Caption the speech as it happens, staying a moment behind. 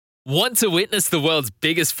Want to witness the world's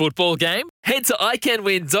biggest football game? Head to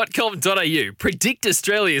iCanWin.com.au, predict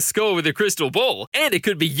Australia's score with a crystal ball, and it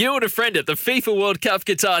could be you and a friend at the FIFA World Cup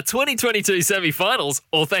Qatar 2022 semi-finals,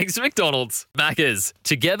 all thanks to McDonald's. Maccas,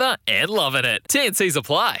 together and loving it. TNCs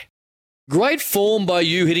apply. Great form by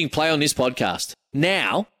you hitting play on this podcast.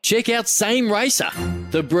 Now, check out Same Racer,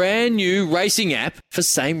 the brand new racing app for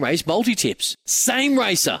same race multi-tips. Same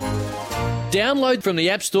Racer. Download from the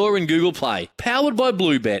App Store and Google Play. Powered by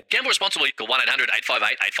Bluebet. Gamble responsibly. Call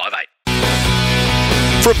 1-800-858-858.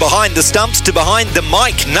 From behind the stumps to behind the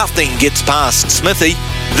mic, nothing gets past Smithy.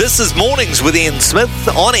 This is Mornings with Ian Smith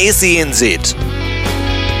on SENZ.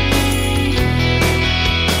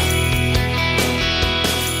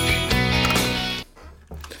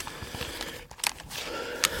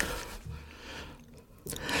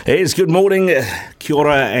 Yes, good morning, kia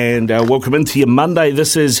ora, and welcome into your Monday.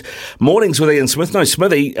 This is Mornings with Ian Smith. No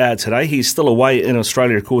Smithy today. He's still away in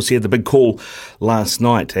Australia. Of course, he had the big call last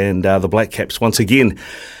night, and the Black Caps once again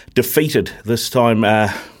defeated, this time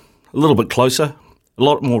a little bit closer, a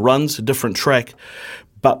lot more runs, a different track,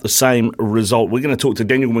 but the same result. We're going to talk to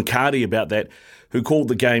Daniel McCarty about that, who called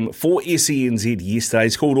the game for SENZ yesterday.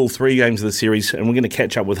 He's called all three games of the series, and we're going to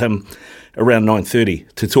catch up with him around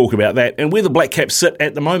 9:30 to talk about that and where the Black Caps sit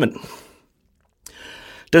at the moment.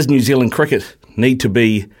 Does New Zealand cricket need to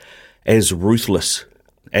be as ruthless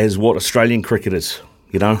as what Australian cricket is?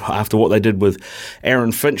 You know, after what they did with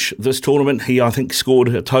Aaron Finch this tournament, he, I think, scored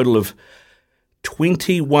a total of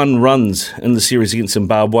 21 runs in the series against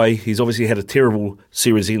Zimbabwe. He's obviously had a terrible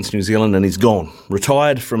series against New Zealand, and he's gone.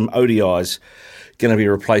 Retired from ODIs, going to be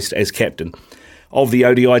replaced as captain of the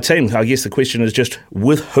ODI team. I guess the question is just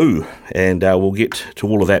with who, and we'll get to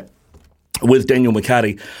all of that with Daniel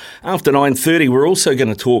McCarty. After 9:30, we're also going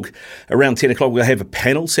to talk around 10 o'clock. We'll have a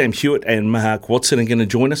panel. Sam Hewitt and Mark Watson are going to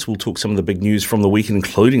join us. We'll talk some of the big news from the weekend,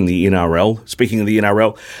 including the NRL. Speaking of the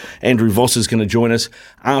NRL, Andrew Voss is going to join us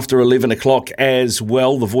after 11 o'clock as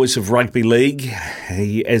well, the voice of rugby league,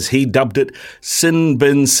 as he dubbed it, Sin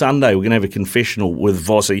Bin Sunday. We're going to have a confessional with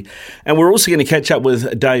Vossi. And we're also going to catch up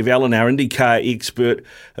with Dave Allen, our IndyCar expert.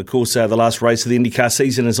 Of course, the last race of the IndyCar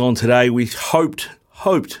season is on today. We hoped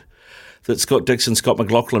that Scott Dixon, Scott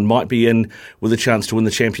McLaughlin might be in with a chance to win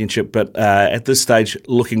the championship, but at this stage,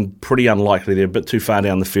 looking pretty unlikely. They're a bit too far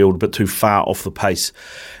down the field, a bit too far off the pace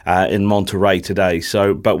in Monterey today.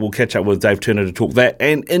 So, but we'll catch up with Dave Turner to talk that,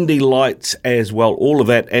 and Indy Lights as well. All of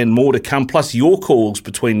that and more to come, plus your calls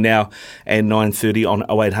between now and 9:30 on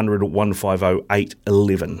 0800 150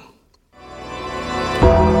 811.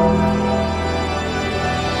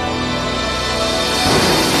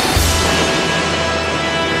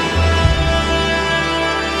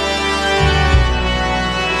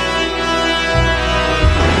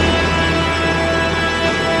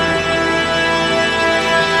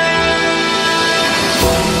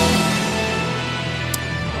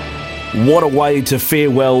 What a way to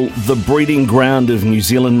farewell the breeding ground of New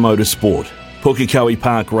Zealand motorsport, Pukekohe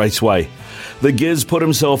Park Raceway. The Giz put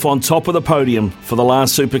himself on top of the podium for the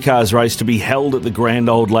last Supercars race to be held at the Grand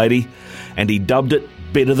Old Lady, and he dubbed it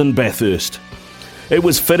Better Than Bathurst. It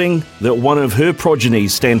was fitting that one of her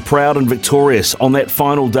progenies stand proud and victorious on that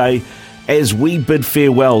final day as we bid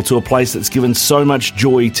farewell to a place that's given so much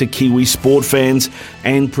joy to Kiwi sport fans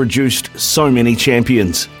and produced so many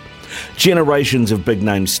champions. Generations of big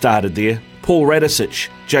names started there. Paul Radisich,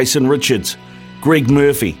 Jason Richards, Greg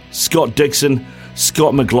Murphy, Scott Dixon,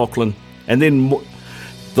 Scott McLaughlin, and then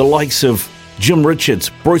the likes of Jim Richards,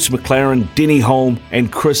 Bruce McLaren, Denny Holm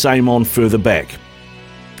and Chris Amon further back.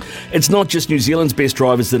 It's not just New Zealand's best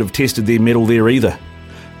drivers that have tested their mettle there either.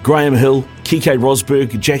 Graham Hill, Kike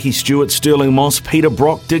Rosberg, Jackie Stewart, Sterling Moss, Peter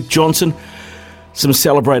Brock, Dick Johnson, some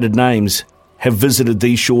celebrated names have visited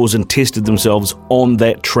these shores and tested themselves on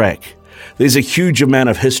that track. There's a huge amount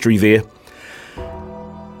of history there,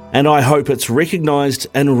 and I hope it's recognised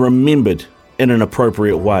and remembered in an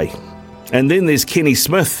appropriate way. And then there's Kenny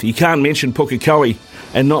Smith. You can't mention Pukekohe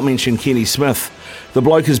and not mention Kenny Smith. The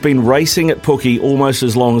bloke has been racing at Puke almost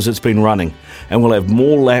as long as it's been running, and will have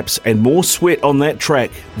more laps and more sweat on that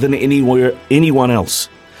track than anyone else.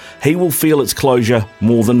 He will feel its closure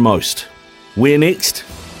more than most. Where next?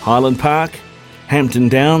 Highland Park? Hampton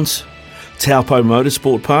Downs, Taupo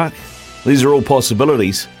Motorsport Park. These are all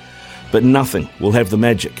possibilities, but nothing will have the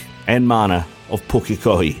magic and mana of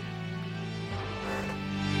Pukekohe.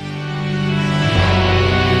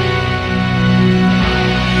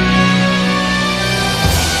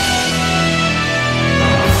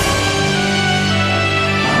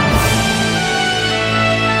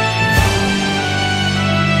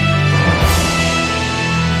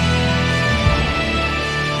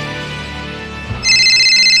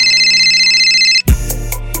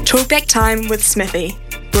 Talkback Time with Smithy.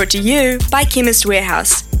 Brought to you by Chemist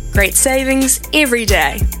Warehouse. Great savings every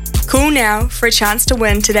day. Call now for a chance to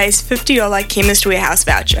win today's $50 Chemist Warehouse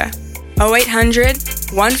voucher. 0800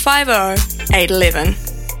 150 811.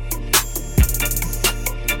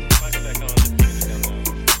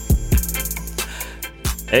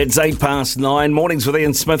 It's 9:08. Mornings with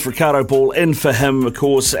Ian Smith, Ricardo Ball in for him, of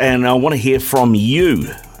course, and I want to hear from you.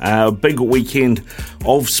 Big weekend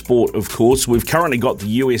of sport, of course. We've currently got the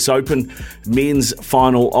US Open men's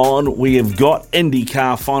final on. We have got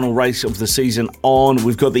IndyCar final race of the season on.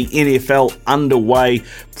 We've got the NFL underway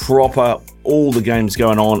proper. All the games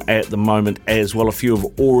going on at the moment as well. A few have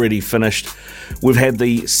already finished. We've had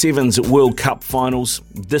the Sevens World Cup finals.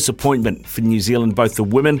 Disappointment for New Zealand, both the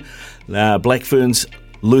women, Black Ferns,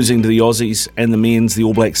 losing to the Aussies, and the men's, the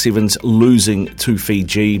All Black Sevens, losing to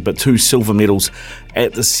Fiji, but 2 silver medals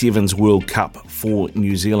at the Sevens World Cup for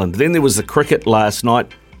New Zealand. Then there was the cricket last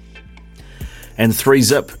night, and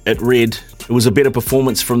 3-0 it read. It was a better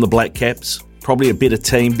performance from the Black Caps, probably a better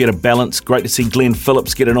team, better balance. Great to see Glenn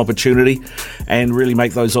Phillips get an opportunity and really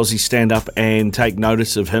make those Aussies stand up and take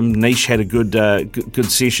notice of him. Nish had a good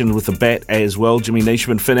session with the bat as well. Jimmy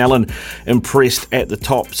Neesham and Finn Allen impressed at the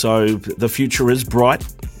top. So the future is bright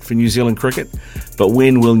for New Zealand cricket. But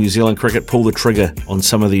when will New Zealand cricket pull the trigger on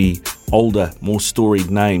some of the older, more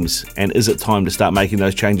storied names? And is it time to start making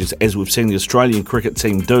those changes as we've seen the Australian cricket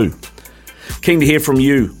team do? Keen to hear from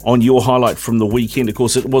you on your highlight from the weekend. Of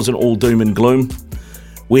course, it wasn't all doom and gloom.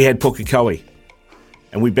 We had Pukekohe,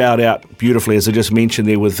 and we bowed out beautifully, as I just mentioned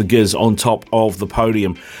there, with the Giz on top of the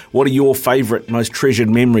podium. What are your favourite, most treasured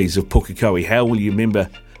memories of Pukekohe? How will you remember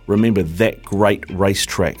that great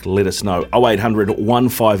racetrack? Let us know. 0800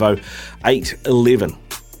 150 811.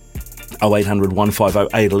 0800 150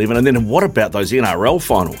 811. And then what about those NRL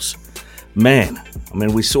finals? Man, I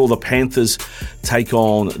mean, we saw the Panthers take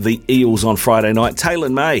on the Eels on Friday night. Taylor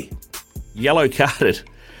May, yellow carded.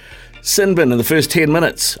 Sinbin in the first 10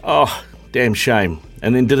 minutes. Oh, damn shame.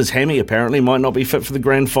 And then did his hammy, apparently. Might not be fit for the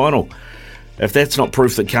grand final. If that's not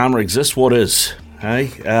proof that karma exists, what is? Hey?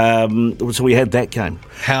 So we had that game.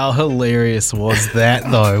 How hilarious was that,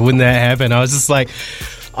 though, when that happened? I was just like...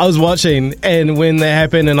 I was watching, and when that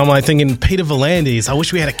happened, and I'm like thinking, Peter V'landys, I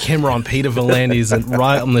wish we had a camera on Peter V'landys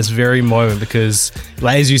right on this very moment, because,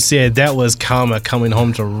 like, as you said, that was karma coming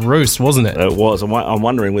home to roost, wasn't it? It was. I'm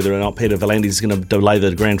wondering whether or not Peter V'landys is going to delay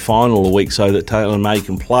the grand final a week so that Taylor May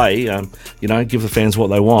can play, give the fans what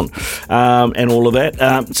they want, and all of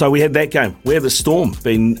that. So we had that game where the Storm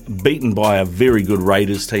been beaten by a very good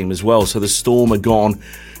Raiders team as well. So the Storm are gone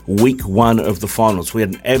week 1 of the finals. We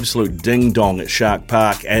had an absolute ding-dong at Shark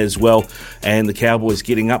Park as well, and the Cowboys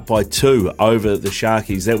getting up by 2 over the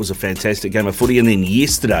Sharkies. That was a fantastic game of footy. And then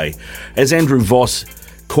yesterday, as Andrew Voss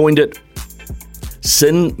coined it,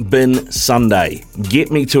 Sin Bin Sunday. Get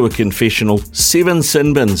me to a confessional. 7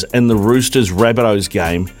 sin bins in the Roosters-Rabbitohs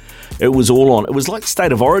game. It was all on. It was like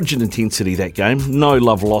State of Origin intensity, that game. No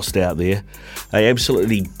love lost out there. They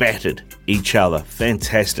absolutely battered each other.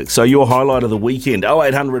 Fantastic. So your highlight of the weekend,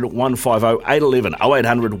 0800 150 811.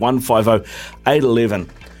 0800 150 811.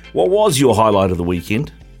 What was your highlight of the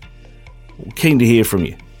weekend? Keen to hear from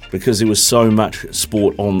you, because there was so much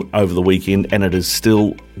sport on over the weekend, and it is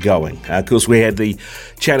still going. Of course, we had the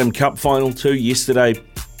Chatham Cup final too yesterday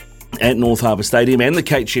at North Harbour Stadium, and the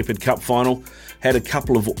Kate Shepherd Cup final. Had a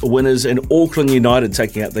couple of winners, and Auckland United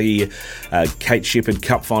taking out the Kate Shepherd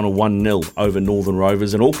Cup final 1-0 over Northern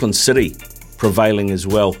Rovers, and Auckland City prevailing as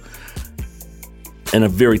well in a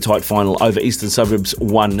very tight final over Eastern Suburbs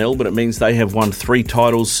 1-0, but it means they have won 3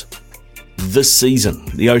 titles this season.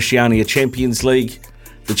 The Oceania Champions League,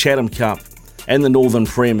 the Chatham Cup, and the Northern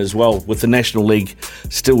Prem as well, with the National League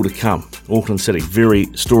still to come. Auckland City, very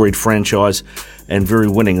storied franchise and very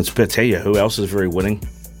winning. And to tell you who else is very winning,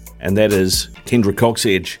 and that is Kendra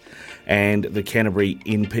Coxedge and the Canterbury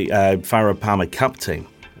Farah Palmer Cup team.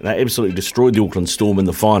 They absolutely destroyed the Auckland Storm in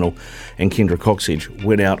the final, and Kendra Coxedge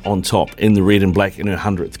went out on top in the red and black in her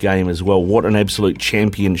 100th game as well. What an absolute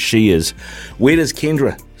champion she is. Where does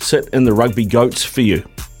Kendra sit in the rugby goats for you?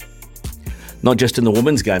 Not just in the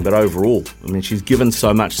women's game, but overall. I mean, she's given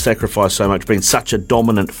so much, sacrificed so much, been such a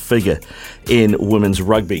dominant figure in women's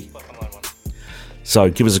rugby. So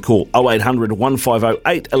give us a call, 0800 150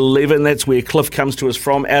 811. That's where Cliff comes to us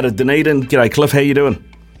from, out of Dunedin. G'day, Cliff. How you doing?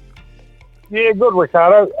 Yeah, good,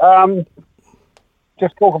 Ricardo.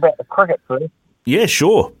 Just talk about the cricket first. Yeah,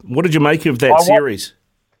 sure. What did you make of that series?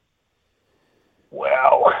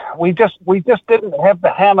 Well, we just didn't have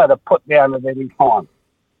the hammer to put down at any time.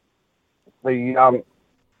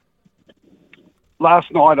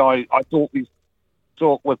 Last night I thought we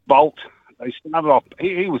talked with Bolt They started off.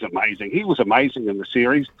 He was amazing. He was amazing in the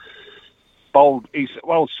series. Bowled.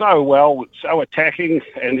 So attacking,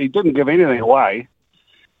 and he didn't give anything away.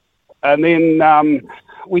 And then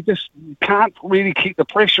we just can't really keep the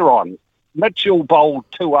pressure on. Mitchell bowled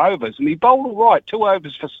 2 overs, and he bowled all right, 2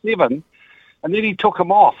 overs for 7, and then he took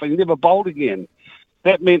him off and he never bowled again.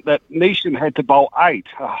 That meant that Neesham had to bowl 8,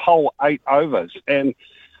 a whole 8 overs, and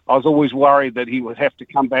I was always worried that he would have to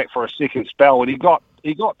come back for a second spell, and he got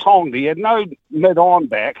tonged. He had no mid-on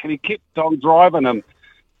back, and he kept on driving him.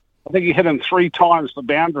 I think he hit him 3 times for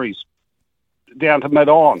boundaries down to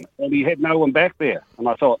mid-on, and he had no one back there. And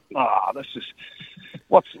I thought, this is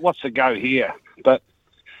what's the go here? But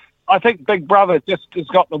I think Big Brother just has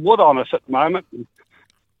got the wood on us at the moment.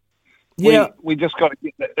 Yeah, we just got to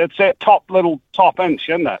get that. It's that top inch,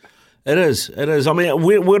 isn't it? It is. I mean,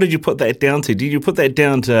 where did you put that down to? Did you put that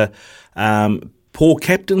down to poor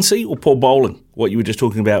captaincy or poor bowling? What you were just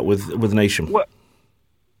talking about with Neesham? Well,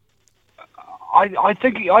 I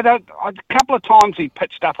think a couple of times he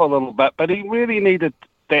pitched up a little bit, but he really needed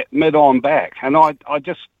that mid-on back, and I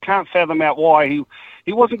just can't fathom out why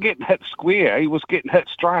he wasn't getting hit square. He was getting hit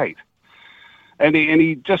straight. And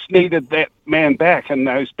he just needed that man back, and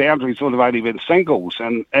those boundaries would have only been singles.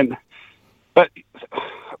 But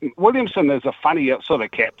Williamson is a funny sort of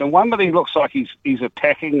captain. One minute he looks like he's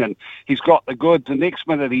attacking and he's got the goods. The next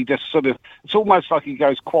minute he just it's almost like he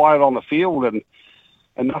goes quiet on the field and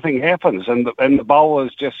nothing happens. And the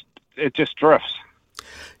bowlers just drifts.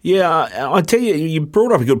 Yeah, I tell you, you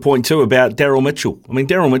brought up a good point too about Daryl Mitchell. I mean,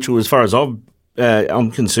 Daryl Mitchell, as far as I'm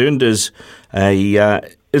concerned, is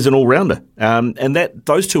an all-rounder. And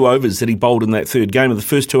those 2 overs that he bowled in that third game are the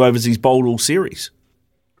first 2 overs he's bowled all series.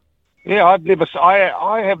 Yeah,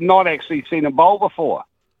 I have not actually seen him bowl before.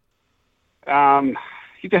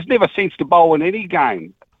 He just never seems to bowl in any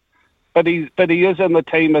game. But he is in the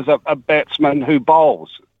team as a batsman who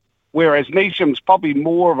bowls. Whereas Neesham's probably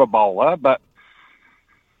more of a bowler, but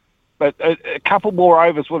a couple more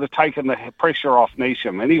overs would have taken the pressure off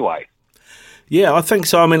Neesham anyway. Yeah, I think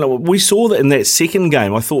so. I mean, we saw that in that second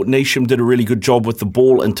game. I thought Neesham did a really good job with the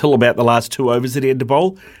ball until about the last 2 overs that he had to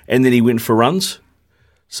bowl, and then he went for runs.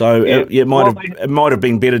 So it might have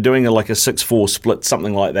been better doing like a 6-4 split,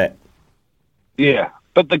 something like that. Yeah,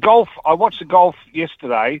 but the golf, I watched the golf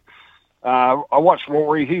yesterday. I watched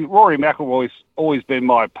Rory. Rory McIlroy's always been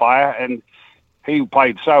my player, and he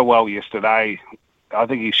played so well yesterday. I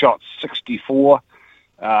think he shot 64.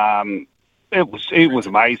 It was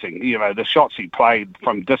amazing, you know, the shots he played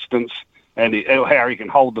from distance and how he can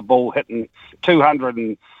hold the ball hitting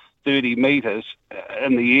 230 metres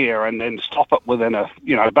in the air and then stop it within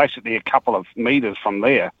basically a couple of metres from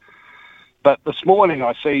there. But this morning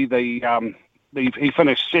I see he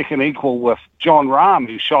finished second equal with John Rahm,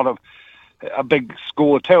 who shot a big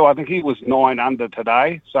score too. I think he was 9 under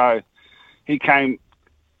today. So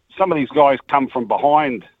some of these guys come from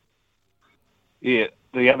behind. Yeah.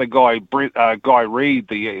 The other guy, Guy Reed,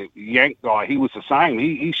 the Yank guy, he was the same.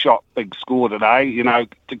 He shot big score today, you know,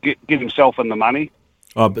 to get himself in the money.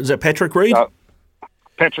 Oh, is that Patrick Reed?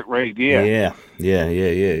 Patrick Reed, yeah.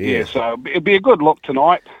 Yeah. So it'd be a good look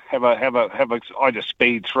tonight. I just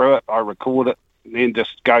speed through it. I record it, and then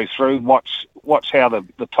just go through, watch how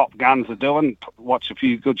the top guns are doing. Watch a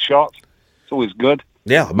few good shots. It's always good.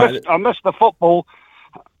 Yeah, I missed the football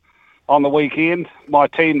on the weekend. My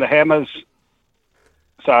team, the Hammers.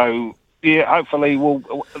 So, yeah, hopefully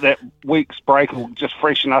that week's break will just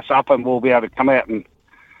freshen us up and we'll be able to come out and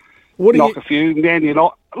knock a few. Man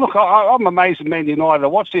United. Look, I'm amazed at Man United. I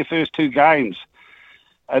watched their first 2 games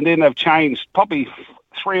and then they've changed probably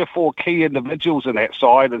 3 or 4 key individuals in that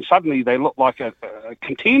side and suddenly they look like a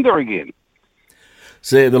contender again.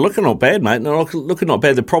 So they're looking not bad, mate. They're looking not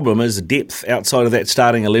bad. The problem is the depth outside of that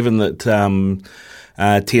starting 11 that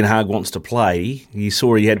Ten Hag wants to play. You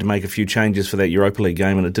saw he had to make a few changes for that Europa League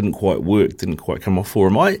game and it didn't quite work, didn't quite come off for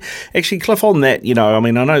him. Cliff, on that, you know, I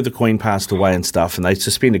mean, I know the Queen passed away and stuff and they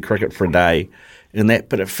suspended cricket for a day and that,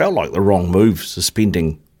 but it felt like the wrong move,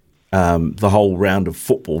 suspending the whole round of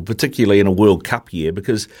football, particularly in a World Cup year,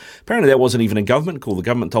 because apparently that wasn't even a government call. The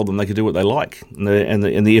government told them they could do what they like and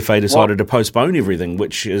the FA decided to postpone everything,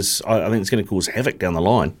 which is, I think it's going to cause havoc down the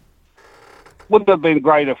line. Wouldn't it have been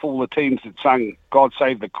great if all the teams had sung God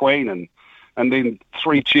Save the Queen and then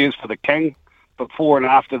 3 cheers for the King before and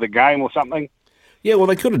after the game or something? Yeah, well,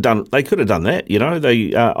 they could have done that, you know.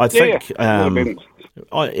 I think,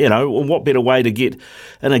 you know, what better way to get,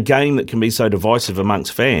 in a game that can be so divisive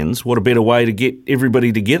amongst fans, what a better way to get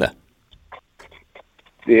everybody together?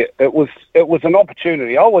 Yeah, it was an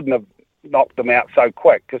opportunity. I wouldn't have knocked them out so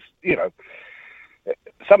quick because, you know,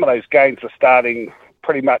 some of those games are starting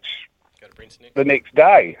pretty much the next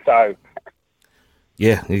day. So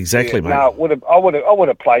Yeah, exactly, mate. no, I would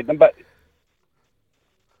have played them, but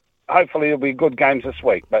hopefully it'll be good games this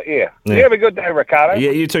week. But yeah. You have a good day, Ricardo.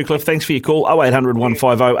 Yeah, you too, Cliff. Thanks for your call. 0800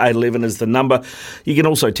 150 811 is the number. You can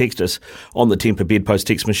also text us on the Tempur Bedpost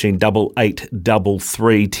text machine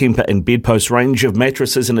 8833. Tempur and Bedpost range of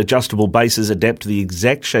mattresses and adjustable bases adapt to the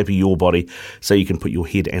exact shape of your body so you can put your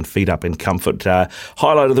head and feet up in comfort.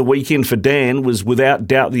 Highlight of the weekend for Dan was without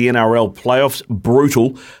doubt the NRL playoffs.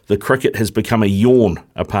 Brutal. The cricket has become a yawn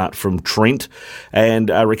apart from Trent. And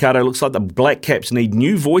Ricardo, looks like the Black Caps need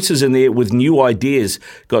new voices in there with new ideas.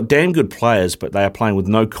 Got damn good players, but they are playing with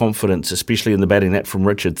no confidence, especially in the batting. That from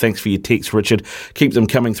Richard. Thanks for your text, Richard. Keep them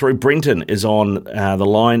coming through. Brenton is on the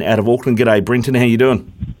line out of Auckland. G'day, Brenton. How you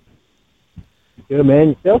doing? Good, man.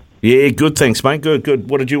 Yourself? Yeah, good. Thanks, mate. Good.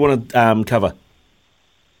 What did you want to cover?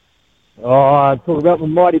 Oh, talk about the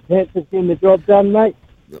mighty Panthers getting the job done, mate.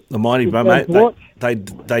 The mighty, Good mate. game to watch. They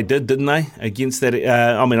did, didn't they? Against that,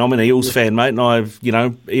 I'm an Eels fan, mate,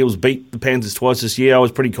 and Eels beat the Panthers twice this year. I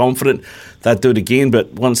was pretty confident they'd do it again,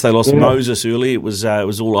 but once they lost Moses early, it was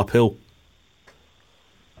all uphill.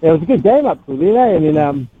 Yeah, it was a good game up to then, eh? And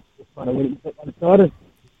then just kind of went a bit one-sided.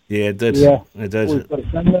 Yeah, it did. Yeah, It did. always got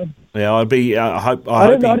it done, though. Yeah, I hope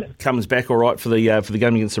he comes back all right for the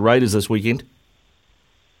game against the Raiders this weekend.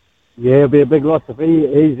 Yeah, it'll be a big loss if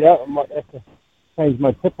he's out. I might have to change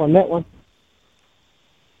my tip on that one.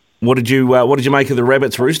 What did you make of the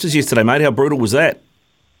Rabbits Roosters yesterday, mate? How brutal was that?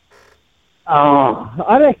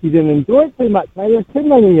 I actually didn't enjoy it too much, mate. There was too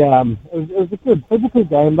many. It was a good physical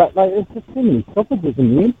game, but like it's just too many stoppages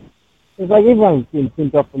in the end. It's like everyone's getting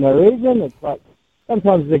sent off for no reason. It's like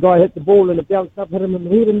sometimes the guy hit the ball and it bounced up, hit him in the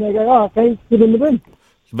head, and they go, "Oh, okay, get in the bin."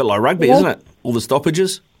 It's a bit like rugby, isn't it? All the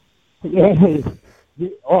stoppages. Yeah.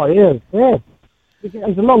 Oh yeah, yeah. It's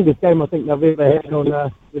the longest game I think they've ever had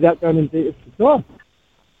on without going into extra time.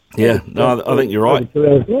 Yeah, no, I think you're right.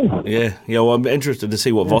 Yeah. Well, I'm interested to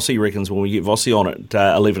see what Vossi reckons when we get Vossi on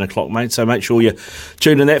at 11 o'clock, mate. So make sure you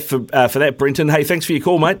tune in that for that, Brenton. Hey, thanks for your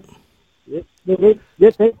call, mate.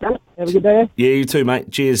 Yes, thanks. Have a good day. Yeah, you too,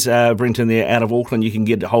 mate. Cheers, Brenton there out of Auckland. You can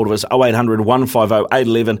get hold of us 0800 150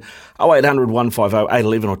 811, 0800 150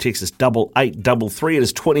 811 or text us 8833. It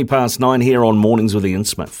is 9:20 here on Mornings with Ian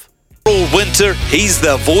Smith. All winter, he's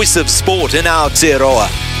the voice of sport in Aotearoa.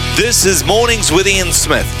 This is Mornings with Ian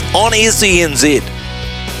Smith on SENZ.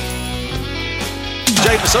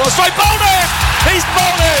 Jameson on the straight, bowled it! He's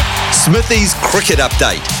bowled it! Smithy's cricket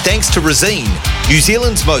update, thanks to Resine, New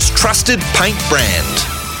Zealand's most trusted paint brand.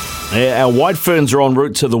 Yeah, our White Ferns are en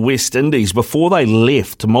route to the West Indies. Before they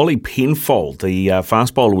left, Molly Penfold, the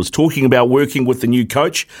fast bowler, was talking about working with the new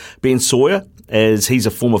coach, Ben Sawyer, as he's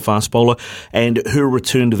a former fast bowler, and her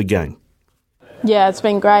return to the game. Yeah, it's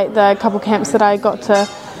been great. The couple camps that I got to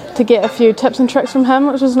get a few tips and tricks from him,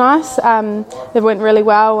 which was nice. They went really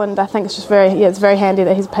well, and I think it's just it's very handy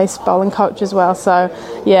that he's a pace bowling coach as well. So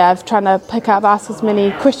yeah, I've trying to ask as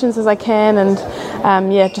many questions as I can,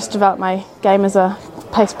 and just develop my game as a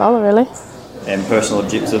pace bowler really. And personal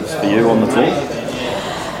objectives for you on the tour?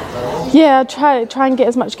 Yeah, try and get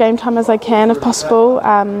as much game time as I can if possible,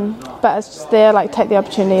 but it's just there, take the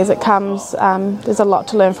opportunity as it comes. There's a lot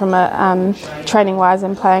to learn from it, training wise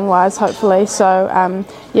and playing wise, hopefully. So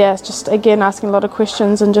it's just again asking a lot of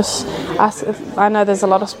questions and just ask. I know there's a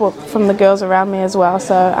lot of support from the girls around me as well,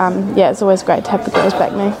 so it's always great to have the girls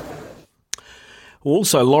back me.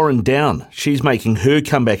 Also, Lauren Down, she's making her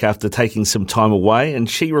comeback after taking some time away, and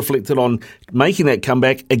she reflected on making that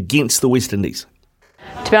comeback against the West Indies.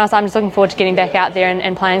 To be honest, I'm just looking forward to getting back out there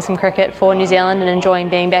and playing some cricket for New Zealand and enjoying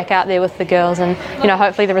being back out there with the girls, and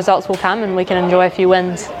hopefully the results will come and we can enjoy a few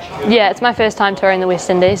wins. Yeah, it's my first time touring the West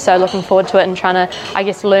Indies, so looking forward to it and trying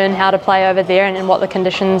to, learn how to play over there and what the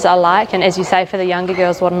conditions are like. And as you say, for the younger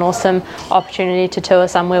girls, what an awesome opportunity to tour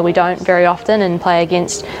somewhere we don't very often and play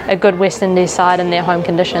against a good West Indies side in their home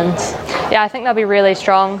conditions. Yeah, I think they'll be really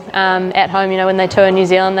strong at home. When they tour New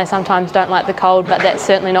Zealand, they sometimes don't like the cold, but that's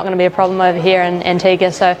certainly not going to be a problem over here in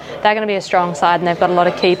Antigua. So they're going to be a strong side, and they've got a lot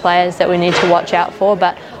of key players that we need to watch out for.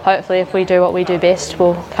 But hopefully, if we do what we do best,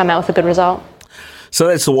 we'll come out with a good result. So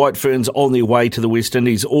that's the White Ferns on their way to the West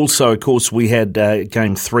Indies. Also, of course, we had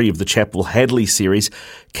Game 3 of the Chappell Hadley series.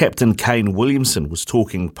 Captain Kane Williamson was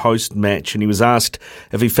talking post-match, and he was asked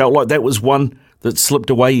if he felt like that was one that slipped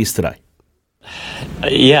away yesterday.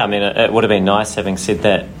 Yeah, it would have been nice. Having said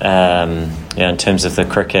that, in terms of the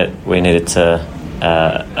cricket, we needed to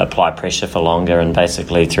apply pressure for longer, and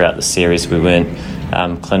basically throughout the series we weren't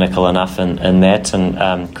clinical enough in that.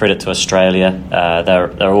 And credit to Australia,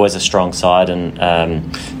 they're always a strong side, and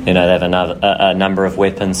they have a number of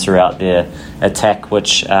weapons throughout their attack,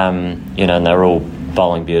 which and they're all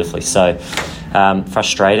bowling beautifully. So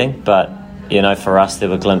frustrating, but for us there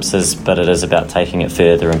were glimpses, but it is about taking it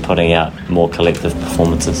further and putting out more collective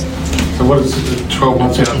performances. So what is 12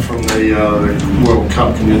 months out from the World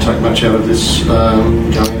Cup? Can you take much out of this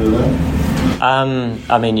going into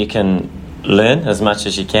that? You can learn as much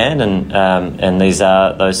as you can, and these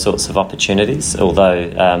are those sorts of opportunities, although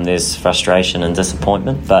there's frustration and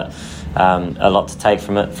disappointment, but a lot to take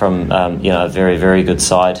from it, from a very, very good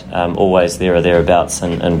side, always there or thereabouts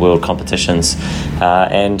in world competitions,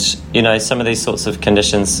 and some of these sorts of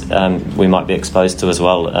conditions we might be exposed to as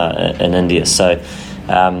well in India. So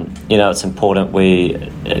it's important we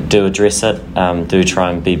do address it, do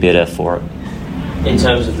try and be better for it. In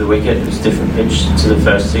terms of the wicket, it was a different pitch to the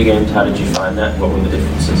first two games. How did you find that? What were the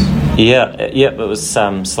differences? Yeah, it was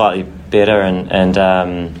slightly better,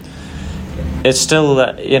 and it's still,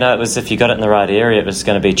 it was, if you got it in the right area, it was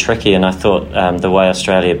going to be tricky. And I thought the way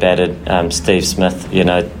Australia batted Steve Smith,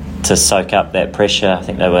 to soak up that pressure. I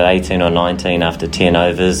think they were 18 or 19 after 10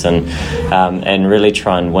 overs, and really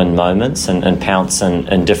try and win moments and pounce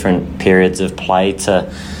in different periods of play to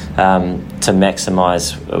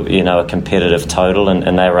maximise, a competitive total,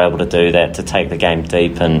 and they were able to do that, to take the game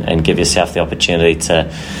deep and give yourself the opportunity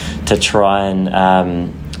to try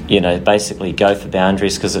and basically go for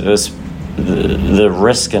boundaries, because it was the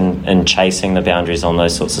risk in chasing the boundaries on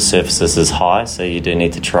those sorts of surfaces is high, so you do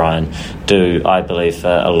need to try and do, I believe,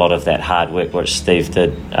 a lot of that hard work which Steve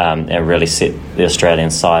did, and really set the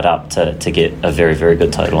Australian side up to get a very, very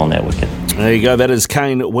good total on that wicket. There you go. That is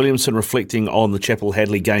Kane Williamson reflecting on the Chapel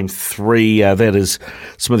Hadley Game 3. That is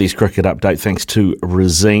Smithy's cricket update, thanks to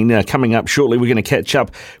Razine. Coming up shortly, we're going to catch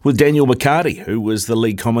up with Daniel McCarty, who was the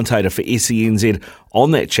lead commentator for SENZ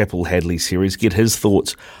on that Chapel Hadley series, get his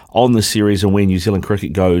thoughts on the series and where New Zealand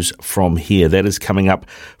cricket goes from here. That is coming up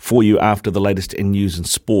for you after the latest in news and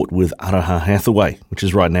sport with Araha Hathaway, which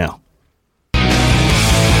is right now.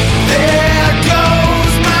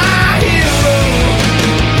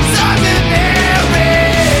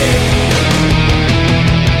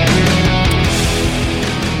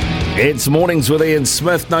 It's Mornings with Ian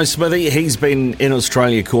Smith. No Smithy, he's been in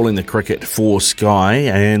Australia calling the cricket for Sky,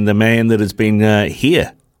 and the man that has been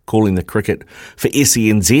here calling the cricket for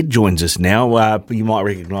SENZ joins us now. You might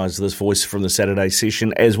recognise this voice from the Saturday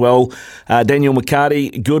session as well. Daniel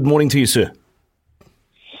McCarty, good morning to you, sir.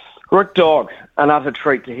 Rick Dog, another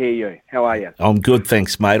treat to hear you. How are you? I'm good,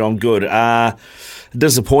 thanks, mate. I'm good.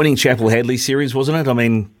 Disappointing Chapel Hadley series, wasn't it? I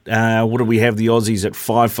mean, what did we have the Aussies at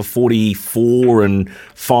 5 for 44 and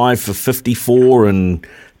 5 for 54 and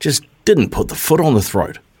just didn't put the foot on the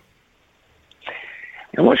throat?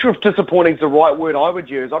 I'm not sure if disappointing is the right word I would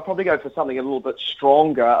use. I'd probably go for something a little bit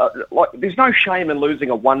stronger. There's no shame in losing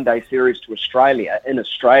a one-day series to Australia in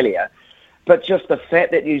Australia, but just the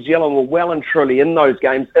fact that New Zealand were well and truly in those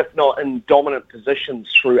games, if not in dominant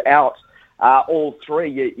positions throughout all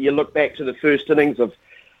three. You look back to the first innings of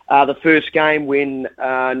the first game when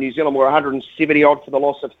New Zealand were 170-odd for the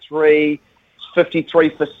loss of 3, 53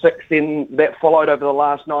 for 6, then that followed over the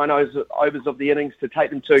last 9 overs of the innings to take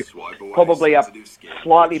them to probably a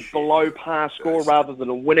slightly below par score rather than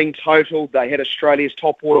a winning total. They had Australia's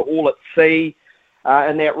top order all at sea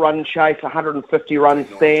in that run chase, 150-run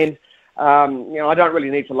stand. I don't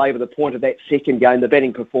really need to labour the point of that second game. The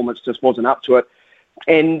batting performance just wasn't up to it.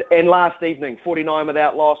 And last evening, 49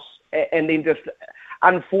 without loss, and then just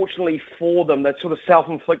unfortunately for them, that sort of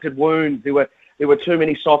self-inflicted wounds. There were too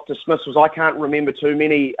many soft dismissals. I can't remember too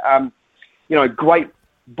many, great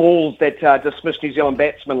balls that dismissed New Zealand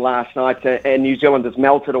batsmen last night, and New Zealand has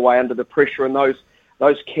melted away under the pressure in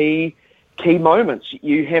those key moments.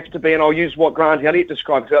 You have to be, and I'll use what Grant Elliott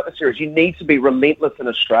described throughout the series, you need to be relentless in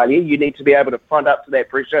Australia. You need to be able to front up to that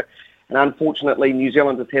pressure. And unfortunately, New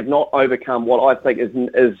Zealanders have not overcome what I think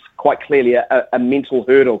is quite clearly a mental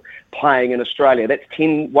hurdle playing in Australia. That's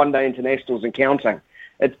 10 one-day internationals and counting.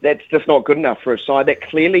 That's just not good enough for a side that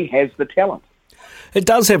clearly has the talent. It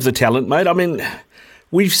does have the talent, mate. I mean,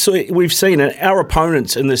 we've seen it. Our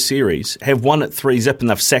opponents in this series have won at 3-0 and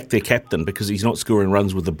they've sacked their captain because he's not scoring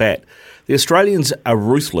runs with the bat. The Australians are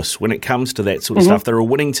ruthless when it comes to that sort of stuff. They're a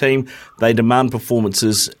winning team. They demand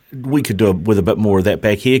performances. We could do it with a bit more of that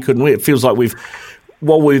back here, couldn't we? It feels like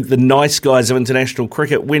we're the nice guys of international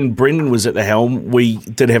cricket. When Brendan was at the helm, we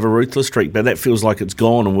did have a ruthless streak, but that feels like it's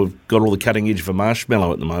gone and we've got all the cutting edge of a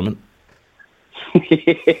marshmallow at the moment. What's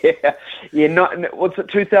it?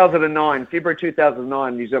 2009, February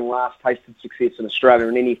 2009. New Zealand last tasted success in Australia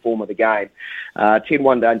in any form of the game. 10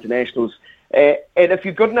 one-day internationals, and if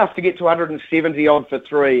you're good enough to get to 170 odd for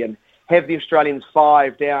 3 and have the Australians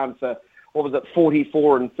 5 down for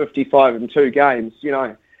 44 and 55 in 2 games,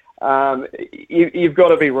 you've got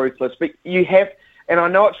to be ruthless. But you have, and I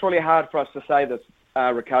know it's really hard for us to say this,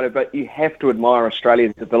 Ricardo, but you have to admire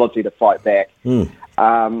Australia's ability to fight back.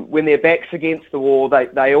 When their back's against the wall,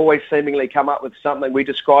 they always seemingly come up with something. We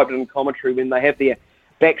described it in commentary. When they have their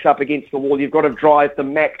backs up against the wall, you've got to drive the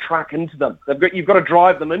Mack truck into them. You've got to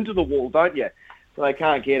drive them into the wall, don't you? So they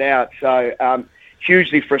can't get out. So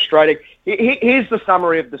hugely frustrating. Here's the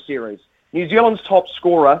summary of the series. New Zealand's top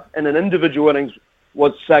scorer in an individual innings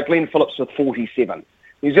was Glenn Phillips with 47.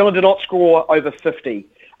 New Zealand did not score over 50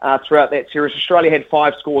 throughout that series. Australia had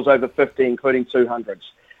 5 scores over 50, including 200s.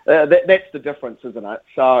 That's the difference, isn't it?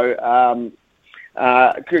 So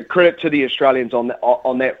credit to the Australians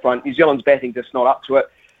on that front. New Zealand's batting just not up to it.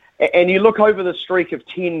 And you look over the streak of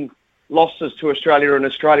 10 losses to Australia in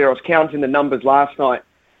Australia. I was counting the numbers last night,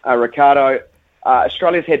 Ricardo.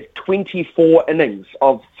 Australia's had 24 innings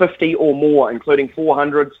of 50 or more, including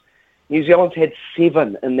 400s. New Zealand's had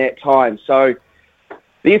 7 in that time. So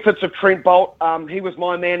the efforts of Trent Boult, he was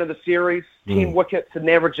my man of the series, 10 wickets, an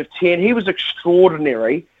average of 10. He was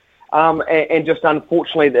extraordinary, and just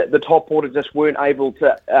unfortunately the top order just weren't able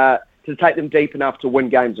to take them deep enough to win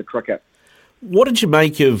games of cricket. What did you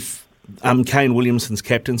make of Kane Williamson's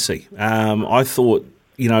captaincy? I thought,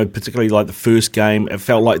 particularly like the first game, it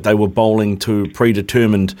felt like they were bowling to a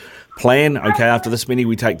predetermined plan. Okay, after this many,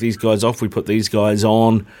 we take these guys off, we put these guys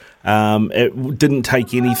on. It didn't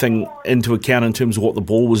take anything into account in terms of what the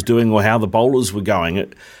ball was doing or how the bowlers were going.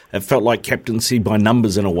 It felt like captaincy by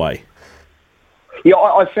numbers in a way. Yeah,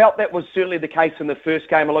 I felt that was certainly the case in the first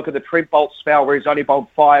game. I look at the Trent Boult spell where he's only bowled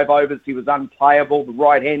 5 overs. He was unplayable. The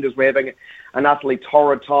right-handers were having an utterly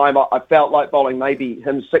torrid time. I felt like bowling maybe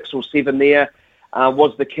him 6 or 7 there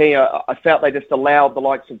was the key. I felt they just allowed the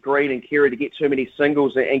likes of Green and Carey to get too many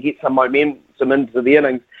singles and get some momentum into the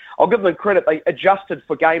innings. I'll give them credit. They adjusted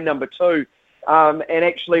for game number 2 and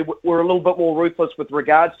actually were a little bit more ruthless with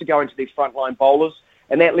regards to going to these frontline bowlers,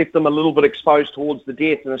 and that left them a little bit exposed towards the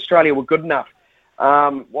death, and Australia were good enough.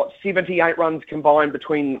 78 runs combined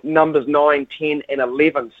between numbers 9, 10 and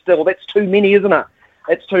 11. Still, that's too many, isn't it?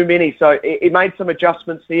 It's too many. So it made some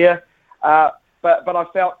adjustments there. But I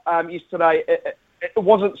felt yesterday it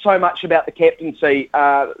wasn't so much about the captaincy.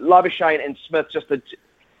 Labuschagne and Smith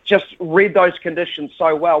just read those conditions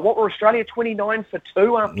so well. What were Australia, 29 for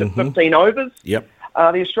 2 after 15 overs? Yep.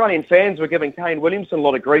 The Australian fans were giving Kane Williamson a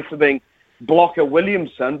lot of grief for being Blocker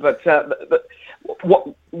Williamson, but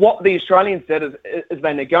what the Australians did is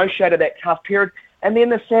they negotiated that tough period, and then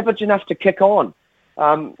they're savage enough to kick on.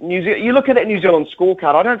 You look at that New Zealand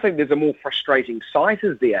scorecard, I don't think there's a more frustrating sight,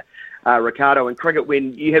 is there, Ricardo, in cricket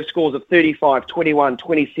when you have scores of 35, 21,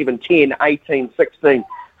 27, 10, 18, 16,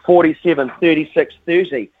 47, 36,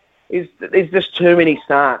 30. There's just too many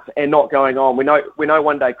starts and not going on. We know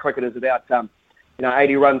one-day cricket is about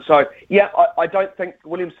 80 runs. So, yeah, I don't think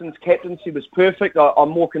Williamson's captaincy was perfect. I'm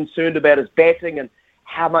more concerned about his batting and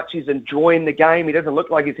how much he's enjoying the game. He doesn't look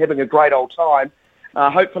like he's having a great old time.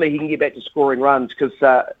 Hopefully he can get back to scoring runs because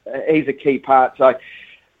he's a key part. So,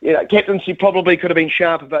 captaincy probably could have been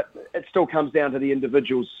sharper, but it still comes down to the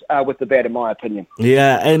individuals with the bat, in my opinion.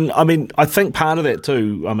 Yeah, and I think part of that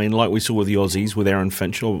too, like we saw with the Aussies, with Aaron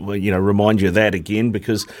Finch, I'll, remind you of that again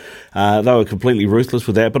because they were completely ruthless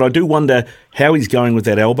with that. But I do wonder how he's going with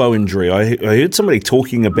that elbow injury. I heard somebody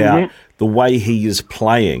talking about the way he is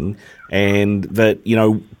playing and that,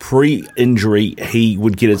 pre-injury he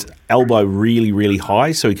would get his elbow really, really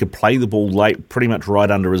high so he could play the ball late, pretty much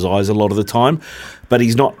right under his eyes a lot of the time. But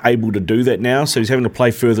he's not able to do that now, so he's having to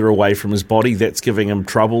play further away from his body. That's giving him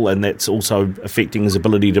trouble, and that's also affecting his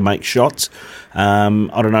ability to make shots. I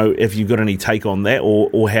don't know if you've got any take on that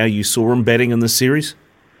or how you saw him batting in this series.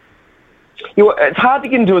 It's hard to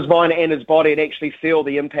get into his mind and his body and actually feel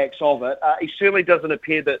the impacts of it. He certainly doesn't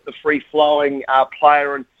appear the free-flowing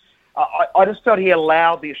player, and I just felt he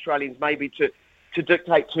allowed the Australians maybe to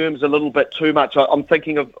dictate terms a little bit too much. I'm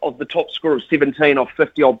thinking of the top score of 17 off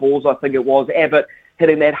 50 odd balls, I think it was. Abbott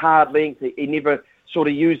hitting that hard length. He never sort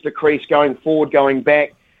of used the crease going forward, going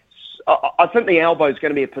back. I think the elbow is going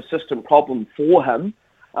to be a persistent problem for him.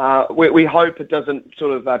 We hope it doesn't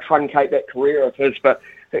sort of truncate that career of his, but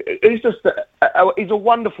he's just he's a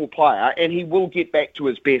wonderful player, and he will get back to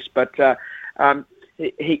his best, but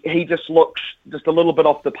he just looks just a little bit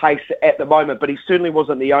off the pace at the moment, but he certainly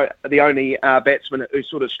wasn't the only batsman who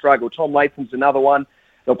sort of struggled. Tom Latham's another one.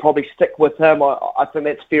 they'll probably stick with him. I think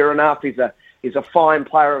that's fair enough. He's a fine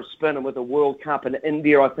player of spin, and with the World Cup in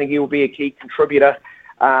India, I think he'll be a key contributor.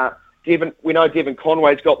 We know Devon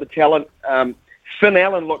Conway's got the talent. Finn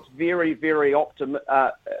Allen looks very, very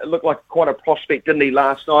looked like quite a prospect, didn't he,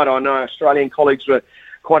 last night? I know Australian colleagues were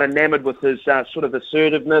quite enamoured with his sort of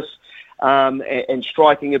assertiveness and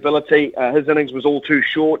striking ability. His innings was all too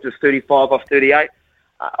short, just 35 off 38.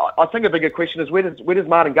 I think a bigger question is where does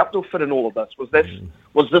Martin Guptill fit in all of this?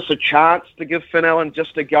 Was this a chance to give Finn Allen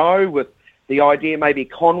just a go with the idea maybe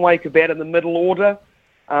Conway could bat in the middle order?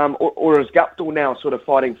 Or is Guptill now sort of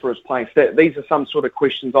fighting for his place? These are some sort of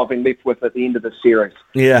questions I've been left with at the end of the series.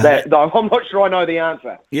 Yeah. Though I'm not sure I know the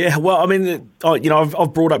answer. Yeah, well, I mean,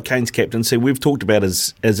 I've brought up Kane's captaincy. We've talked about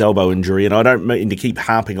his elbow injury, and I don't mean to keep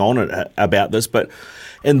harping on it about this, but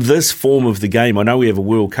in this form of the game, I know we have a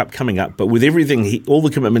World Cup coming up, but with everything, all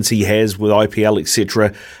the commitments he has with IPL,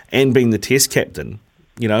 etc., and being the Test captain,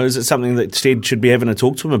 is it something that Stead should be having a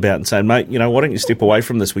talk to him about and saying, mate, why don't you step away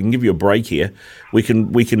from this? We can give you a break here. We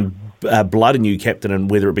can blood a new captain, and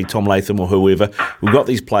whether it be Tom Latham or whoever, we've got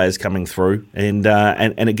these players coming through, and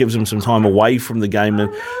it gives him some time away from the game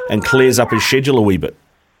and clears up his schedule a wee bit.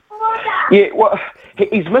 Yeah, well,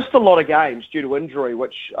 he's missed a lot of games due to injury,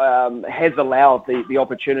 which has allowed the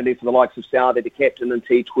opportunity for the likes of Southey, the captain in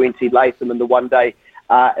T20, Latham in the one-day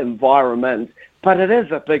environment. But it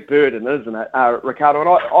is a big burden, isn't it, Ricardo? And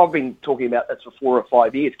I've been talking about this for 4 or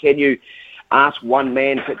 5 years. Can you ask one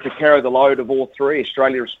man to carry the load of all three?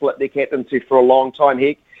 Australia have split their captaincy for a long time.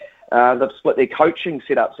 Heck, they've split their coaching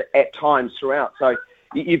setups at times throughout. So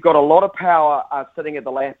you've got a lot of power sitting at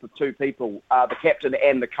the lap of two people, the captain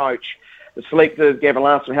and the coach. The selectors, Gavin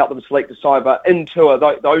Larson, helped them select the side, but in tour,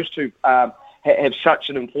 those two have such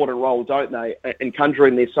an important role, don't they, in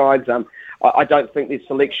conjuring their sides. I don't think there's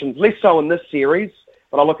selections, less so in this series,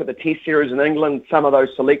 but I look at the Test series in England, some of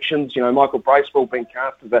those selections, Michael Bracewell being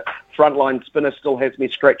cast as a frontline spinner still has me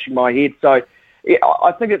scratching my head. So yeah,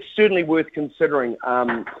 I think it's certainly worth considering,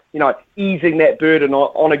 easing that burden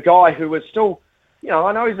on a guy who is still,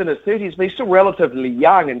 I know he's in his 30s, but he's still relatively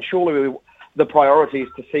young, and surely the priority is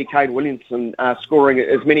to see Kane Williamson scoring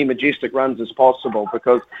as many majestic runs as possible,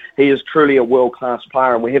 because he is truly a world-class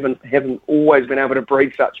player, and we haven't always been able to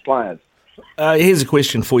breed such players. Here's a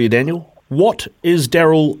question for you, Daniel. What is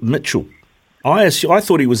Daryl Mitchell? I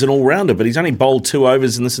thought he was an all-rounder, but he's only bowled 2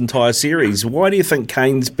 overs in this entire series. Why do you think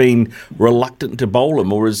Kane's been reluctant to bowl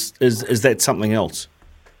him, or is that something else?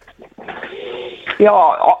 Yeah,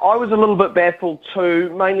 I was a little bit baffled too,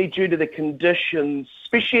 mainly due to the conditions,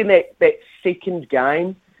 especially in that second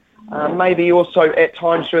game. Maybe also at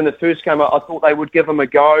times during the first game, I thought they would give him a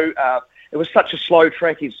go. It was such a slow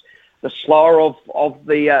track. He's the slower of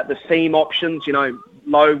the seam options,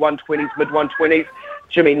 low 120s, mid 120s.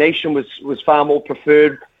 Jimmy Neesham was far more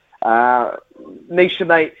preferred. Neesham,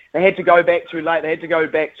 they had to go back too late. They had to go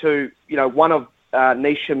back to, one of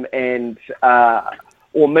Neesham and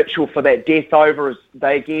or Mitchell for that death over, as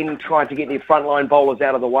they again tried to get their frontline bowlers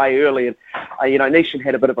out of the way early. And, Neesham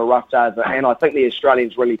had a bit of a rough day, and I think the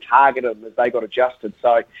Australians really targeted him as they got adjusted.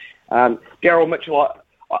 So Daryl Mitchell,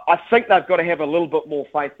 I think they've got to have a little bit more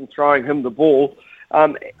faith in throwing him the ball.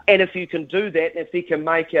 And if you can do that, if he can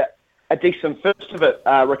make a decent first of it,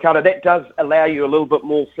 Ricardo, that does allow you a little bit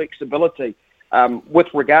more flexibility with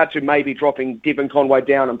regard to maybe dropping Devon Conway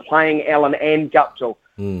down and playing Allen and Guptill.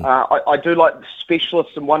 I do like the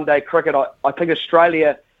specialists in one-day cricket. I think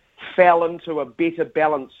Australia fell into a better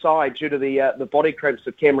balanced side due to the body cramps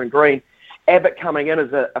of Cameron Green. Abbott coming in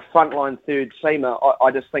as a frontline third seamer,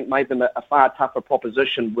 I just think made them a far tougher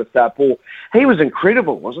proposition with Paul. He was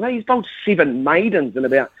incredible, wasn't he? He's bowled 7 maidens in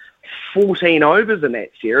about 14 overs in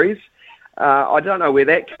that series. I don't know where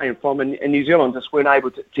that came from, and New Zealand just weren't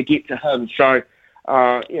able to get to him. So,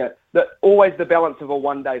 always the balance of a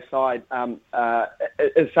one-day side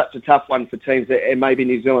is such a tough one for teams, and maybe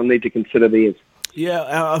New Zealand need to consider theirs. Yeah,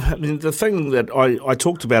 I mean, the thing that I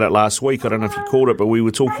talked about it last week, I don't know if you caught it, but we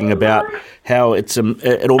were talking about how it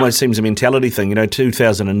almost seems a mentality thing,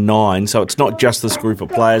 2009, so it's not just this group of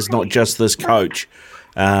players, not just this coach.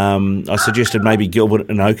 I suggested maybe Gilbert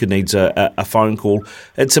Enoka needs a phone call.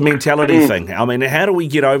 It's a mentality thing. I mean, how do we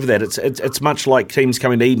get over that? It's much like teams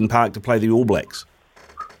coming to Eden Park to play the All Blacks.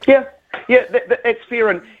 Yeah, that's fair,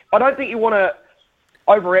 and I don't think you want to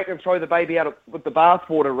overact and throw the baby out with the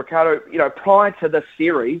bathwater, Ricardo. Prior to this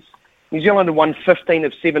series, New Zealand had won 15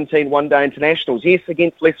 of 17 one-day internationals. Yes,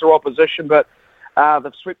 against lesser opposition, but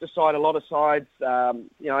they've swept aside a lot of sides.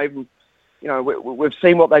 We've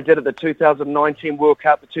seen what they did at the 2019 World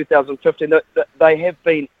Cup, the 2015. They have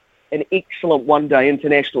been an excellent one-day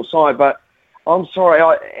international side, but I'm sorry,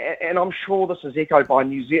 and I'm sure this is echoed by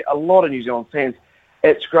a lot of New Zealand fans.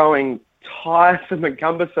 It's growing tiresome and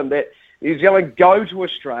cumbersome that New Zealand go to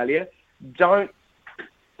Australia, don't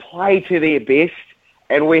play to their best,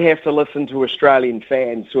 and we have to listen to Australian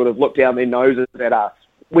fans sort of look down their noses at us.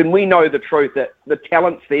 When we know the truth that the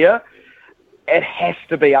talent's there, it has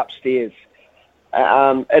to be upstairs.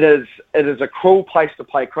 It is a cruel place to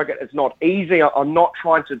play cricket. It's not easy. I'm not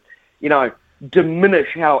trying to,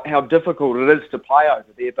 diminish how difficult it is to play over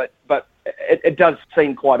there, but it does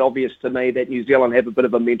seem quite obvious to me that New Zealand have a bit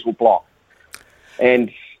of a mental block.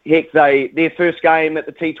 And heck, their first game at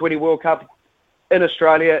the T20 World Cup in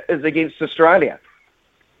Australia is against Australia.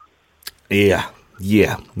 Yeah.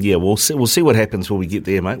 We'll see what happens when we get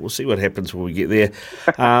there, mate. We'll see what happens when we get there.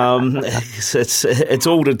 It's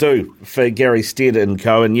all to do for Gary Stead and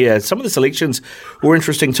co. And yeah, some of the selections were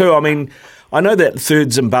interesting too. I mean, I know that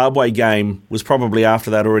third Zimbabwe game was probably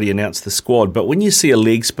after they'd already announced the squad, but when you see a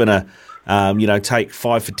leg spinner, take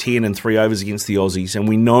 5 for 10 in 3 overs against the Aussies, and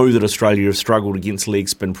we know that Australia have struggled against leg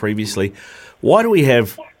spin previously, why do we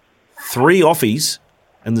have 3 offies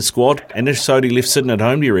in the squad and Ish Sodhi left sitting at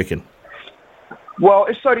home, do you reckon? Well,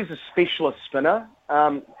 Ish Sodhi's a specialist spinner.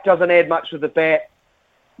 Doesn't add much with the bat.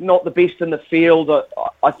 Not the best in the field.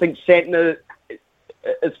 I think Santner,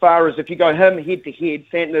 as far as if you go him head-to-head,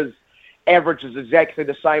 Santner's average is exactly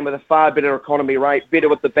the same with a far better economy rate, better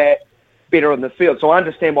with the bat, better in the field. So I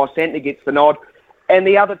understand why Santner gets the nod. And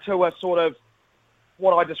the other two are sort of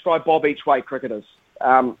what I describe Bob Each-way cricketers.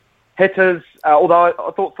 Hitters, although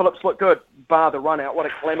I thought Phillips looked good, bar the run-out. What a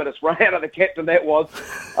calamitous run-out of the captain that was.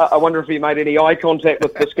 I wonder if he made any eye contact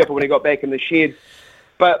with the skipper when he got back in the shed.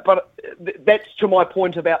 But that's to my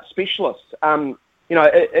point about specialists.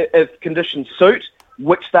 If conditions suit,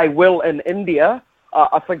 which they will in India,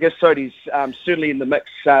 I think Ish Sodhi's certainly in the mix,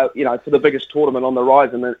 for the biggest tournament on the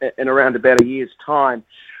horizon in around about a year's time.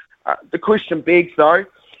 The question begs, though,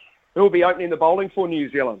 who will be opening the bowling for New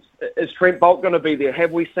Zealand? Is Trent Boult going to be there?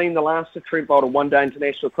 Have we seen the last of Trent Boult in one-day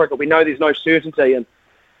international cricket? We know there's no certainty, and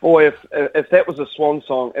boy, if that was a swan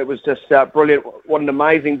song, it was just brilliant. What an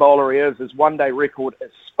amazing bowler he is. His one-day record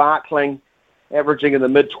is sparkling, averaging in the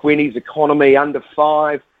mid-20s, economy under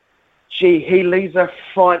 5. Gee, he leaves a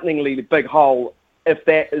frighteningly big hole if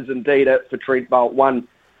that is indeed it for Trent Boult.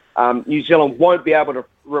 New Zealand won't be able to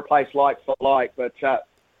replace like for like, but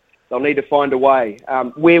they'll need to find a way.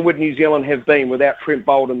 Where would New Zealand have been without Trent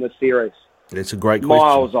Boult in this series? That's a great question.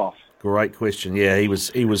 Miles off. Great question. Yeah, he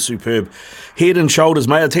was superb. Head and shoulders,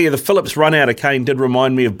 mate. I'll tell you, the Phillips run out of Kane did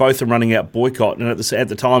remind me of both them running out Boycott. And at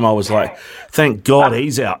the time, I was like, thank God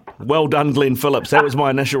he's out. Well done, Glenn Phillips. That was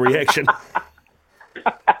my initial reaction.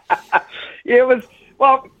 Yeah, it was.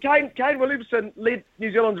 Well, Kane Williamson led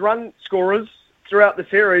New Zealand's run scorers throughout the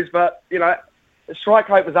series, but, the strike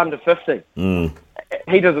rate was under 50.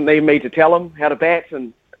 He doesn't need me to tell him how to bat,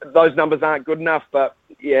 and those numbers aren't good enough, but,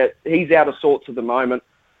 yeah, he's out of sorts at the moment.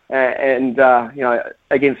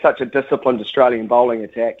 Against such a disciplined Australian bowling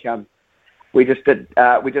attack, we just didn't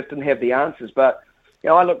have the answers. But,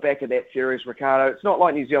 I look back at that series, Ricardo, it's not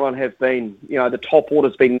like New Zealand have been, the top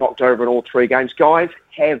order's been knocked over in all 3 games. Guys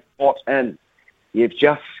have got in. You've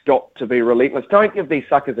just got to be relentless. Don't give these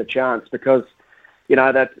suckers a chance because,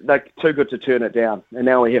 they're too good to turn it down. And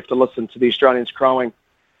now we have to listen to the Australians crowing,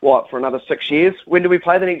 for another 6 years? When do we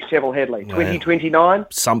play the next Chevel Hadley? 2029?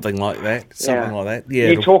 Something like that. Yeah.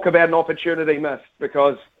 You talk about an opportunity missed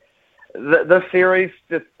because this series,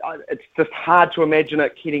 it's just hard to imagine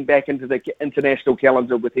it getting back into the international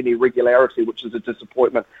calendar with any regularity, which is a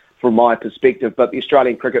disappointment from my perspective. But the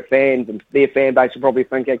Australian cricket fans and their fan base are probably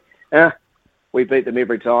thinking, we beat them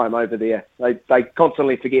every time over there. They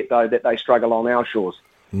constantly forget, though, that they struggle on our shores.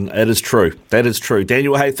 It is true. That is true.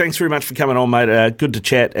 Daniel, hey, thanks very much for coming on, mate. Good to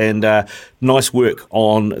chat and nice work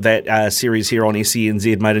on that series here on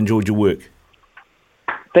SENZ, mate. Enjoyed your work.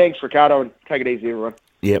 Thanks, Ricardo, and take it easy, everyone.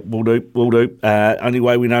 Yeah, we'll do. Only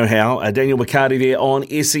way we know how. Daniel McCarty there on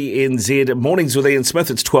SENZ. Mornings with Ian Smith.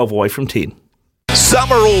 It's 12 away from 10.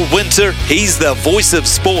 Summer or winter, he's the voice of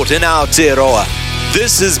sport in Aotearoa.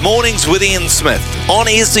 This is Mornings with Ian Smith on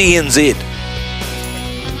SENZ.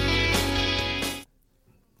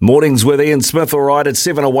 Mornings with Ian Smith, all right, it's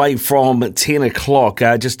 7 away from 10 o'clock.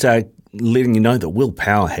 Just letting you know that Will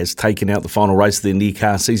Power has taken out the final race of the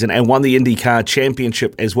IndyCar season and won the IndyCar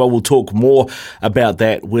Championship as well. We'll talk more about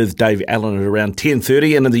that with Dave Allen at around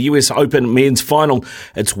 10:30. And in the US Open men's final,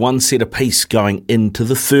 it's 1 set apiece going into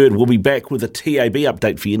the third. We'll be back with a TAB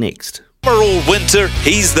update for you next. Summer or winter,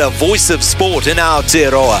 he's the voice of sport in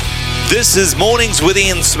Aotearoa. This is Mornings with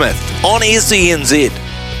Ian Smith on SENZ.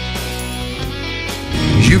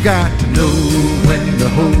 You got to know when to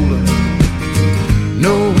hold 'em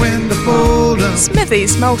know when to fold up,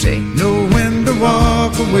 Smithy's Multi. know when to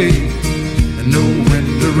walk away, and know when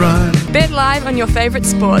to run. Bet live on your favourite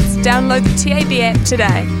sports. Download the TAB app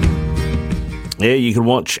today. Yeah, you can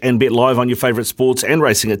watch and bet live on your favourite sports and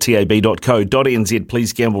racing at tab.co.nz.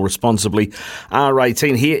 Please gamble responsibly.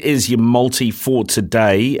 R18. Here is your multi for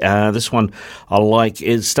today. This one I like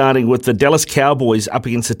is starting with the Dallas Cowboys up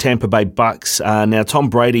against the Tampa Bay Bucks. Now, Tom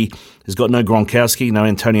Brady has got no Gronkowski, no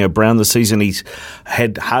Antonio Brown this season. He's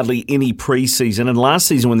had hardly any preseason. And last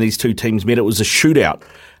season when these two teams met, it was a shootout.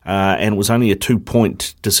 And it was only a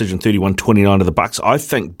 2-point decision, 31-29 to the Bucks. I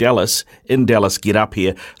think Dallas get up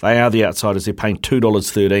here. They are the outsiders. They're paying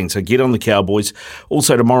 $2.13. So get on the Cowboys.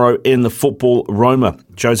 Also tomorrow in the football, Roma.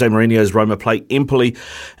 Jose Mourinho's Roma play Empoli.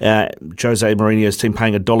 Jose Mourinho's team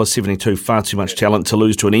paying $1.72. Far too much talent to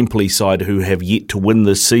lose to an Empoli side who have yet to win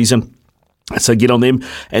this season. So get on them.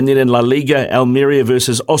 And then in La Liga, Almeria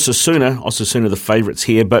versus Osasuna. Osasuna the favourites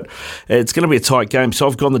here, but it's going to be a tight game. So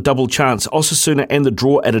I've gone the double chance. Osasuna and the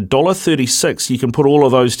draw at $1.36. You can put all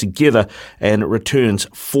of those together and it returns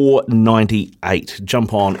 $4.98.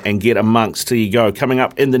 Jump on and get amongst. There you go. Coming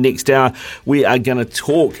up in the next hour, we are going to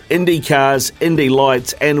talk Indy cars, Indy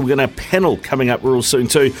lights, and we're going to panel coming up real soon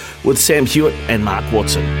too with Sam Hewitt and Mark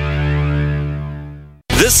Watson.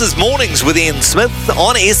 This is Mornings with Ian Smith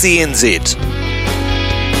on SENZ.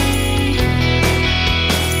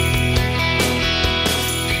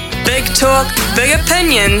 Big talk, big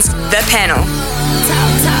opinions, the panel.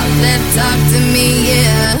 Talk to me,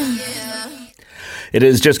 yeah. It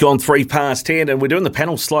has just gone 10:03, and we're doing the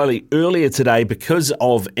panel slightly earlier today because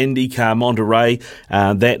of IndyCar Monterey.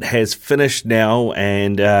 That has finished now,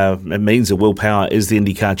 and it means that Will Power is the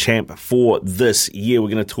IndyCar champ for this year. We're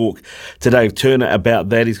going to talk to Dave Turner about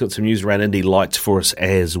that. He's got some news around Indy lights for us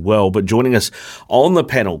as well. But joining us on the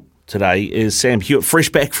panel today is Sam Hewitt, fresh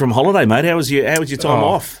back from holiday, mate. How was your time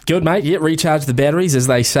off? Good, mate. Yeah, recharge the batteries, as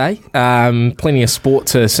they say. Plenty of sport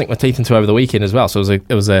to sink my teeth into over the weekend as well. So it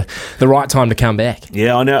was the right time to come back.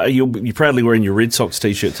 Yeah, I know you're proudly wearing your Red Sox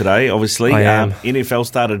t-shirt today. Obviously, I am. NFL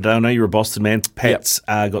started. I know you're a Boston man. Pats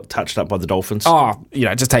got touched up by the Dolphins. Oh,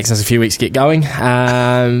 it just takes us a few weeks to get going.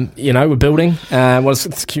 We're building. There's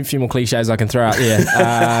a few more cliches I can throw out there.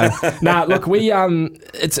 Look,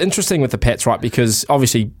 it's interesting with the Pats, right? Because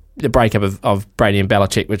obviously, the breakup of Brady and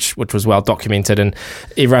Belichick, which was well documented, and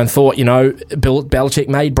everyone thought, Belichick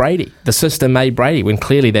made Brady. The system made Brady, when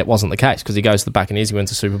clearly that wasn't the case, because he goes to the Buccaneers, he wins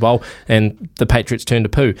the Super Bowl, and the Patriots turn to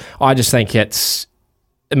poo. I just think it's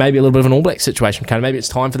maybe a little bit of an All Black situation. Maybe it's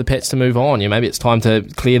time for the Pats to move on. Maybe it's time to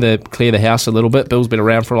clear the house a little bit. Bill's been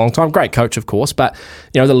around for a long time. Great coach, of course, but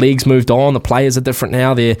the league's moved on. The players are different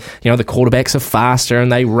now. The quarterbacks are faster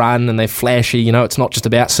and they run and they're flashy. It's not just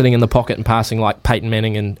about sitting in the pocket and passing like Peyton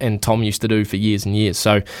Manning and Tom used to do for years and years.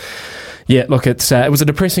 So, yeah, look, it was a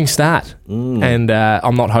depressing start, and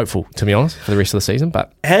I'm not hopeful, to be honest, for the rest of the season.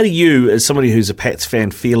 But how do you, as somebody who's a Pats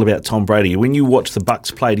fan, feel about Tom Brady? When you watch the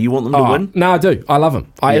Bucks play, do you want them to win? No, I do. I love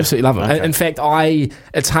him. I absolutely love him. Okay. In fact,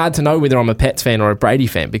 it's hard to know whether I'm a Pats fan or a Brady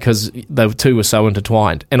fan because the two were so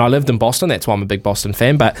intertwined. And I lived in Boston, that's why I'm a big Boston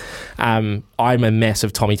fan. But I'm a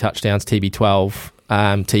massive Tommy Touchdowns,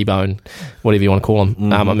 TB12, T-Bone, whatever you want to call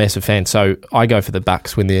them. I'm a massive fan. So I go for the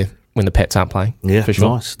Bucks when the Pats aren't playing. Yeah, for sure.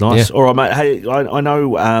 Nice. Yeah. All right, mate. Hey, I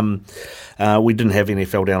know we didn't have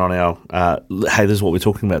NFL down on our. Hey, this is what we're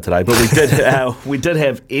talking about today, but we did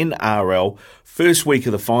have NRL first week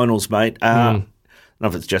of the finals, mate. I don't know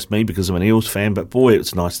if it's just me because I'm an Eels fan, but boy,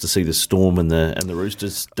 it's nice to see the Storm and the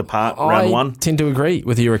Roosters depart round one. I tend to agree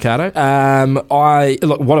with you, Ricardo.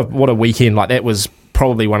 What a weekend! Like, that was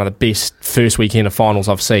probably one of the best first weekend of finals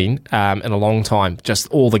I've seen in a long time. Just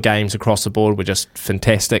all the games across the board were just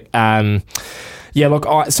fantastic. Someone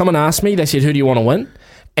asked me, they said, who do you want to win?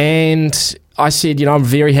 And I said, I'm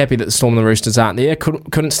very happy that the Storm and the Roosters aren't there.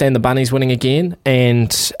 Couldn't stand the Bunnies winning again.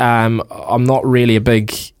 And I'm not really a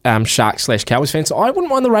big Sharks/Cowboys fan, so I wouldn't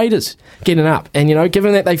mind the Raiders getting up. And,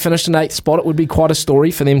 given that they finished in 8th spot, it would be quite a story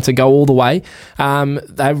for them to go all the way.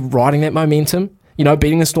 They're riding that momentum.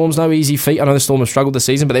 Beating the Storm's no easy feat. I know the Storm have struggled this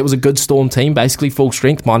season, but that was a good Storm team, basically full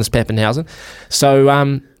strength, minus Pappenhausen. So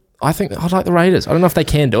I think I'd like the Raiders. I don't know if they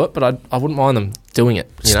can do it, but I wouldn't mind them doing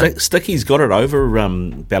it. Sticky's got it over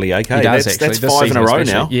Bellyache. He does, that's 5 in a row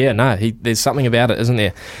now. Yeah, no, there's something about it, isn't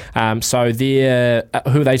there? So they're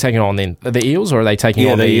who are they taking on then? The Eels, or are they taking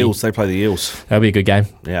on the Eels? They play the Eels. That'll be a good game.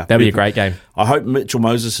 Yeah, that'll be a great game. I hope Mitchell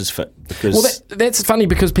Moses is fit because that's funny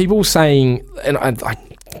because people saying, and I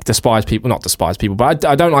despise people, not despise people, but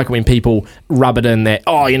I don't like it when people rub it in that,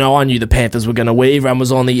 I knew the Panthers were going to win, everyone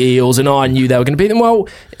was on the Eels, and I knew they were going to beat them. Well,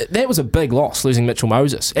 that was a big loss, losing Mitchell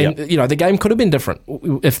Moses. And, the game could have been different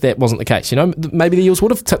if that wasn't the case. Maybe the Eels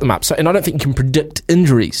would have tipped them up. So, and I don't think you can predict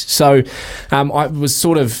injuries. So I was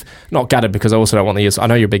sort of not gutted because I also don't want the Eels. I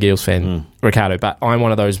know you're a big Eels fan, Ricardo, but I'm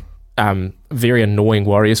one of those very annoying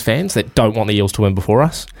Warriors fans that don't want the Eels to win before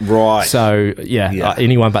us. Right. So,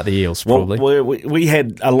 anyone but the Eels, probably. Well, we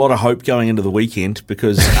had a lot of hope going into the weekend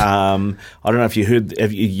because I don't know if you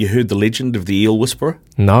heard the legend of the Eel Whisperer?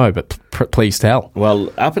 No, but please tell.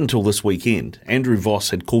 Well, up until this weekend, Andrew Voss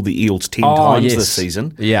had called the Eels 10 times this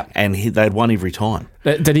season. Yeah. And they'd won every time.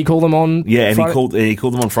 Did he call them on Yeah, and Friday? he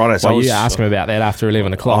called them on Friday. So you ask him about that after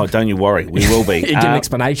 11 o'clock. Oh, don't you worry. We will be. You get an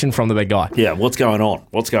explanation from the big guy. Yeah, what's going on?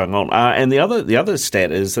 And the other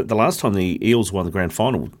stat is that the last time the Eels won the grand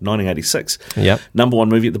final, 1986. Yep. Number one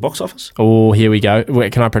movie at the box office. Oh, here we go.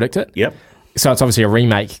 Wait, can I predict it? Yep. So it's obviously a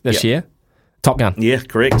remake this year. Top Gun. Yeah,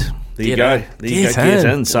 correct. There you go. Get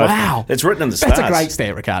in. So wow. It's written in the stars. That's a great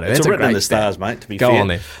stat, Ricardo. It's written in the stars, mate, to be fair. Go on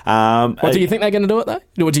then. Do you think they're going to do it, though?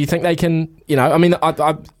 Or do you think they can, I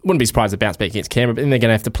wouldn't be surprised if they bounce back against Canberra, but then they're going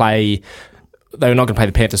to have to play, they're not going to play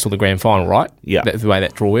the Panthers till the grand final, right? Yeah. That's the way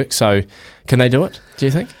that draw works. So can they do it, do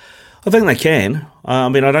you think? I think they can. I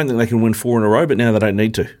don't think they can win 4 in a row, but now they don't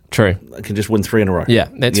need to. True. They can just win 3 in a row. Yeah,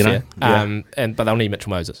 that's fair. Yeah. But they'll need Mitchell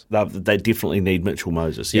Moses. They definitely need Mitchell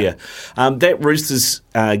Moses, yeah. That Roosters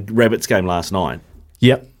Rabbits game last night.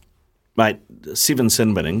 Yep. Mate, 7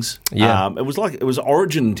 sin binnings. Yeah. It was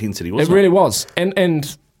Origin intensity, wasn't it? It really was.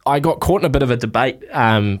 And I got caught in a bit of a debate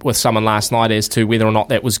with someone last night as to whether or not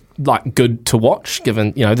that was good to watch,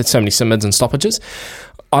 given, there's so many sin bids and stoppages.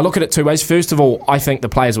 I look at it two ways. First of all, I think the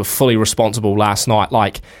players were fully responsible last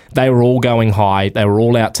night. They were all going high. They were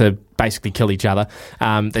all out to basically kill each other.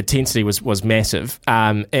 The intensity was massive.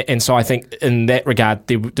 And so I think in that regard,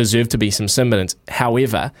 there deserved to be some sin bids.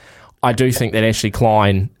 However, I do think that Ashley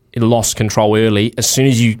Klein lost control early. As soon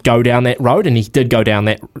as you go down that road, and he did go down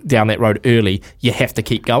that road early, you have to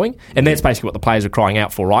keep going. And that's basically what the players are crying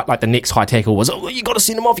out for, right? Like the next high tackle was, you got to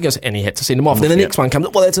send him off. He goes, and he had to send him off. Then the next one comes,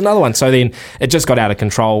 well, that's another one. So then it just got out of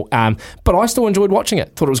control. But I still enjoyed watching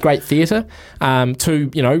it. Thought it was great theatre.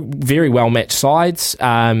 Two, very well matched sides.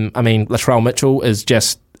 Latrell Mitchell is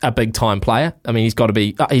just a big time player. I mean,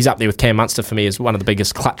 he's up there with Cam Munster for me as one of the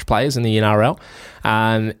biggest clutch players in the NRL.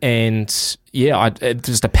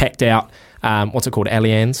 Just a packed out,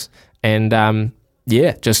 Allianz. And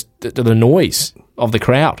just the noise of the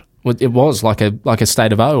crowd. It was like a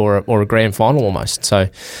State of O or a grand final almost. So,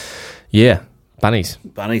 yeah. Bunnies.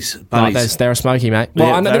 No, they're a smoky, mate.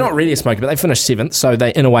 Well, they're not really a smoky, but they finished 7th, so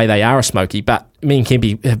in a way they are a smoky. But me and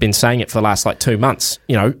Kempy have been saying it for the last 2 months.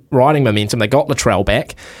 Riding momentum. They got Latrell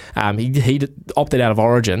back. He opted out of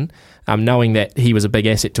Origin, knowing that he was a big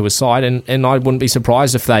asset to his side, and I wouldn't be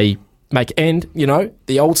surprised if they make. And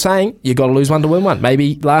the old saying, you got to lose one to win one.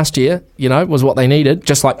 Maybe last year, was what they needed,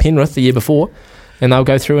 just like Penrith the year before. And they'll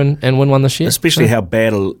go through and win one this year. Especially how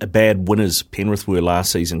bad winners Penrith were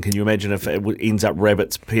last season. Can you imagine if it ends up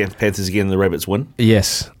Panthers again and the Rabbits win? Very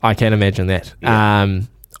I can imagine that. Yeah.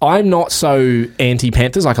 I'm not so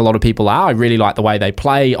anti-Panthers like a lot of people are. I really like the way they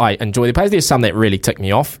play. I enjoy their plays. There's some that really tick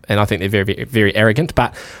me off, and I think they're very, very arrogant.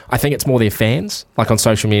 But I think it's more their fans. Like on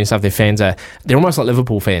social media and stuff, their fans they're almost like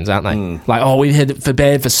Liverpool fans, aren't they? We've had it for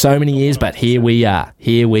bad for so many years, but here we are.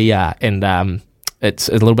 And it's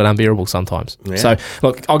a little bit unbearable sometimes. Yeah. So,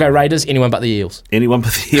 look, I'll go Raiders, anyone but the Eels. Anyone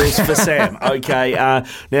but the Eels for Sam. Okay.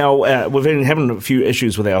 Now, we've been having a few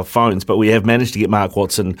issues with our phones, but we have managed to get Mark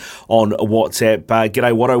Watson on WhatsApp.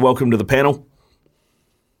 G'day, Watto. Welcome to the panel.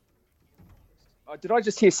 Did I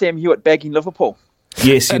just hear Sam Hewitt bagging Liverpool?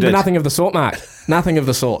 Yes, you did. Nothing of the sort, Mark. Nothing of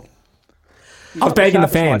the sort. I was bagging the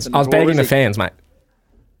fans. Mate.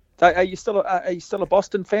 Are you still a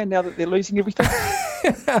Boston fan now that they're losing everything?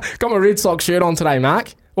 Got my Red Sox shirt on today,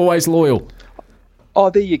 Mark. Always loyal. Oh,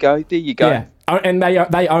 there you go. Yeah, and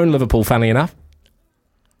they own Liverpool. Funny enough.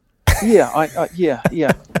 Yeah, yeah.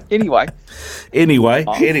 Anyway, there's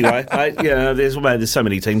so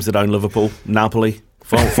many teams that own Liverpool. Napoli.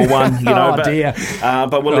 For one, dear.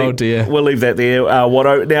 But we'll leave that there.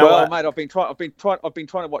 Watto. Now, mate, I've been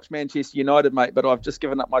trying to watch Manchester United, mate, but I've just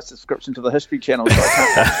given up my subscription to the History Channel. So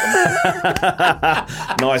I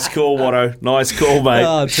can't Nice call, Watto. Nice call, mate.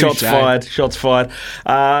 Oh, Shots fired.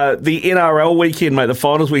 The NRL weekend, mate. The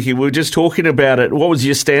finals weekend. We were just talking about it. What was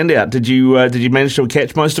your standout? Did you manage to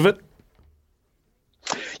catch most of it?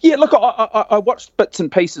 Yeah, look, I watched bits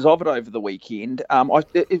and pieces of it over the weekend.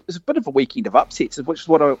 It was a bit of a weekend of upsets, which is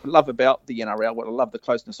what I love about the NRL, what I love the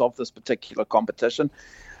closeness of this particular competition.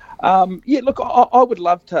 Look, I would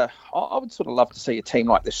love to. I would sort of love to see a team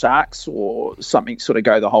like the Sharks or something sort of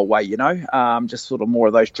go the whole way. Just sort of more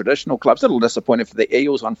of those traditional clubs. A little disappointed for the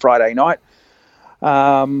Eels on Friday night,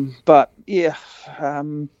 but yeah.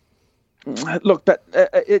 Look, but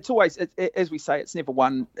it's always, as we say, it's never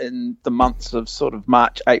won in the months of sort of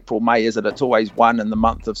March, April, May, is it? It's always won in the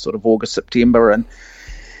month of sort of August, September, and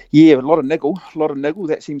yeah, a lot of niggle.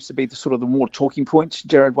 That seems to be the sort of the more talking points.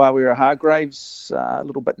 Jared Waerea-Hargreaves, a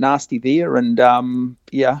little bit nasty there, and but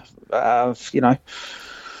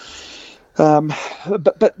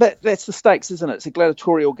that's the stakes, isn't it? It's a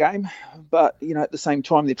gladiatorial game, but at the same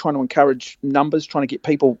time they're trying to encourage numbers, trying to get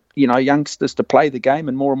people, youngsters to play the game,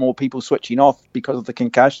 and more people switching off because of the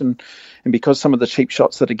concussion and because some of the cheap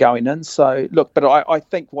shots that are going in. So look, but I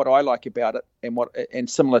think what I like about it, and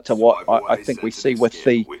similar to what I think we see with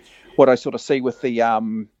what I sort of see with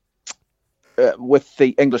the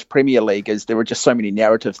English Premier League, is there are just so many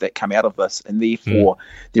narratives that come out of this, and therefore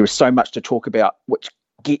there is so much to talk about, which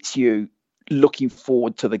gets you looking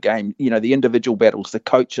forward to the game, the individual battles, the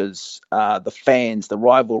coaches, the fans, the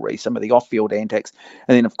rivalry, some of the off-field antics.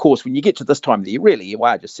 And then, of course, when you get to this time of the year, really, you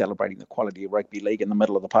are just celebrating the quality of rugby league in the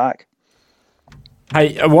middle of the park.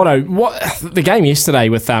 Hey, what the game yesterday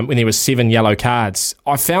with when there was 7 yellow cards,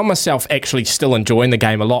 I found myself actually still enjoying the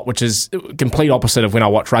game a lot, which is complete opposite of when I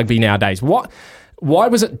watch rugby nowadays. Why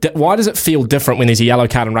does it feel different when there's a yellow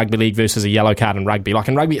card in rugby league versus a yellow card in rugby? Like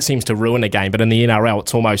in rugby, it seems to ruin the game, but in the NRL,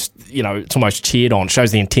 it's almost cheered on. It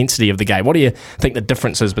shows the intensity of the game. What do you think the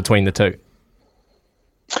difference is between the two?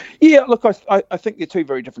 Yeah, look, I think they're two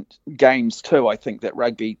very different games too. I think that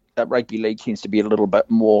rugby league tends to be a little bit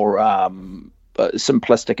more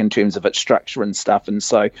simplistic in terms of its structure and stuff, and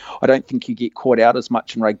so I don't think you get caught out as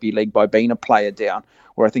much in rugby league by being a player down.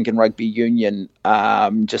 Where I think in rugby union,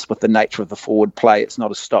 just with the nature of the forward play, it's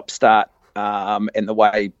not a stop-start, and the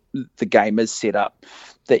way the game is set up,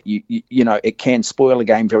 that it can spoil a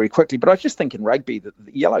game very quickly. But I just think in rugby that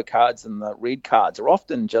the yellow cards and the red cards are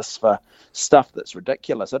often just for stuff that's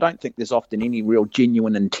ridiculous. I don't think there's often any real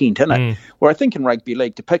genuine intent in it. Where I think in rugby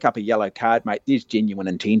league, to pick up a yellow card, mate, there's genuine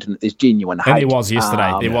intent in it. There's genuine hate. And there was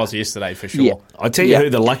yesterday for sure. Yeah. I tell you who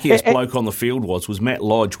the luckiest bloke on the field was Matt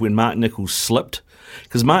Lodge when Mark Nichols slipped.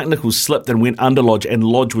 Because Mark Nichols slipped and went under Lodge, and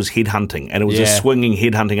Lodge was headhunting, and it was a swinging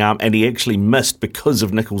headhunting arm, and he actually missed because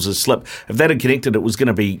of Nichols' slip. If that had connected, it wasn't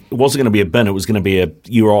going to be a bin, it was going to be a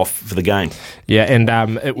you're off for the game. Yeah, and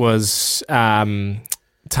it was Tane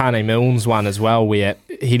Milne's one as well, where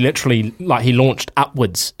he literally, he launched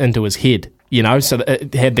upwards into his head, so that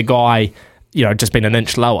it had the guy, just been an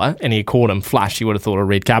inch lower, and he caught him flush, you would have thought a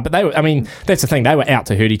red card. But that's the thing, they were out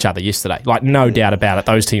to hurt each other yesterday. No doubt about it,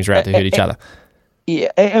 those teams were out to hurt each other.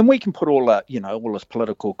 Yeah, and we can put all this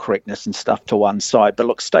political correctness and stuff to one side. But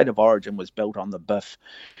look, State of Origin was built on the biff.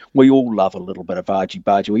 We all love a little bit of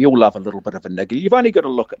argy-bargy. We all love a little bit of a nigger. You've only got to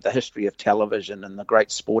look at the history of television and the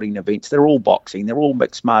great sporting events. They're all boxing. They're all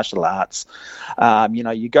mixed martial arts.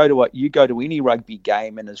 You go to any rugby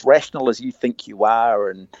game, and as rational as you think you are,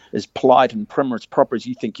 and as polite and prim as proper as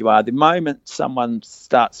you think you are, the moment someone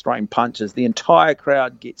starts throwing punches, the entire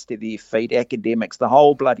crowd gets to their feet. Academics, the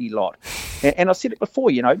whole bloody lot. And I said it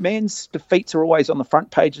before. Man's defeats are always on the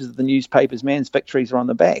front pages of the newspapers. Man's victories are on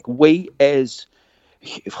the back. We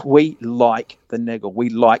like the niggle, we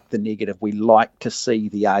like the negative, we like to see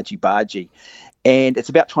the argy-bargy. And it's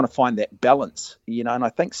about trying to find that balance, and I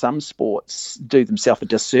think some sports do themselves a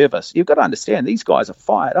disservice. You've got to understand, these guys are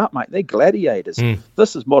fired up, mate. They're gladiators.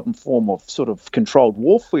 This is modern form of sort of controlled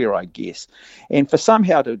warfare, I guess. And for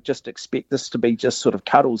somehow to just expect this to be just sort of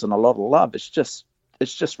cuddles and a lot of love, it's just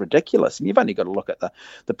ridiculous. And you've only got to look at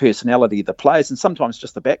the personality of the players, and sometimes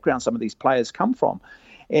just the background some of these players come from.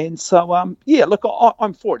 And so, look,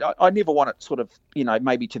 I'm for it. I never want it sort of,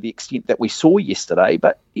 maybe to the extent that we saw yesterday,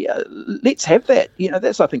 but let's have that.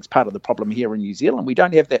 That's, I think, is part of the problem here in New Zealand. We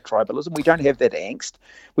don't have that tribalism. We don't have that angst.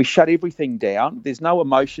 We shut everything down. There's no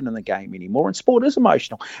emotion in the game anymore, and sport is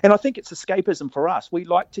emotional. And I think it's escapism for us. We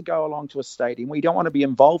like to go along to a stadium. We don't want to be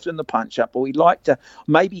involved in the punch-up, but we like to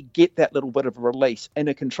maybe get that little bit of a release in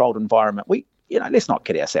a controlled environment. Let's not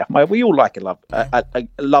kid ourselves, mate. We all love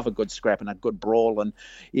a good scrap and a good brawl. And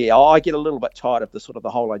I get a little bit tired of the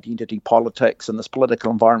whole identity politics and this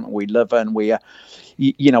political environment we live in, where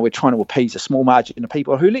we're trying to appease a small margin of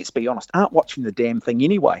people who, let's be honest, aren't watching the damn thing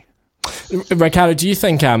anyway. Ricardo, do you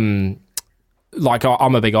think like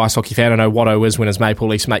I'm a big ice hockey fan. I know Watto is when his Maple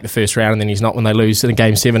Leafs make the first round, and then he's not when they lose in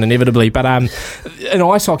Game 7 inevitably. But in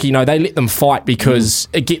ice hockey, they let them fight because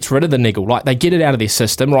it gets rid of the niggle. Like, they get it out of their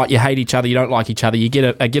system, right? You hate each other, you don't like each other, you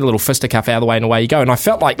get a little fisticuff out of the way and away you go. And I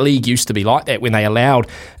felt like league used to be like that when they allowed,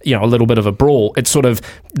 a little bit of a brawl. It's sort of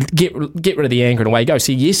get rid of the anger and away you go.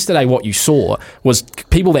 See, yesterday what you saw was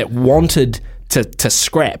people that wanted to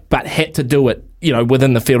scrap but had to do it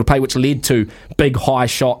within the field of play, which led to big high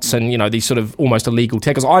shots and, these sort of almost illegal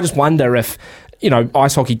tackles. I just wonder if,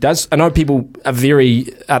 ice hockey does. I know people are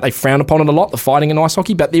they frown upon it a lot, the fighting in ice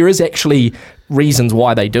hockey, but there is actually reasons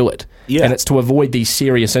why they do it. Yeah. And it's to avoid these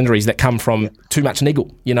serious injuries that come from too much niggle,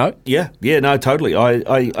 Yeah, no, totally. I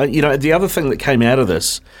the other thing that came out of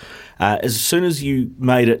this, as soon as you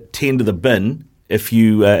made it 10 to the bin, if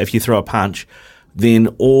you throw a punch, then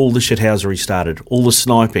all the shithousery started, all the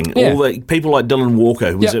sniping, all the people like Dylan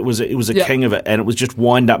Walker, who was a king of it, and it was just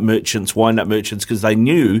wind up merchants, because they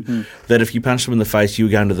knew that if you punched them in the face, you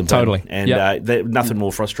were going to the bin. Totally. And nothing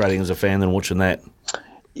more frustrating as a fan than watching that.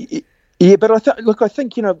 Yeah, but I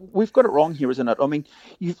think we've got it wrong here, isn't it? I mean,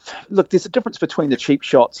 there's a difference between the cheap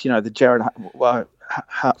shots, the Jared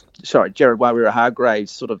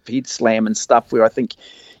Wairua-Hargraves sort of head slam and stuff, where I think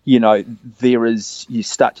you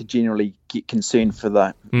start to generally get concerned for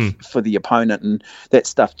the opponent, and that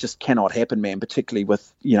stuff just cannot happen, man, particularly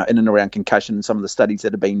with, in and around concussion and some of the studies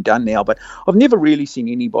that have been done now. But I've never really seen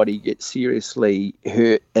anybody get seriously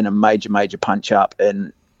hurt in a major punch-up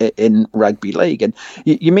in rugby league. And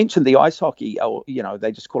you mentioned the ice hockey, or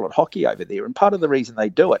they just call it hockey over there, and part of the reason they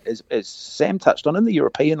do it is, as Sam touched on, in the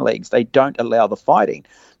European leagues they don't allow the fighting,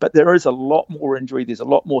 but there is a lot more injury, there's a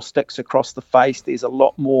lot more sticks across the face, there's a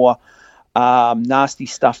lot more nasty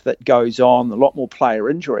stuff that goes on, a lot more player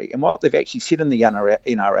injury. And what they've actually said in the NHL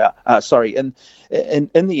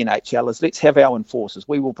is, let's have our enforcers.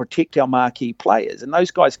 We will protect our marquee players, and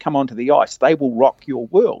those guys come onto the ice, they will rock your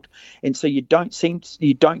world. And so you don't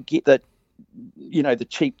get that, the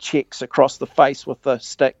cheap checks across the face with the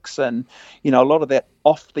sticks, and a lot of that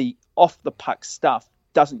off the puck stuff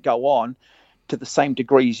doesn't go on to the same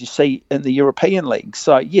degree as you see in the European league.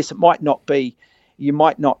 So yes, it might not be. You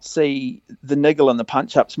might not see the niggle and the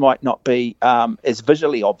punch-ups might not be as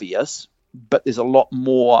visually obvious, but there's a lot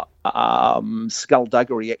more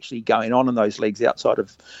skullduggery actually going on in those leagues outside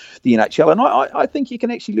of the NHL. And I think you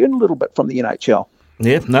can actually learn a little bit from the NHL.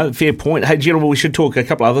 Yeah, no, fair point. Hey, gentlemen, we should talk a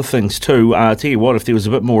couple of other things too. Tell you what, if there was a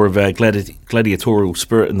bit more of a gladiatorial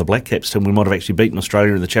spirit in the Black Caps team, we might have actually beaten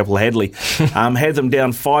Australia in the Chapel Hadley. Had them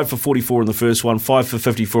down 5 for 44 in the first one, 5 for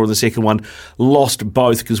 54 in the second one, lost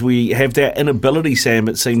both because we have that inability, Sam,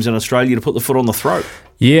 it seems, in Australia to put the foot on the throat.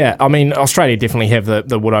 Yeah, I mean, Australia definitely have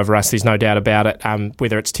the wood over us, there's no doubt about it.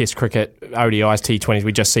 Whether it's Test cricket, ODIs, T20s,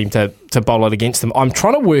 we just seem to bowl it against them. I'm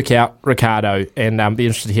trying to work out, Ricardo, and be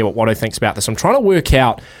interested to hear what Watto thinks about this. I'm trying to work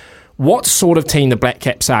out what sort of team the Black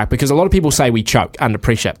Caps are, because a lot of people say we choke under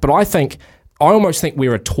pressure, but I almost think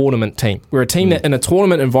we're a tournament team. We're a team that in a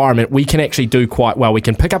tournament environment, we can actually do quite well. We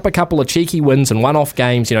can pick up a couple of cheeky wins and one-off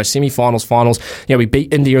games, semi-finals, finals. We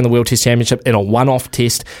beat India in the World Test Championship in a one-off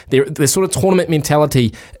test. The sort of tournament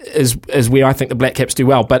mentality is where I think the Black Caps do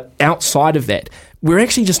well. But outside of that, we're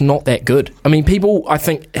actually just not that good. I mean, people, I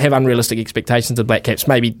think, have unrealistic expectations of Black Caps.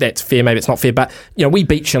 Maybe that's fair, maybe it's not fair. But, we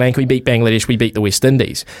beat Sri Lanka, we beat Bangladesh, we beat the West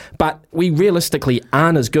Indies. But we realistically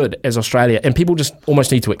aren't as good as Australia, and people just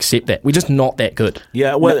almost need to accept that. We're just not that good.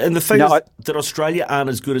 Yeah, well, and the thing is that Australia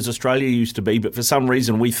aren't as good as Australia used to be, but for some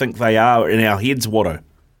reason we think they are in our heads, Watto.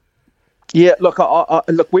 Yeah, look,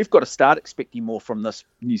 we've got to start expecting more from this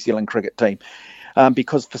New Zealand cricket team.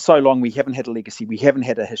 Because for so long we haven't had a legacy, we haven't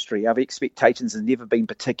had a history. Our expectations have never been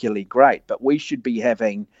particularly great, but we should be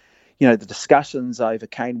having, the discussions over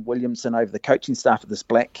Kane Williamson, over the coaching staff of this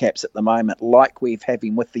Black Caps at the moment, like we're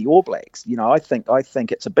having with the All Blacks. I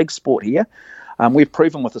think it's a big sport here. We've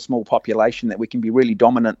proven with a small population that we can be really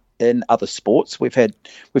dominant in other sports. We've had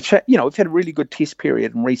a really good test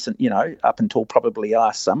period in recent, up until probably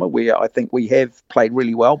last summer, where I think we have played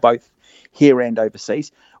really well, both here and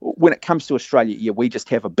overseas. When it comes to Australia, we just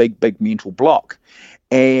have a big mental block,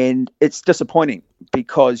 and it's disappointing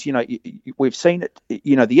because we've seen it.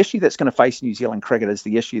 The issue that's going to face New Zealand cricket is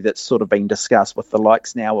the issue that's sort of been discussed with the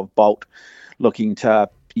likes now of Bolt looking to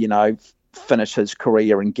finish his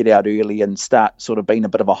career and get out early and start sort of being a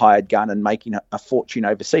bit of a hired gun and making a fortune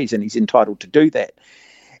overseas, and he's entitled to do that.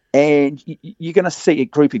 And you're going to see a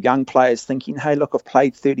group of young players thinking, hey, look, I've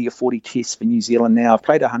played 30 or 40 tests for New Zealand now. I've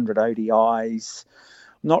played 100 ODIs.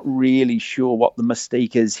 I'm not really sure what the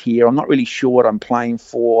mystique is here. I'm not really sure what I'm playing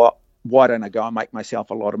for. Why don't I go and make myself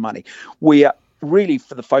a lot of money? Where really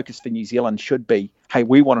for the focus for New Zealand should be, hey,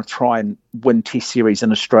 we want to try and win Test series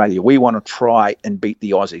in Australia. We want to try and beat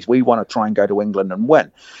the Aussies. We want to try and go to England and win.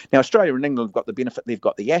 Now, Australia and England have got the benefit, they've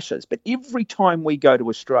got the Ashes, but every time we go to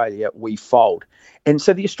Australia, we fold. And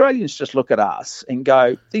so the Australians just look at us and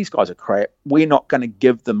go, these guys are crap. We're not going to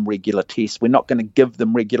give them regular tests. We're not going to give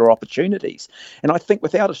them regular opportunities. And I think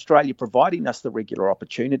without Australia providing us the regular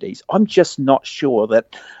opportunities, I'm just not sure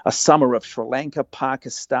that a summer of Sri Lanka,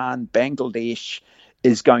 Pakistan, Bangladesh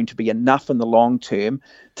is going to be enough in the long term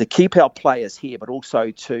to keep our players here, but also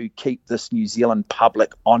to keep this New Zealand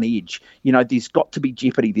public on edge. You know, there's got to be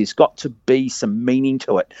jeopardy. There's got to be some meaning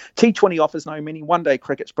to it. T20 offers no meaning. One-day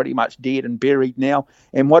cricket's pretty much dead and buried now.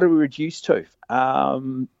 And what are we reduced to?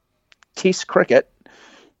 Test cricket,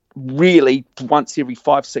 really once every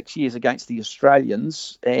 5-6 years against the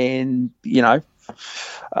Australians. And, you know,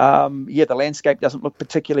 the landscape doesn't look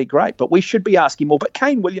particularly great, but we should be asking more. But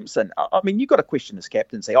Kane Williamson, I mean, you've got to question his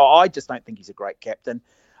captaincy. I just don't think he's a great captain.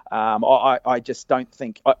 I just don't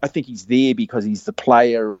think. I think he's there because he's the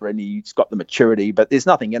player and he's got the maturity, but there's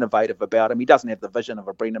nothing innovative about him. He doesn't have the vision of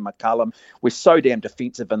a Brendan McCullum. We're so damn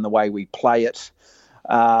defensive in the way we play it.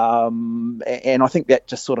 And I think that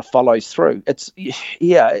just sort of follows through.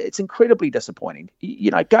 It's incredibly disappointing.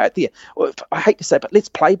 You know, go out there. I hate to say it, but let's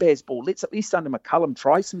play baseball. Let's at least under McCullum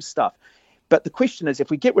try some stuff. But the question is, if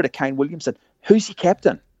we get rid of Kane Williamson, who's your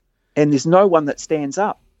captain? And there's no one that stands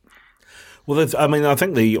up. Well, I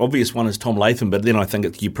think the obvious one is Tom Latham, but then I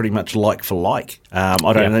think you're pretty much like for like. I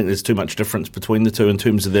don't think there's too much difference between the two in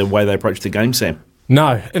terms of the way they approach the game, Sam.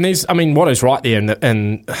 No, and what is right there,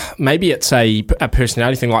 and maybe it's a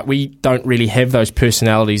personality thing. Like, we don't really have those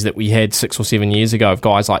personalities that we had 6 or 7 years ago of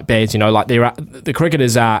guys like Bads. You know, like the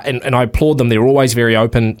cricketers are, and I applaud them. They're always very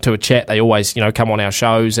open to a chat. They always, you know, come on our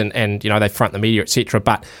shows and you know, they front the media, etc.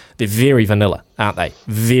 But they're very vanilla, aren't they?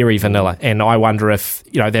 Very vanilla. And I wonder if,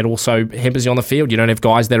 you know, that also hampers you on the field. You don't have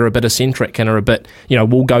guys that are a bit eccentric and are a bit, you know,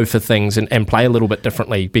 will go for things and play a little bit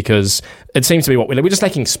differently, because it seems to be what we're just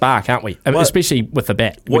lacking spark, aren't we? Well, especially with the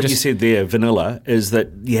bat. What you said there, vanilla, is that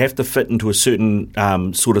you have to fit into a certain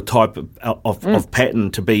sort of type of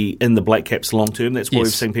pattern to be in the Black Caps long term. That's why we've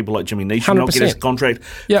seen people like Jimmy Neesham not get his contract.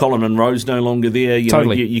 Yep. Colin Munro's no longer there. You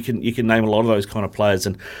know, you can name a lot of those kind of players,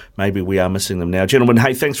 and maybe we are missing them now. Gentlemen,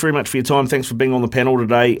 hey, thanks very much for your time. Thanks for being on the panel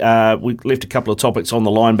today. We left a couple of topics on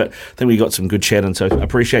the line, but I think we got some good chatting, so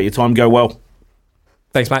appreciate your time. Go well.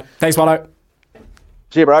 Thanks, mate. Thanks, Watto.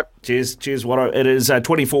 See you, bro. Cheers, Watto. It is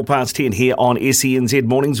 24 past 10 here on SENZ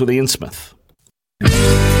Mornings with Ian Smith.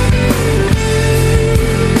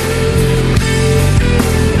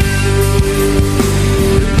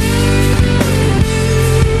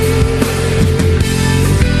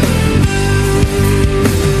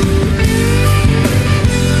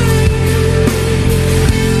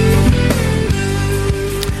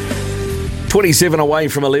 27 away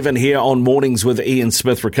from 11 here on Mornings with Ian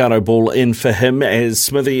Smith. Ricardo Ball in for him as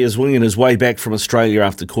Smithy is winging his way back from Australia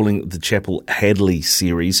after calling the Chappell Hadley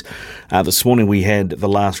series. This morning we had the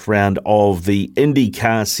last round of the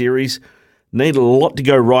IndyCar series. Needed a lot to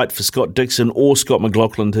go right for Scott Dixon or Scott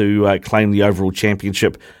McLaughlin to claim the overall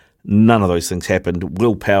championship. None of those things happened.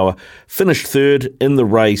 Will Power finished third in the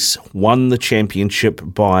race, won the championship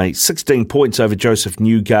by 16 points over Joseph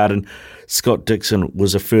Newgarden. Scott Dixon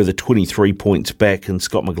was a further 23 points back, and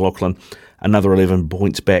Scott McLaughlin another 11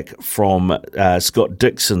 points back from Scott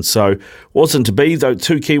Dixon. So wasn't to be, though.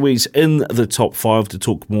 Two Kiwis in the top 5. To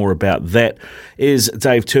talk more about that is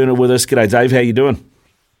Dave Turner with us. G'day, Dave. How you doing?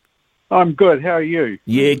 I'm good. How are you?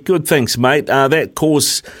 Yeah, good, thanks, mate. That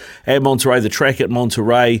course at Monterey, the track at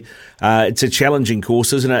Monterey, it's a challenging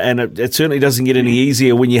course, isn't it? And it certainly doesn't get any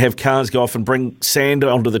easier when you have cars go off and bring sand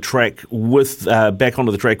onto the track back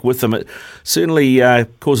onto the track with them. It certainly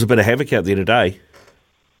caused a bit of havoc out there today.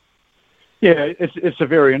 Yeah, it's a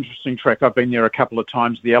very interesting track. I've been there a couple of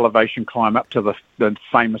times. The elevation climb up to the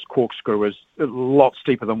famous corkscrew is a lot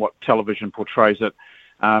steeper than what television portrays it.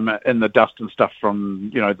 And the dust and stuff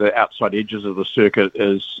from, the outside edges of the circuit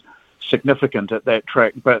is significant at that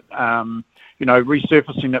track. But,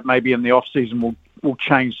 resurfacing it maybe in the off-season will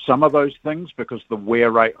change some of those things because the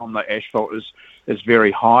wear rate on the asphalt is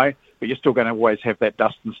very high. But you're still going to always have that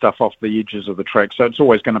dust and stuff off the edges of the track. So it's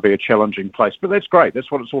always going to be a challenging place. But that's great.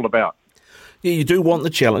 That's what it's all about. Yeah, you do want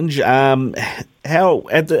the challenge. How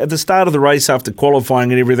at the start of the race, after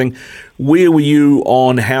qualifying and everything, where were you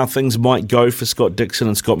on how things might go for Scott Dixon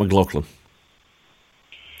and Scott McLaughlin?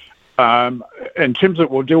 In terms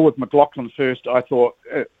of, we'll deal with McLaughlin first. I thought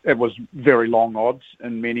it was very long odds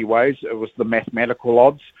in many ways. It was the mathematical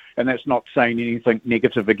odds, and that's not saying anything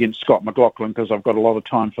negative against Scott McLaughlin because I've got a lot of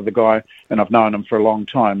time for the guy and I've known him for a long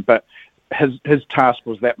time. But his task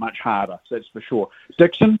was that much harder. That's for sure.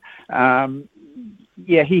 Dixon,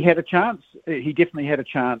 he had a chance. He definitely had a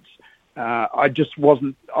chance. I just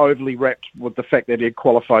wasn't overly wrapped with the fact that he had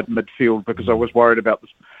qualified midfield because I was worried about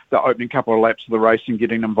the opening couple of laps of the race and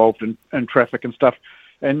getting involved in traffic and stuff.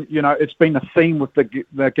 And, it's been a theme with the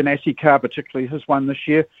Ganassi car, particularly his one this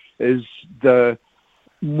year, is the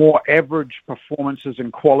more average performances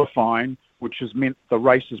in qualifying, which has meant the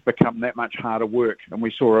race has become that much harder work. And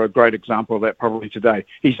we saw a great example of that probably today.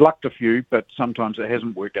 He's lucked a few, but sometimes it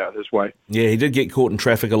hasn't worked out his way. Yeah, he did get caught in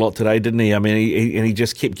traffic a lot today, didn't he? I mean, he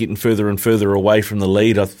just kept getting further and further away from the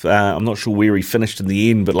lead. I'm not sure where he finished in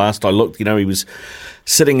the end, but last I looked, he was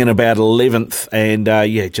sitting in about 11th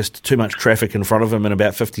and, just too much traffic in front of him and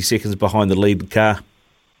about 50 seconds behind the lead car.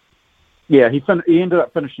 Yeah, he ended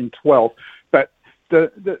up finishing 12th.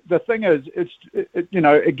 The thing is,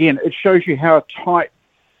 again, it shows you how tight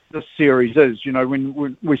this series is.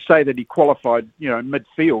 When we say that he qualified,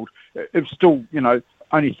 midfield, it's still,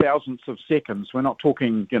 only thousandths of seconds. We're not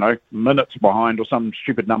talking, minutes behind or some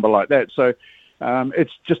stupid number like that. So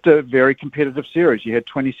it's just a very competitive series. You had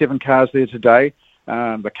 27 cars there today.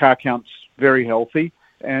 The car count's very healthy,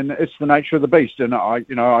 and it's the nature of the beast. And I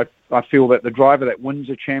feel that the driver that wins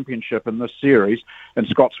a championship in this series, and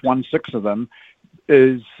Scott's won 6 of them,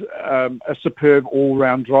 is a superb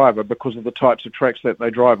all-round driver because of the types of tracks that they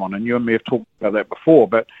drive on. And you and me have talked about that before.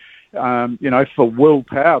 But, for Will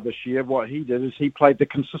Power this year, what he did is he played the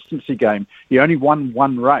consistency game. He only won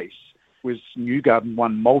one race, whereas Newgarden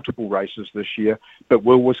won multiple races this year, but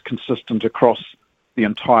Will was consistent across the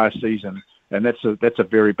entire season. And that's a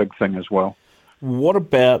very big thing as well. What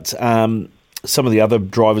about some of the other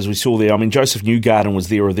drivers we saw there? I mean, Joseph Newgarden was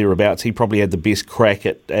there or thereabouts. He probably had the best crack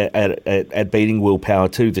at beating Will Power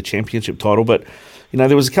to the championship title. But,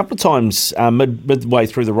 there was a couple of times midway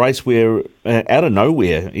through the race where, out of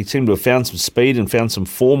nowhere, he seemed to have found some speed and found some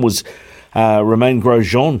form. Romain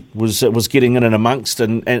Grosjean was getting in and amongst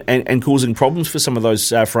and causing problems for some of those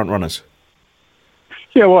front runners.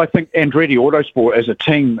 Yeah, well, I think Andretti Autosport as a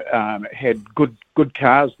team had good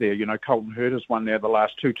cars there. Colton Herta's won there the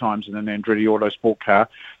last 2 times in an Andretti Autosport car.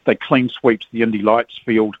 They clean sweeped the Indy Lights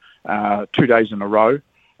field 2 days in a row.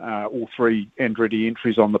 All 3 Andretti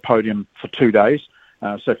entries on the podium for 2 days.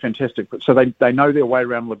 So fantastic. So they know their way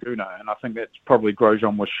around Laguna, and I think that's probably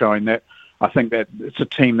Grosjean was showing that. I think that it's a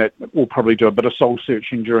team that will probably do a bit of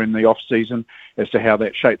soul-searching during the off-season as to how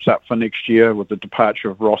that shapes up for next year with the departure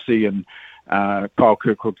of Rossi and Kyle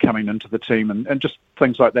Kirkwood coming into the team and just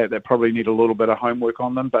things like that probably need a little bit of homework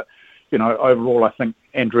on them. But, overall, I think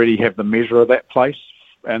Andretti have the measure of that place,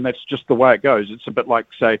 and that's just the way it goes. It's a bit like,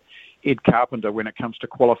 say, Ed Carpenter when it comes to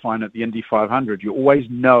qualifying at the Indy 500. You always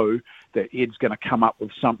know that Ed's going to come up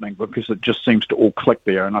with something because it just seems to all click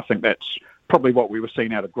there, and I think that's probably what we were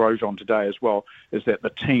seeing out of Grosjean today as well, is that the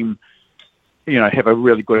team have a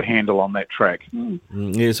really good handle on that track.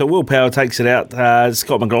 Yeah, so Will Power takes it out.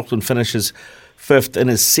 Scott McLaughlin finishes 5th in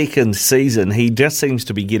his 2nd season. He just seems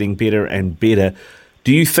to be getting better and better.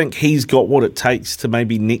 Do you think he's got what it takes to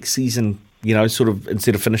maybe next season, sort of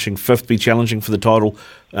instead of finishing 5th, be challenging for the title,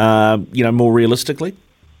 more realistically?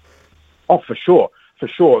 Oh, for sure.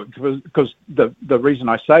 Because the reason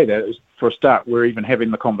I say that is, for a start, we're even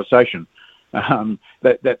having the conversation.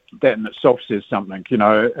 That in itself says something.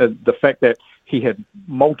 The fact that he had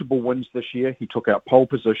multiple wins this year, he took out pole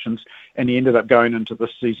positions, and he ended up going into the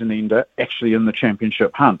season ender actually in the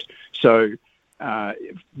championship hunt. So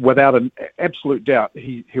without an absolute doubt,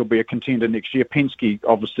 he'll be a contender next year. Penske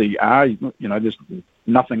obviously are. There's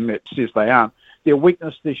nothing that says they aren't. Their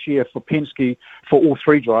weakness this year for Penske, for all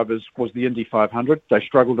 3 drivers, was the Indy 500. They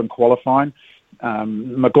struggled in qualifying.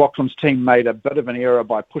 McLaughlin's team made a bit of an error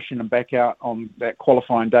by pushing them back out on that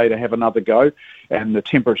qualifying day to have another go, and the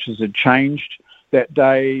temperatures had changed that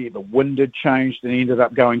day, the wind had changed, and he ended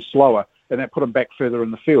up going slower, and that put him back further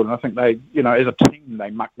in the field. And I think they, as a team, they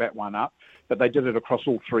mucked that one up, but they did it across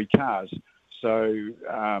all 3 cars. So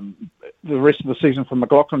the rest of the season for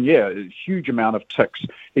McLaughlin, a huge amount of ticks.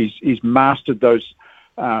 He's mastered those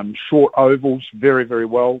short ovals very, very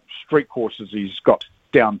well. Street courses he's got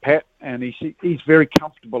down pat, and he's very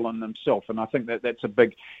comfortable in himself, and I think that's a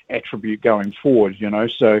big attribute going forward.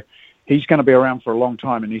 So he's going to be around for a long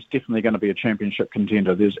time, and he's definitely going to be a championship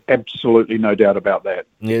contender. There's absolutely no doubt about that.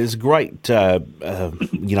 Yeah, there's a great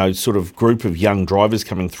sort of group of young drivers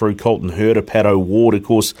coming through. Colton Herta, Pat O'Ward, of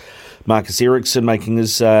course, Marcus Ericsson making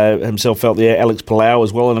himself felt there, Alex Palau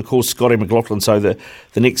as well, and of course Scotty McLaughlin. So the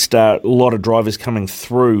next lot of drivers coming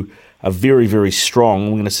through are very, very strong.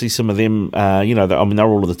 We're going to see some of them, they're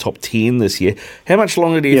all in the top 10 this year. How much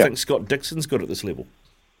longer do you think Scott Dixon's got at this level?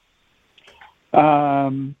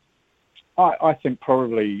 I think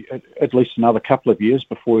probably at least another couple of years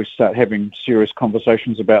before we start having serious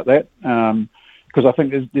conversations about that. Because I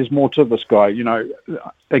think there's more to this guy. You know,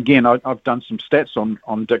 again, I've done some stats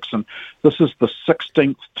on Dixon. This is the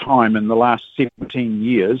 16th time in the last 17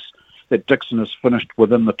 years that Dixon has finished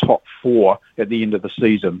within the top 4 at the end of the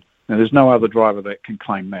season. Now, there's no other driver that can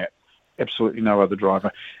claim that. Absolutely no other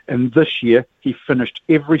driver. And this year, he finished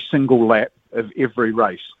every single lap of every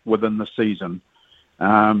race within the season.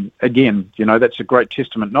 Again, you know, that's a great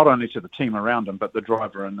testament not only to the team around him, but the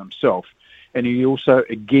driver in himself. And he also,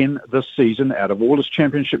 again, this season, out of all his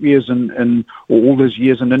championship years or all his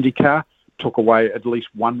years in IndyCar, took away at least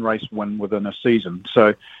one race win within a season.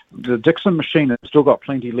 So the Dixon machine has still got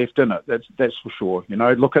plenty left in it. That's for sure. You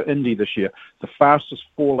know, look at Indy this year, the fastest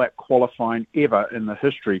 4-lap qualifying ever in the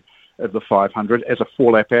history of the 500 as a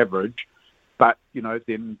 4-lap average. But, you know,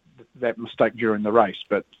 then that mistake during the race.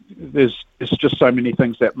 But there's just so many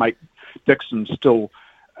things that make Dixon still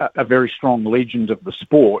a very strong legend of the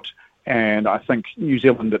sport. And I think New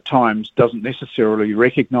Zealand at times doesn't necessarily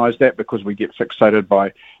recognise that because we get fixated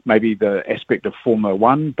by maybe the aspect of Formula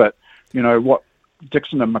One. But, you know, what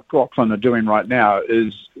Dixon and McLaughlin are doing right now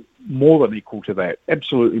is more than equal to that,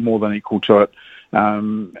 absolutely more than equal to it.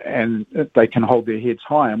 And they can hold their heads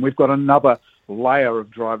high. And we've got another layer of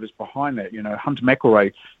drivers behind that. You know, Hunter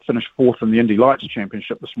McElroy finished 4th in the Indy Lights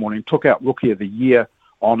Championship this morning, took out Rookie of the Year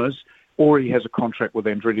honours, already has a contract with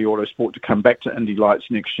Andretti Autosport to come back to Indy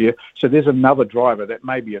Lights next year. So there's another driver that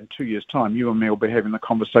maybe in 2 years' time, you and me will be having a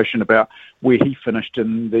conversation about where he finished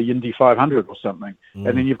in the Indy 500 or something. And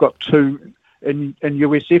then you've got 2 in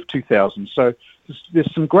USF 2000. So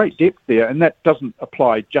there's some great depth there, and that doesn't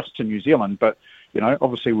apply just to New Zealand, but, you know,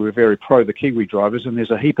 obviously we're very pro the Kiwi drivers, and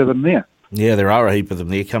there's a heap of them there. Yeah, there are a heap of them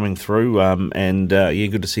there coming through, and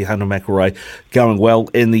good to see Hunter McElroy going well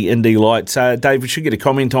in the Indy Lights. Dave, we should get a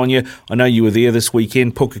comment on you. I know you were there this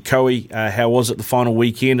weekend, Pukekohe. How was it the final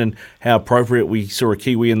weekend, and how appropriate we saw a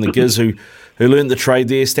Kiwi in the Giz who learned the trade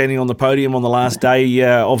there, standing on the podium on the last day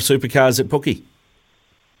of Supercars at Puke?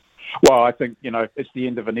 Well, I think, you know, it's the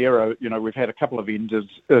end of an era. You know, we've had a couple of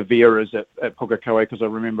eras at Pukekohe, because I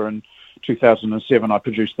remember in 2007 I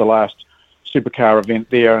produced the last Supercar event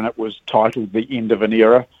there, and it was titled The End of an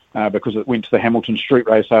Era because it went to the Hamilton Street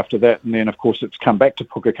Race after that, and then of course it's come back to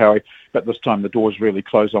Pukekohe, but this time the doors really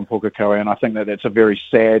closed on Pukekohe, and I think that's a very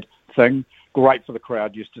sad thing. Great for the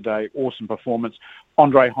crowd yesterday, awesome performance.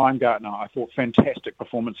 Andre Heimgartner, I thought fantastic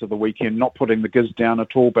performance of the weekend, not putting the Giz down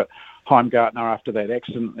at all, but Heimgartner after that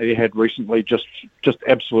accident that he had recently, just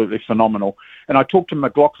absolutely phenomenal. And I talked to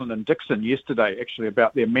McLaughlin and Dixon yesterday actually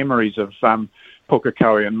about their memories of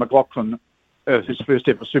Pukekohe, and McLaughlin, his first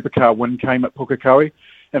ever supercar win came at Pukekohe.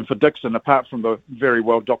 And for Dixon, apart from the very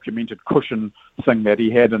well-documented cushion thing that he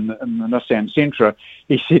had in the Nissan Sentra,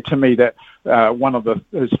 he said to me that one of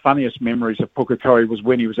his funniest memories of Pukekohe was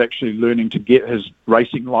when he was actually learning to get his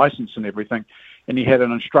racing license and everything. And he had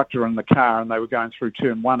an instructor in the car, and they were going through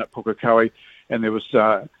turn 1 at Pukekohe, and there was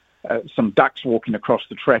some ducks walking across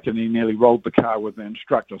the track, and he nearly rolled the car with the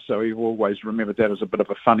instructor. So he always remembered that as a bit of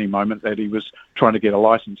a funny moment, that he was trying to get a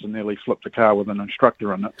license and nearly flipped a car with an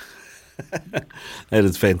instructor in it. That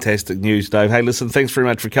is fantastic news, Dave. Hey, listen, thanks very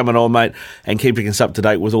much for coming on, mate, and keeping us up to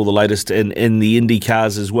date with all the latest in the Indy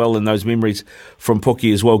cars as well, and those memories from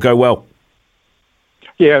Pookie as well. Go well.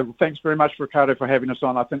 Yeah, thanks very much, Ricardo, for having us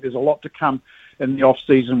on. I think there's a lot to come in the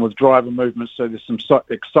off-season with driver movements, so there's some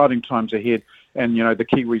exciting times ahead. And, you know, the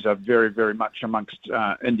Kiwis are very, very much amongst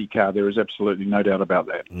IndyCar. There is absolutely no doubt about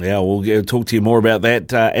that. Yeah, we'll talk to you more about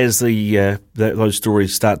that as those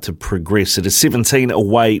stories start to progress. It is 17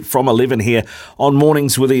 away from 11 here on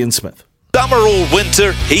Mornings with Ian Smith. Summer or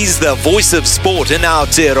winter, he's the voice of sport in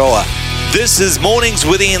Aotearoa. This is Mornings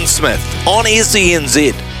with Ian Smith on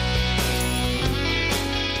SENZ.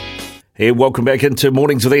 Hey, welcome back into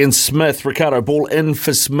Mornings with Ian Smith. Ricardo Ball in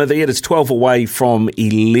for Smithy. It is 12 away from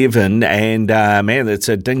 11. And, man, it's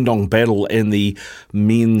a ding-dong battle in the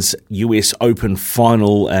men's US Open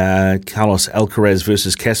final. Carlos Alcaraz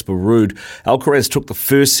versus Casper Ruud. Alcaraz took the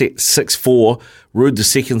first set 6-4. Ruud the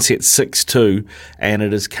second set 6-2. And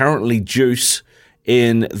it is currently deuce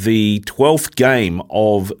in the 12th game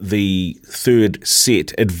of the third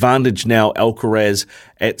set. Advantage now Alcaraz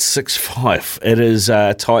at 6-5. It is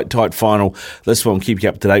a tight final. This one will keep you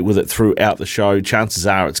up to date with it throughout the show. Chances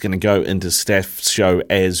are it's going to go into Staff's show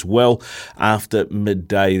as well after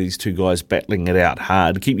midday. These two guys battling it out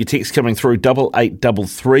hard. Keep your text coming through,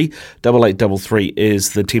 8833. 8833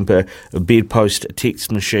 is the Temper Bedpost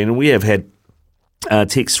text machine. And we have had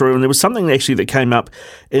text through, and there was something actually that came up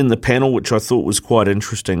in the panel which I thought was quite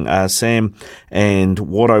interesting. Sam and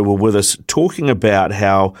Watto were with us talking about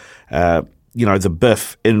how the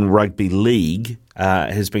biff in rugby league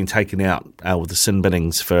has been taken out with the sin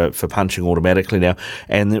binnings for punching automatically now,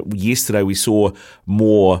 and that yesterday we saw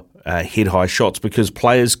more head-high shots because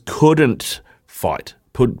players couldn't fight.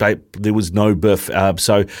 There was no biff,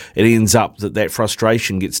 so it ends up that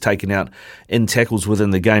frustration gets taken out in tackles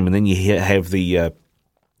within the game, and then you have the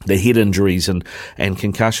head injuries and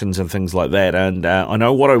concussions and things like that. And I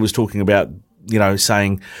know what I was talking about,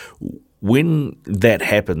 saying when that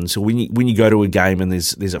happens, when you go to a game and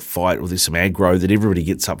there's a fight or there's some aggro, that everybody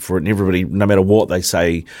gets up for it and everybody, no matter what they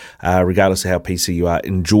say, regardless of how PC you are,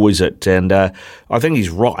 enjoys it. And I think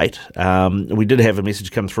he's right. We did have a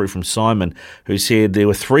message come through from Simon who said there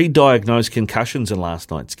were 3 diagnosed concussions in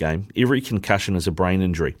last night's game. Every concussion is a brain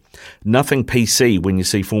injury. Nothing PC when you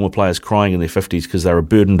see former players crying in their 50s because they're a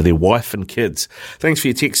burden to their wife and kids. Thanks for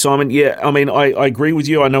your text, Simon. Yeah, I mean, I agree with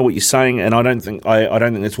you. I know what you're saying, and I don't think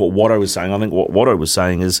that's what Watto was saying. I think what Watto was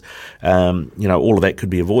saying is, all of that could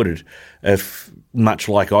be avoided if, much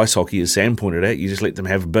like ice hockey, as Sam pointed out, you just let them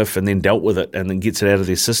have a biff and then dealt with it and then gets it out of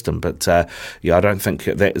their system. But, I don't think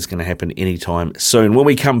that is going to happen anytime soon. When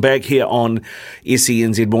we come back here on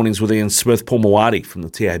SENZ Mornings with Ian Smith, Paul Mawadi from the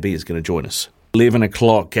TAB is going to join us. 11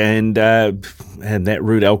 o'clock, and that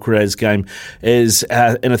Ruud Alcaraz game is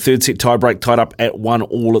in a third set tiebreak, tied up at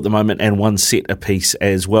 1-1 at the moment, and 1 set apiece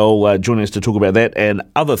as well. Joining us to talk about that and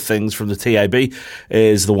other things from the TAB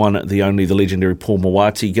is the one, the only, the legendary Paul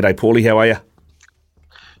Mawadi. G'day, Paulie, how are you?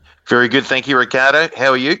 Very good, thank you, Ricardo.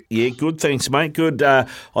 How are you? Yeah, good, thanks, mate. Good. I'd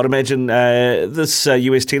imagine this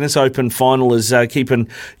US Tennis Open final is keeping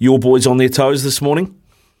your boys on their toes this morning.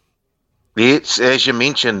 Yes, as you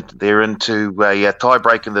mentioned, they're into a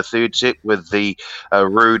tie-break in the third set with the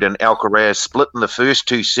Ruud and Alcaraz split in the first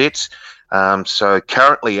 2 sets. So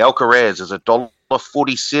currently Alcaraz is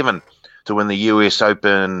 $1.47 to win the US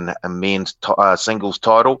Open men's singles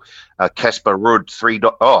title. Casper Ruud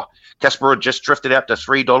Casper Ruud just drifted out to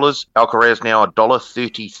 $3. Alcaraz now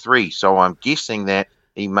 $1.33. So I'm guessing that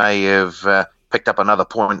he may have picked up another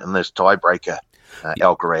point in this tiebreaker.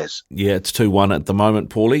 Alcaraz. Yeah, it's 2-1 at the moment,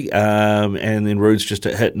 Paulie. And then Ruud's just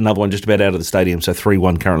hit another one just about out of the stadium, so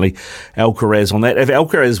 3-1 currently. Alcaraz on that. If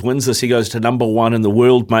Alcaraz wins this, he goes to number 1 in the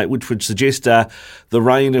world, mate, which would suggest the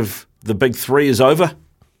reign of the big 3 is over.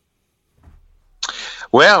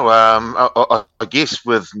 Well, I guess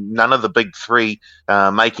with none of the big 3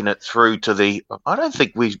 making it through to I don't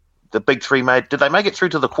think the big 3 did they make it through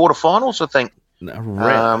to the quarterfinals, I think? I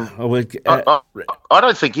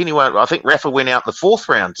don't think anyone. I think Rafa went out in the 4th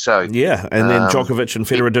round. So yeah, and then Djokovic and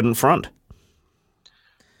Federer didn't front.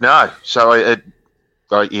 No, so I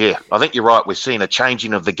think you're right. We're seeing a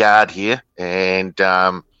changing of the guard here, and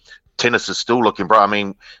tennis is still looking bright. I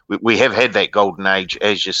mean, we have had that golden age,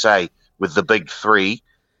 as you say, with the big 3,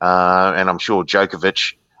 and I'm sure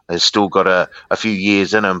Djokovic has still got a few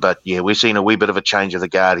years in him. But, yeah, we're seeing a wee bit of a change of the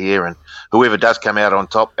guard here. And whoever does come out on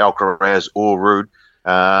top, Alcaraz or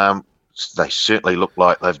Ruud, they certainly look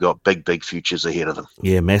like they've got big futures ahead of them.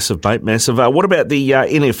 Yeah, massive, mate, massive. What about the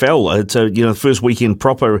NFL? It's the first weekend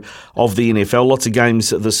proper of the NFL. Lots of games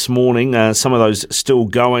this morning. Some of those still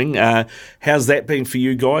going. How's that been for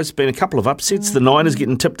you guys? Been a couple of upsets. The Niners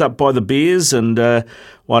getting tipped up by the Bears, and I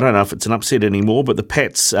don't know if it's an upset anymore, but the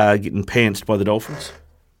Pats getting pantsed by the Dolphins.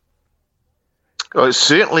 Well,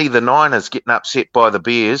 certainly the Niners getting upset by the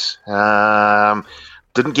Bears.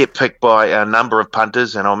 Didn't get picked by a number of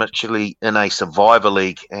punters, and I'm actually in a survivor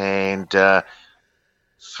league, and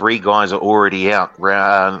 3 guys are already out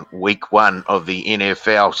round week 1 of the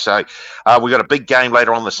NFL. So we got a big game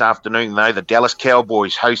later on this afternoon, though. The Dallas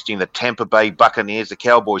Cowboys hosting the Tampa Bay Buccaneers. The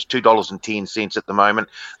Cowboys $2.10 at the moment.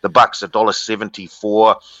 The Bucs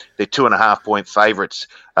 $1.74. They're 2.5-point favourites,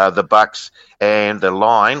 the Bucs, and the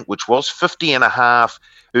line, which was 50.5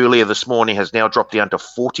 earlier this morning, has now dropped down to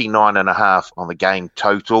 49.5 on the game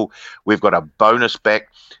total. We've got a bonus back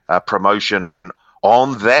promotion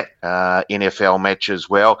on that NFL match as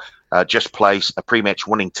well. Just place a pre-match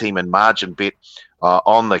winning team and margin bet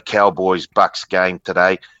on the Cowboys-Bucks game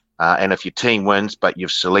today. And if your team wins but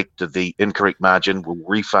you've selected the incorrect margin, we'll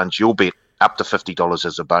refund your bet up to $50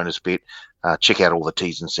 as a bonus bet. Check out all the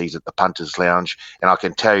T's and C's at the Punters Lounge. And I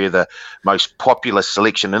can tell you the most popular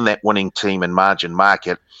selection in that winning team and margin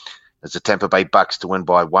market is the Tampa Bay Bucks to win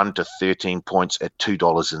by 1 to 13 points at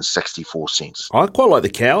 $2.64. I quite like the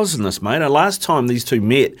Cows in this, mate. Last time these two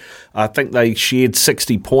met, I think they shared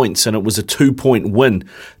 60 points, and it was a 2-point win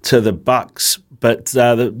to the Bucks. But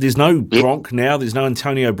there's no Gronk now. There's no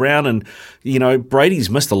Antonio Brown. And, Brady's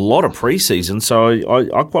missed a lot of preseason, so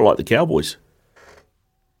I quite like the Cowboys.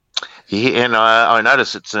 Yeah, and I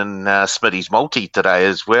notice it's in Smitty's multi today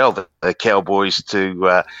as well, the Cowboys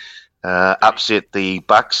to upset the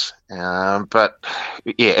Bucks. But,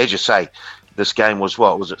 yeah, as you say, this game was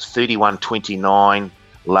 31-29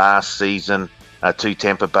 last season to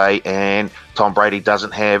Tampa Bay, and Tom Brady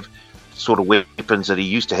doesn't have sort of weapons that he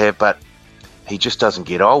used to have, but he just doesn't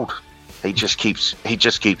get old. He just keeps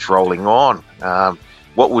rolling on.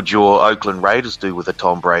 What would your Oakland Raiders do with a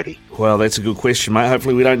Tom Brady? Well, that's a good question, mate.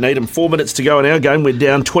 Hopefully we don't need him. 4 minutes to go in our game. We're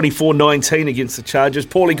down 24-19 against the Chargers.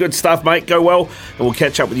 Paulie, good stuff, mate. Go well, and we'll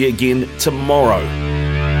catch up with you again tomorrow.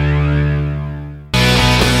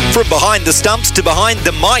 From behind the stumps to behind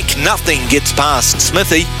the mic, nothing gets past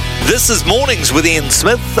Smithy. This is Mornings with Ian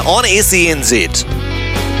Smith on SENZ.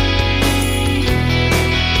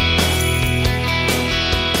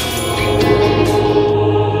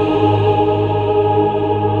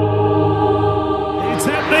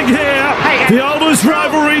 The oldest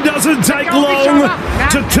rivalry doesn't take long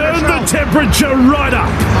to turn the temperature right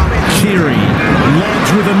up. Keary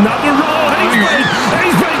lodged with another roll.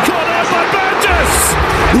 He's been caught out by Burgess.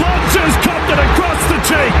 Launches copped it across the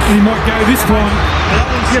cheek. He might go this time.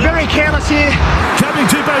 You're very careless here.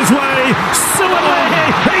 Coming Tupou's way.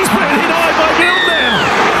 Suwale. He's been hit high by Milne now.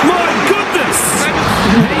 My goodness.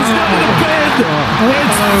 He's not in the bed.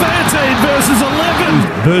 It's 13 versus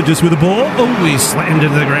 11. Burgess with the ball. Oh, he slammed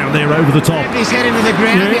into the ground there over the top. He's head into the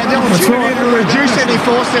ground. Yeah, the opportunity to reduce any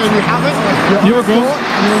force there, and you haven't. You're good.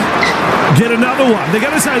 Get another one. They're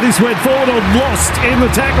going to say this went forward or lost in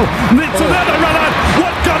the tackle. It's another run out.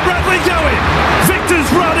 What got Bradley going? Victor's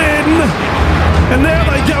run in. And now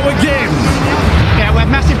they go again. Yeah, we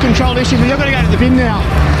have massive control issues. You're going to go to the bin now.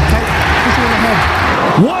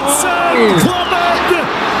 Watson clobbered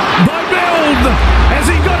by Milne. Has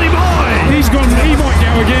he got him high? He might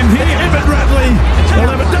go again here. Him and Radley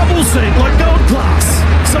will have a double seat like gold class.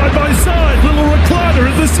 Side by side, little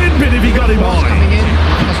recliner in the sin bin if he got him high.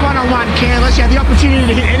 It's one-on-one careless. You had the opportunity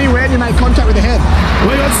to hit anywhere and you made contact with the head.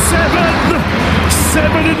 We got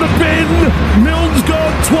seven in the bin. Milne's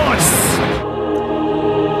gone twice.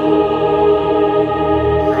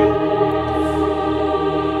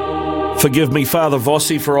 Forgive me, Father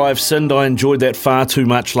Vossi, for I have sinned. I enjoyed that far too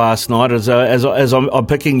much last night. As I'm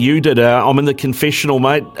picking you did, I'm in the confessional,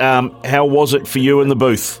 mate. How was it for you in the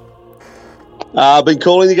booth? I've been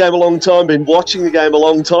calling the game a long time, been watching the game a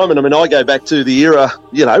long time, and I go back to the era,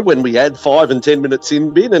 when we had 5 and 10 minutes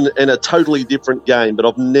in bin and a totally different game, but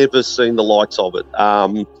I've never seen the likes of it.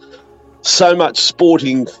 So much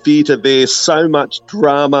sporting theatre there, so much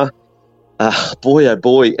drama. Boy, oh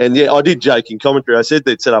boy. And yeah, I did joke in commentary. I said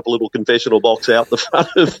they'd set up a little confessional box out the front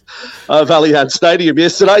of Allianz Stadium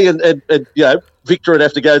yesterday, and Victor would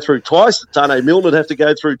have to go through twice. Tane Milne would have to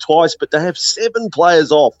go through twice, but to have 7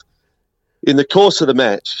 players off in the course of the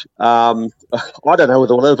match, I don't know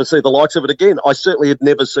whether we'll ever see the likes of it again. I certainly had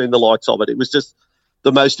never seen the likes of it. It was just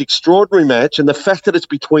the most extraordinary match, and the fact that it's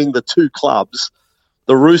between the two clubs,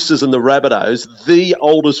 the Roosters and the Rabbitohs, the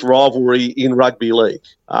oldest rivalry in rugby league.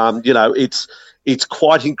 It's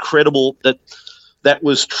quite incredible that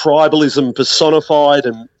was tribalism personified,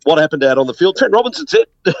 and what happened out on the field. Trent Robinson said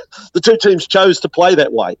the two teams chose to play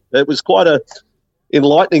that way. It was quite a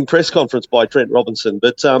enlightening press conference by Trent Robinson,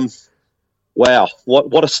 but wow,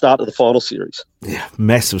 what a start to the final series. Yeah,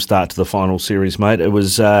 massive start to the final series, mate. It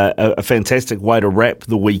was a fantastic way to wrap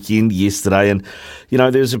the weekend yesterday, and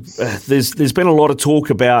there's been a lot of talk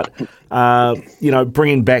about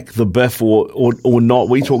bringing back the biff or not.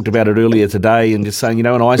 We talked about it earlier today, and just saying in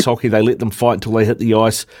ice hockey they let them fight until they hit the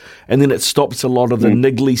ice, and then it stops a lot of the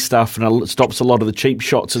niggly stuff and it stops a lot of the cheap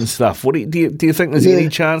shots and stuff. What do you think? There's any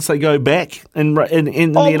chance they go back in the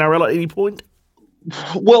NRL at any point?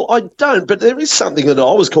 Well, I don't, but there is something that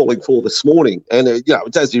I was calling for this morning, and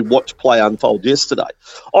it's as you watch play unfold yesterday.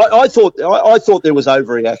 I thought there was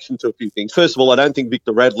overreaction to a few things. First of all, I don't think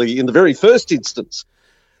Victor Radley, in the very first instance,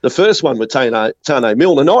 the first one with Tane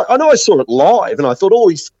Milne, and I saw it live, and I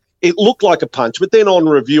thought, it looked like a punch, but then on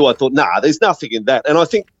review, I thought, there's nothing in that, and I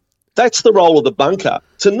think that's the role of the bunker,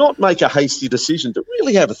 to not make a hasty decision, to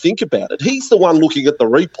really have a think about it. He's the one looking at the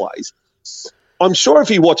replays. I'm sure if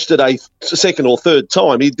he watched it a second or third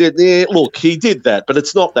time, he did that, but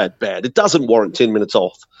it's not that bad. It doesn't warrant 10 minutes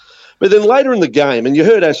off. But then later in the game, and you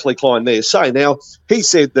heard Ashley Klein there say, now, he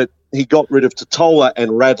said that he got rid of Totola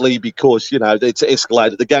and Radley because, it's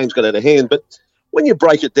escalated. The game's got out of hand. But when you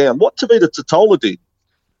break it down, what Tavita Totola did,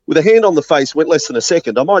 with a hand on the face, went less than a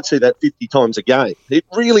second. I might see that 50 times a game. It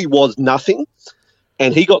really was nothing.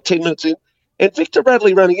 And he got 10 minutes in. And Victor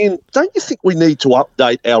Radley running in, don't you think we need to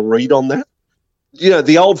update our read on that?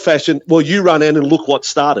 The old-fashioned, well, you run in and look what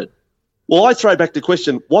started. Well, I throw back the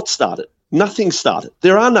question, what started? Nothing started.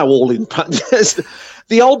 There are no all-in punches.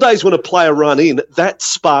 The old days when a player run in, that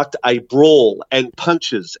sparked a brawl and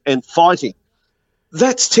punches and fighting.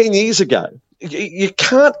 That's 10 years ago. You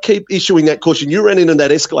can't keep issuing that caution. You ran in and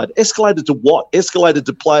that escalated. Escalated to what? Escalated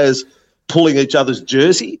to players pulling each other's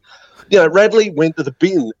jersey. Radley went to the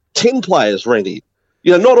bin. 10 players ran in.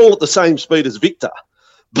 Not all at the same speed as Victor.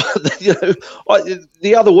 But,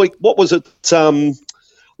 the other week, what was it,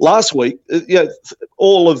 last week,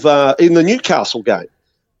 all of in the Newcastle game,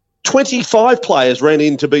 25 players ran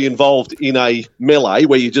in to be involved in a melee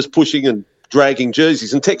where you're just pushing and dragging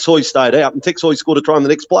jerseys, and Tex Hoy stayed out, and Tex Hoy scored a try in the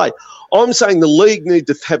next play. I'm saying the league need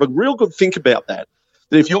to have a real good think about that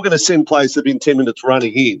if you're going to send players that have been 10 minutes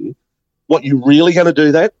running in, what, you really going to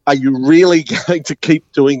do that? Are you really going to keep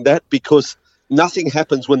doing that? Because nothing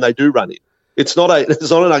happens when they do run in. It's not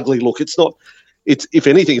an ugly look. It's if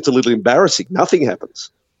anything, it's a little embarrassing. Nothing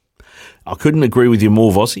happens. I couldn't agree with you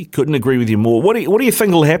more, Vossi. Couldn't agree with you more. What do you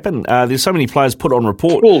think will happen? There's so many players put on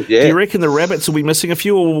report. Well, yeah. Do you reckon the Rabbits will be missing a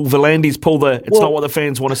few, or will Volandis pull it's not what the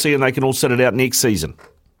fans want to see and they can all sit it out next season?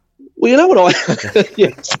 Well, you know what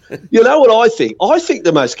you know what I think? I think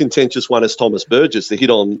the most contentious one is Thomas Burgess, the hit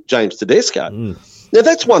on James Tedesco. Now,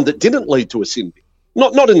 that's one that didn't lead to a sin bin.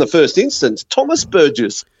 Not in the first instance. Thomas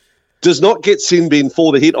Burgess does not get sin bin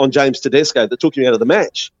for the hit on James Tedesco that took him out of the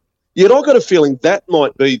match. Yet I've got a feeling that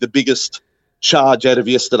might be the biggest charge out of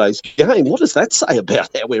yesterday's game. What does that say about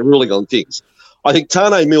how we're ruling on things? I think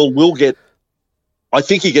Tane Milne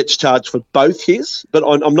he gets charged for both his, but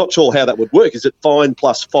I'm not sure how that would work. Is it fine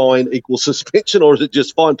plus fine equals suspension, or is it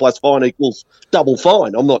just fine plus fine equals double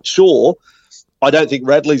fine? I'm not sure. I don't think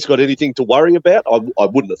Radley's got anything to worry about. I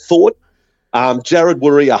wouldn't have thought. Jared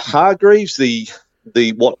Waerea-Hargreaves, the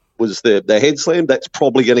head slam, that's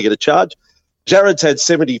probably going to get a charge. Jared's had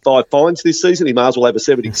 75 fines this season. He might as well have a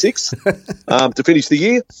 76 to finish the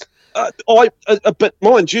year. But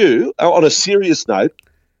mind you, on a serious note,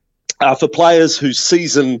 for players whose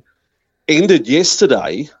season ended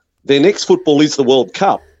yesterday, their next football is the World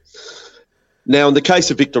Cup. Now, in the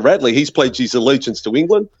case of Victor Radley, he's pledged his allegiance to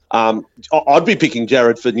England. I'd be picking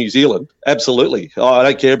Jared for New Zealand, absolutely. I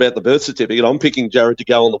don't care about the birth certificate. I'm picking Jared to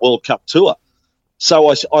go on the World Cup tour.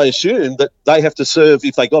 So I assume that they have to serve,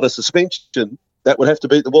 if they got a suspension, that would have to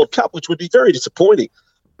be at the World Cup, which would be very disappointing.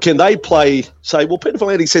 Can they say, well, Peter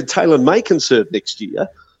Volandis said Taylor May can serve next year.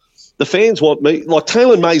 The fans want me, like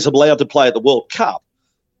Taylor May's allowed to play at the World Cup.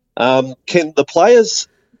 Can the players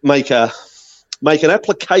make an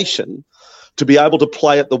application to be able to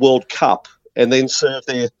play at the World Cup and then serve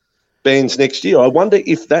their bans next year? I wonder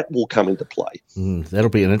if that will come into play. That'll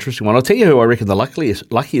be an interesting one. I'll tell you who I reckon the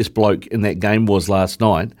luckiest bloke in that game was last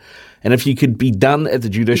night. And if you could be done at the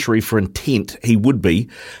judiciary for intent, he would be.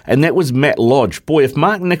 And that was Matt Lodge. Boy, if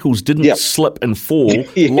Mark Nichols didn't slip and fall,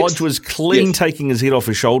 yes. Lodge was clean taking his head off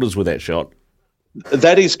his shoulders with that shot.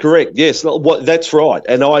 That is correct, yes. That's right.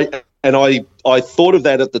 And I thought of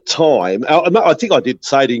that at the time. I think I did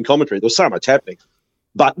say it in commentary. There was so much happening.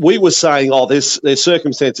 But we were saying, there's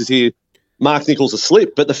circumstances here, Mark Nichols has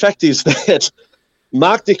slipped. But the fact is that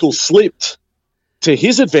Mark Nichols slipped to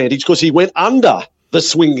his advantage because he went under the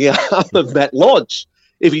swinging arm of Matt Lodge.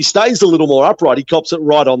 If he stays a little more upright, he cops it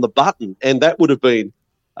right on the button. And that would have been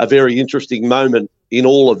a very interesting moment in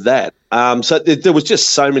all of that. So there was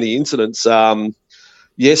just so many incidents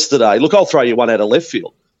yesterday. Look, I'll throw you one out of left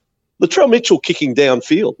field. Latrell Mitchell kicking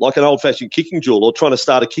downfield like an old-fashioned kicking duel or trying to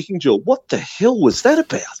start a kicking duel. What the hell was that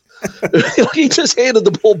about? He just handed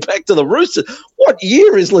the ball back to the Roosters. What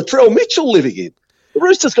year is Latrell Mitchell living in? The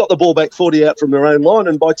Roosters got the ball back 40 out from their own line,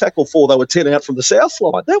 and by tackle 4, they were 10 out from the south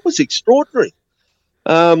line. That was extraordinary.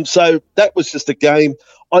 So that was just a game.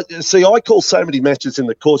 I call so many matches in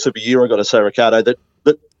the course of a year, I've got to say, Ricardo, that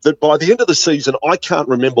by the end of the season, I can't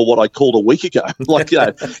remember what I called a week ago.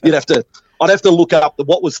 I'd have to look up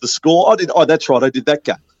what was the score. That's right, I did that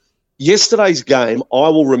game. Yesterday's game, I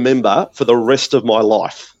will remember for the rest of my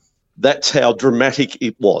life. That's how dramatic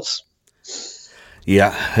it was.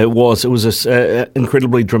 Yeah, it was. It was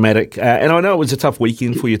incredibly dramatic. And I know it was a tough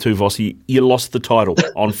weekend for you too, Vossi. You lost the title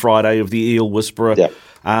on Friday of the Eel Whisperer. Yeah.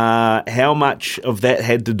 How much of that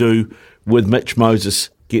had to do with Mitch Moses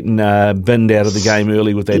getting binned out of the game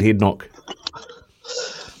early with that head knock?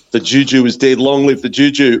 The juju is dead. Long live the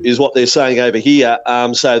juju is what they're saying over here.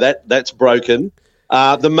 So that's broken.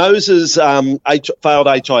 The Moses failed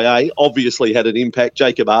HIA obviously had an impact.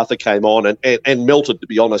 Jacob Arthur came on and melted, to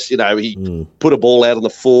be honest. He put a ball out on the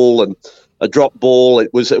full and a drop ball.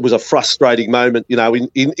 It was a frustrating moment,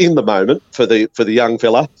 in the moment for the young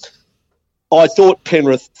fella. I thought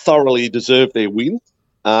Penrith thoroughly deserved their win.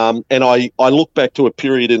 And I look back to a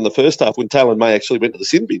period in the first half when Talon May actually went to the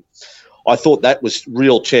sin bin. I thought that was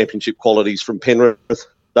real championship qualities from Penrith.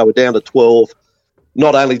 They were down to 12.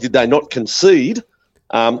 Not only did they not concede,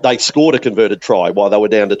 they scored a converted try while they were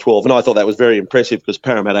down to 12. And I thought that was very impressive because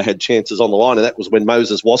Parramatta had chances on the line, and that was when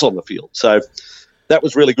Moses was on the field. So that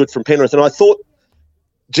was really good from Penrith. And I thought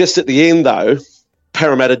just at the end, though,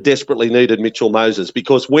 Parramatta desperately needed Mitchell Moses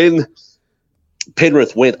because when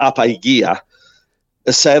Penrith went up a gear,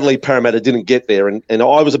 sadly Parramatta didn't get there. And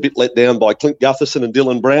I was a bit let down by Clint Gutherson and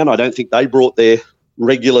Dylan Brown. I don't think they brought their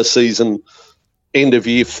regular season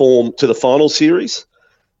end-of-year form to the final series.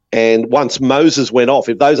 And once Moses went off,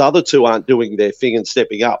 if those other two aren't doing their thing and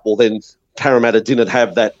stepping up, well, then Parramatta didn't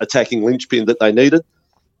have that attacking linchpin that they needed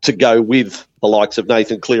to go with the likes of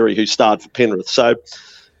Nathan Cleary, who starred for Penrith. So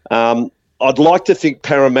I'd like to think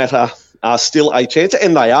Parramatta are still a chance,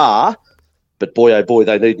 and they are, but boy, oh boy,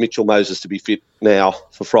 they need Mitchell Moses to be fit now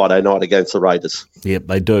for Friday night against the Raiders. Yep,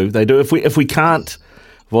 they do. They do. If we can't,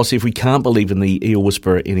 Vossi, if we can't believe in the Eel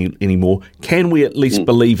Whisperer anymore, can we at least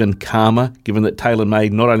believe in karma, given that Taylor May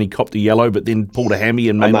not only copped a yellow, but then pulled a hammy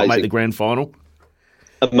and may not make the grand final?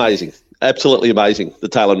 Amazing. Absolutely amazing, the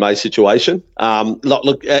Taylor May situation.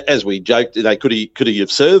 Look, as we joked, could he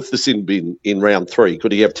have served the sin bin in round 3?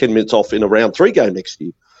 Could he have 10 minutes off in a round 3 game next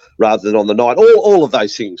year rather than on the night? All of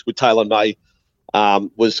those things with Taylor May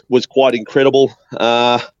was quite incredible.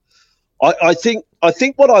 I think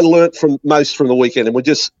what I learnt from the weekend, and we're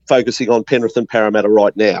just focusing on Penrith and Parramatta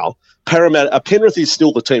right now, Penrith is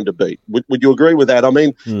still the team to beat. Would you agree with that? I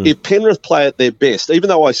mean, if Penrith play at their best, even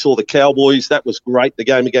though I saw the Cowboys, that was great, the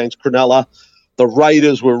game against Cronulla, the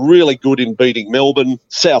Raiders were really good in beating Melbourne,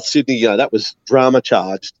 South Sydney, that was drama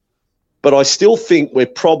charged. But I still think we're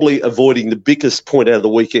probably avoiding the biggest point out of the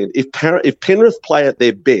weekend. If Penrith play at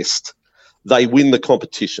their best, they win the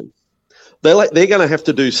competition. They're going to have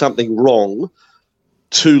to do something wrong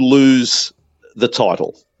to lose the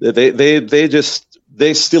title.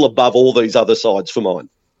 They're still above all these other sides for mine.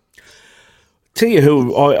 Tell you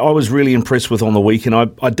who I was really impressed with on the weekend.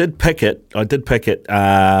 I did pick it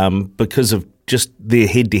because of just their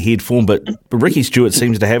head-to-head form, but Ricky Stewart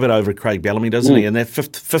seems to have it over Craig Bellamy, doesn't he? And that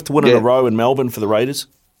fifth win in a row in Melbourne for the Raiders.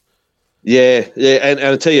 Yeah, and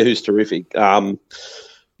I'll tell you who's terrific.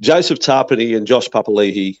 Joseph Tarpany and Josh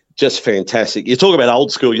Papali'i, just fantastic. You talk about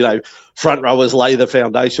old school, front rowers lay the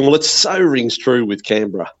foundation. Well, it so rings true with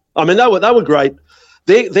Canberra. I mean, they were great.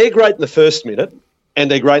 They're great in the first minute, and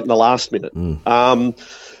they're great in the last minute.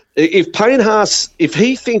 If Payne Haas, if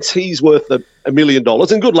he thinks he's worth $1 million,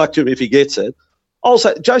 and good luck to him if he gets it, I'll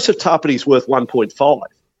say Joseph Tarpany's worth 1.5.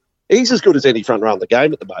 He's as good as any front row in the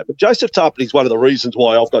game at the moment. Joseph Tarpany's one of the reasons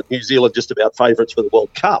why I've got New Zealand just about favourites for the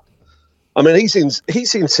World Cup. I mean, he's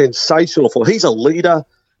in sensational form. He's a leader.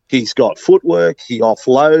 He's got footwork. He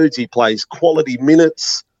offloads. He plays quality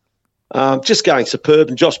minutes. Just going superb.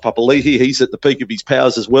 And Josh Papali'i, he's at the peak of his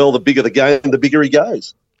powers as well. The bigger the game, the bigger he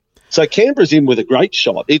goes. So Canberra's in with a great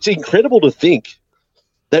shot. It's incredible to think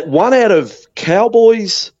that one out of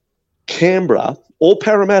Cowboys, Canberra, or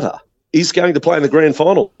Parramatta is going to play in the grand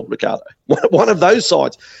final, Ricardo. One of those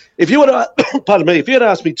sides. If you had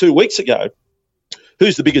asked me 2 weeks ago,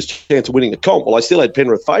 who's the biggest chance of winning the comp? Well, I still had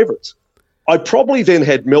Penrith favourites. I probably then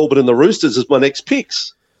had Melbourne and the Roosters as my next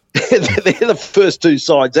picks. They're the first two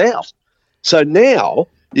sides out. So now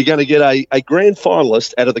you're going to get a grand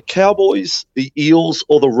finalist out of the Cowboys, the Eels,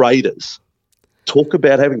 or the Raiders. Talk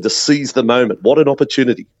about having to seize the moment. What an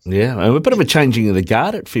opportunity. Yeah, a bit of a changing of the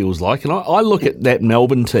guard, it feels like. And I look at that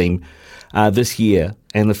Melbourne team this year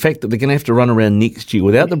and the fact that they're going to have to run around next year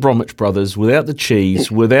without the Bromwich brothers, without the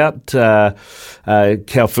Cheese, without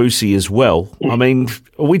Kaufusi as well. I mean,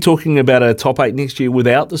 are we talking about a top 8 next year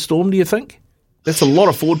without the Storm, do you think? That's a lot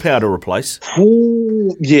of forward power to replace.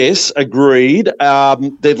 Ooh, yes, agreed.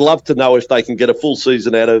 They'd love to know if they can get a full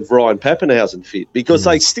season out of Ryan Pappenhausen fit, because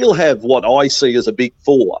they still have what I see as a big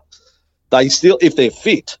four. They still, if they're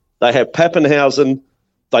fit, they have Pappenhausen.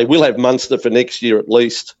 They will have Munster for next year at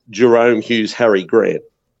least. Jerome Hughes, Harry Grant.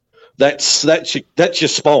 That's your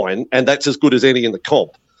spine, and that's as good as any in the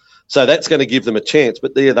comp. So that's going to give them a chance.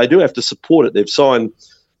 But they do have to support it. They've signed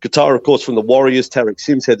Qatar, of course, from the Warriors. Tarek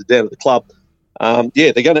Sims headed down to the club.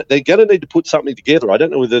 They're going to need to put something together. I don't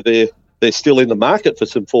know whether they're they're still in the market for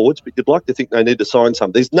some forwards, but you'd like to think they need to sign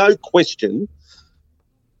some. There's no question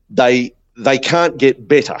they can't get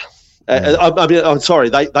better. I'm sorry,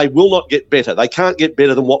 they will not get better. They can't get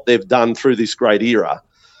better than what they've done through this great era.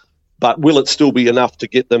 But will it still be enough to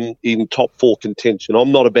get them in top 4 contention?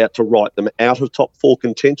 I'm not about to write them out of top 4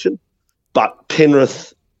 contention, but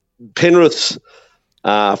Penrith's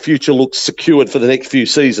future looks secured for the next few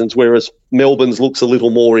seasons, whereas Melbourne's looks a little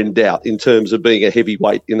more in doubt in terms of being a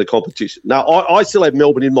heavyweight in the competition. Now, I still have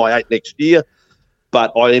Melbourne in my 8 next year,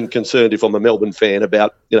 but I am concerned if I'm a Melbourne fan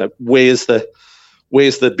about, where's the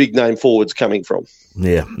big name forwards coming from?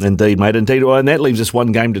 Yeah, indeed, mate, indeed. Well, and that leaves us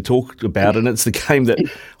one game to talk about, and it's the game that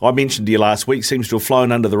I mentioned to you last week, seems to have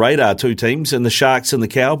flown under the radar, 2 teams, and the Sharks and the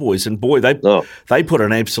Cowboys. And boy, they put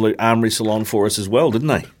an absolute arm wrestle on for us as well, didn't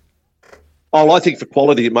they? Oh, I think for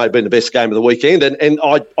quality, it may have been the best game of the weekend, and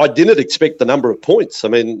I didn't expect the number of points. I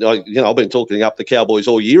mean, I've been talking up the Cowboys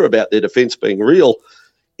all year about their defence being real.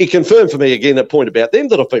 It confirmed for me again a point about them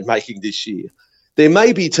that I've been making this year. There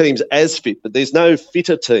may be teams as fit, but there's no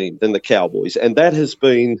fitter team than the Cowboys, and that's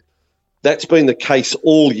been the case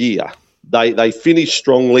all year. They finished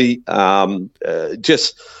strongly.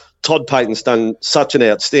 Just Todd Payton's done such an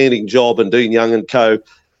outstanding job, and Dean Young and co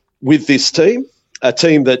with this team. A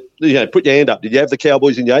team that, put your hand up. Did you have the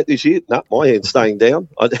Cowboys in your 8 this year? No, my hand's staying down.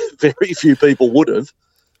 Very few people would have.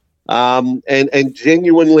 And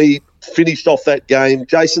genuinely finished off that game.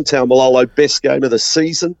 Jason Taumalolo, best game of the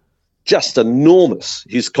season. Just enormous,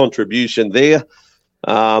 his contribution there.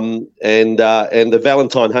 And the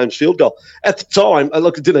Valentine Holmes field goal. At the time,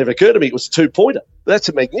 look, it didn't even occur to me it was a 2-pointer. That's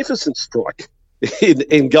a magnificent strike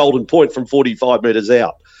in Golden Point from 45 metres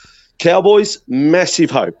out. Cowboys,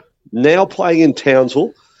 massive hope. Now playing in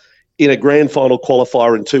Townsville in a grand final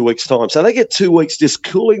qualifier in 2 weeks' time. So they get 2 weeks just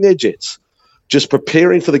cooling their jets, just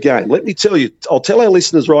preparing for the game. Let me tell you, I'll tell our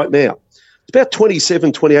listeners right now, it's about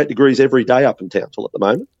 27, 28 degrees every day up in Townsville at the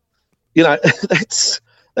moment. That's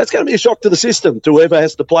going to be a shock to the system, to whoever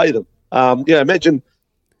has to play them. Imagine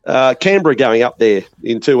Canberra going up there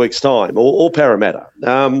in 2 weeks' time, or Parramatta.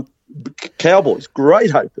 Cowboys,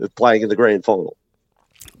 great hope of playing in the grand final.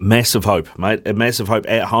 Massive hope, mate. A massive hope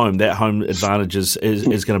at home. That home advantage is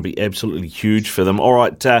going to be absolutely huge for them. All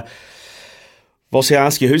right, Vossi, I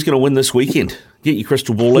ask you, who's going to win this weekend? Get your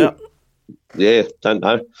crystal ball out. Yeah, don't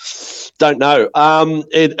know. For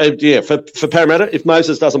Parramatta, if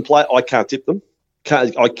Moses doesn't play, I can't tip them.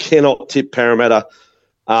 I cannot tip Parramatta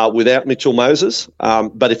without Mitchell Moses.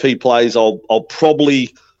 But if he plays, I'll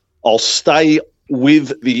stay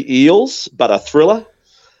with the Eels, but a thriller.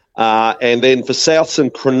 And then for Souths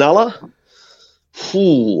and Cronulla,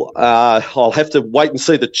 I'll have to wait and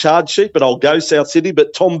see the charge sheet, but I'll go South Sydney.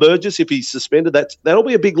 But Tom Burgess, if he's suspended, that'll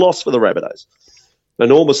be a big loss for the Rabbitohs.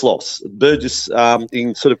 Enormous loss. Burgess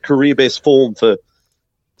in sort of career best form for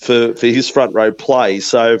his front row play.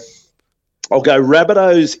 So I'll go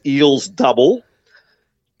Rabbitohs, Eels double,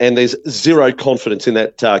 and there's zero confidence in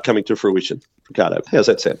that coming to fruition. Ricardo, how's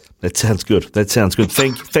that sound? That sounds good.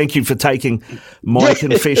 Thank you for taking my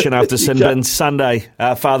confession after Sin Bin Sunday,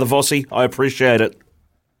 Father Vossi. I appreciate it.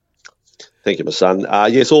 Thank you, my son.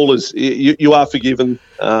 Yes, all is. You are forgiven.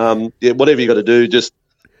 Whatever you got to do, just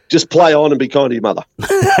play on and be kind to your mother.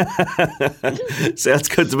 Sounds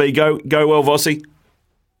good to me. Go well, Vossi.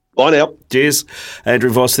 Bye now. Cheers. Andrew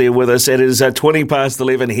Voss there with us. It is 20 past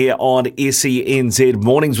 11 here on SENZ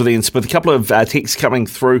Mornings with Ian Smith. A couple of texts coming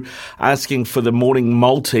through asking for the morning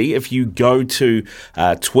multi. If you go to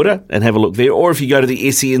Twitter and have a look there, or if you go to the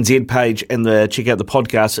SENZ page and check out the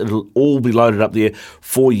podcast, it'll all be loaded up there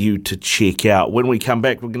for you to check out. When we come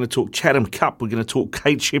back, we're going to talk Chatham Cup, we're going to talk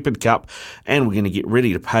Kate Shepherd Cup, and we're going to get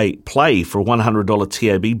ready to play for a $100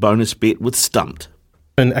 TAB bonus bet with Stumped.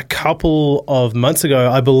 A couple of months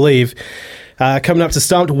ago, I believe, coming up to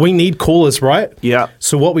Stumped, we need callers, right? Yeah.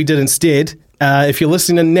 So what we did instead, if you're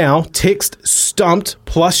listening now, text Stumped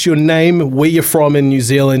plus your name, where you're from in New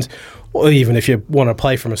Zealand, or even if you want to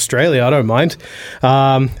play from Australia, I don't mind.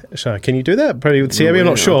 So can you do that? Probably with TAB, I'm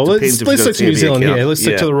not sure. Let's stick to New Zealand here. Let's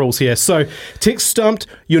stick to the rules here. So text Stumped,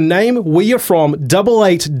 your name, where you're from,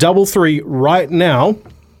 8833 right now.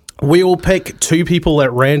 We will pick 2 people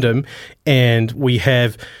at random, and we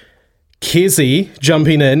have Kezi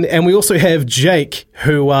jumping in, and we also have Jake,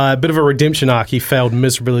 who a bit of a redemption arc. He failed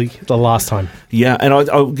miserably the last time. Yeah, and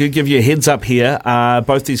I'll give you a heads up here.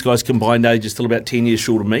 Both these guys combined age is still about 10 years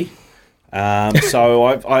short of me. So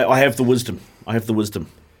I have the wisdom. That's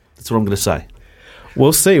what I'm going to say.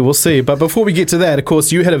 We'll see. But before we get to that, of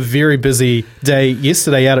course, you had a very busy day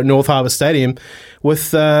yesterday out at North Harbour Stadium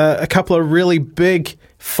with a couple of really big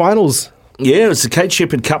finals Yeah, it's the Kate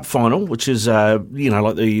Shepherd Cup final, which is, like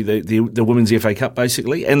the Women's FA Cup,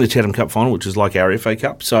 basically, and the Chatham Cup final, which is like our FA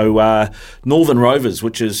Cup. So Northern Rovers,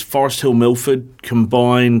 which is Forest Hill Milford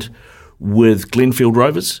combined with Glenfield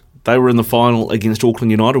Rovers. They were in the final against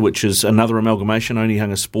Auckland United, which is another amalgamation,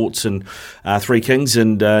 Onehunga Sports and Three Kings.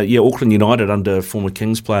 And, Auckland United under former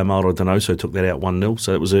Kings player Mauro Donoso took that out 1-0.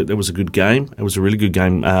 So it was a good game. It was a really good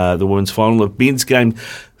game, the women's final. The men's game,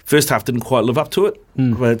 first half didn't quite live up to it,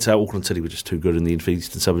 but Auckland City were just too good in the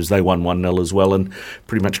eastern suburbs. They won 1-0 as well and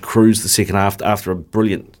pretty much cruised the second half after a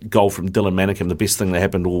brilliant goal from Dylan Manikin. The best thing that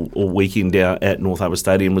happened all weekend down at North Harbour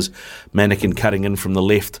Stadium was Manikin cutting in from the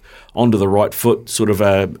left onto the right foot, sort of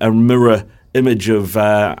a mirror image of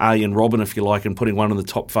Arjen Robben, if you like, and putting one in the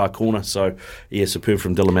top far corner. So, yeah, superb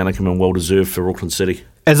from Dylan Manikin and well-deserved for Auckland City.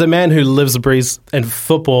 As a man who lives and breathes in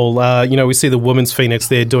football, we see the Women's Phoenix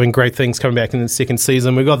there doing great things coming back in the second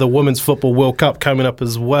season. We've got the Women's Football World Cup coming up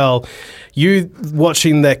as well. You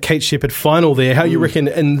watching that Kate Shepherd final there, how you reckon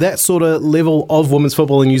in that sort of level of women's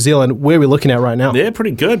football in New Zealand, where are we looking at right now? Yeah,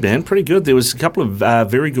 pretty good, man, pretty good. There was a couple of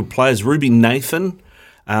very good players. Ruby Nathan,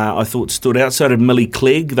 I thought stood out. So did Millie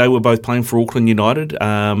Clegg. They were both playing for Auckland United.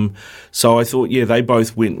 So I thought, they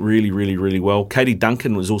both went really, really, really well. Katie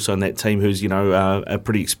Duncan was also in that team, who's, a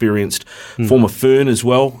pretty experienced former Fern as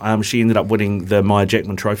well. She ended up winning the Maya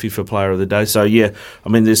Jackman Trophy for Player of the Day. So,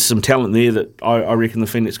 there's some talent there that I reckon the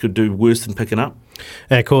Phoenix could do worse than picking up.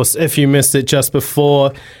 And of course, if you missed it just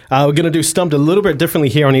before, we're going to do Stumped a little bit differently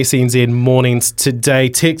here on SENZ Mornings today.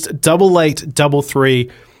 Text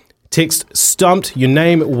 8833. Text Stumped, your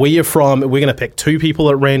name, where you're from. We're going to pick two people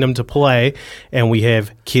at random to play, and we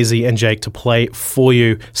have Kezzy and Jake to play for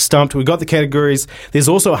you. Stumped, we've got the categories. There's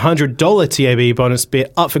also a $100 TAB bonus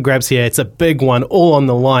bet up for grabs here. It's a big one, all on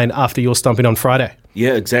the line after your Stumping on Friday.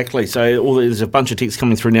 Yeah, exactly. So there's a bunch of texts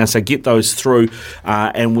coming through now, so get those through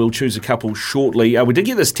and we'll choose a couple shortly. We did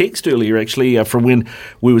get this text earlier, actually, from when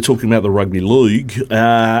we were talking about the rugby league.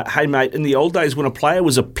 Hey, mate, in the old days when a player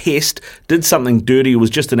was a pest, did something dirty, it was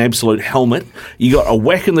just an absolute helmet, you got a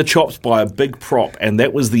whack in the chops by a big prop, and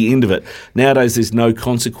that was the end of it. Nowadays, there's no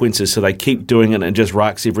consequences, so they keep doing it and it just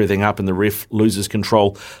racks everything up and the ref loses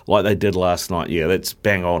control like they did last night. Yeah, that's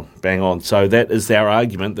bang on. So that is our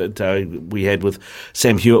argument that we had with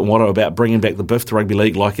Sam Hewitt and Watto about bringing back the biff to rugby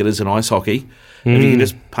league like it is in ice hockey. If you can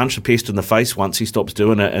just punch the pest in the face once, he stops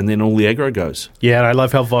doing it, and then all the aggro goes. Yeah, and I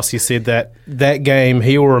love how Vossi said that game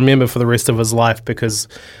he will remember for the rest of his life because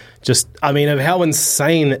of how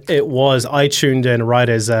insane it was. I tuned in right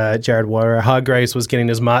as Jared Hargraves was getting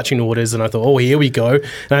his marching orders, and I thought, here we go.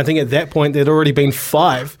 And I think at that point, there'd already been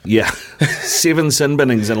 5. Yeah, 7 sin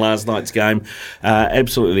binnings in last night's game.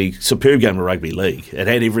 Absolutely superb game of rugby league. It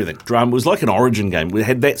had everything. It was like an Origin game. We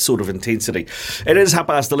had that sort of intensity. It is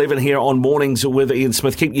 11:30 here on Mornings with Ian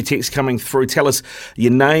Smith. Keep your texts coming through. Tell us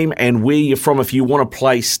your name and where you're from if you want to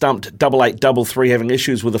play Stumped 8833, having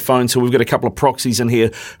issues with the phone. So we've got a couple of proxies in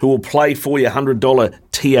here who will play for you. $100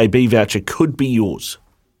 TAB voucher could be yours.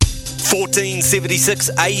 1476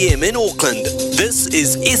 AM in Auckland. This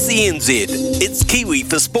is SENZ. It's Kiwi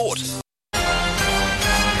for Sport.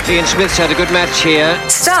 Ian Smith's had a good match here.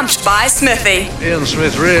 Stumped by Smithy. Ian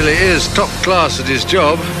Smith really is top class at his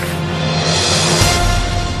job.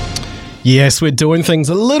 Yes, we're doing things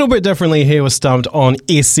a little bit differently here with Stumped on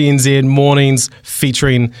SENZ Mornings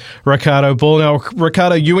featuring Ricardo Ball. Now,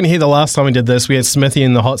 Ricardo, you weren't here the last time we did this. We had Smithy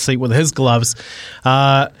in the hot seat with his gloves.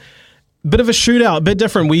 Bit of a shootout, a bit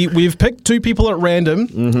different. We've picked two people at random.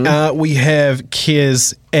 Mm-hmm. We have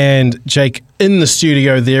Kez and Jake in the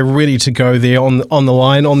studio. They're ready to go there on the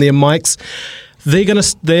line, on their mics. I'm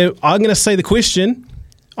going to say the question.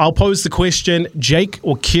 I'll pose the question. Jake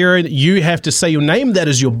or Kieran, you have to say your name. That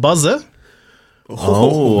is your buzzer.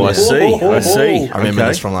 Oh, I see. I remember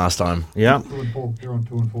this from last time. Yeah.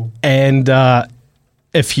 And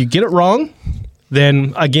if you get it wrong,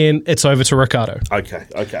 then again, it's over to Ricardo. Okay.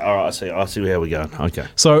 All right, I see how we're going. Okay.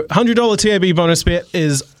 So $100 TAB bonus bet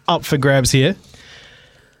is up for grabs here.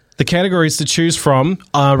 The categories to choose from,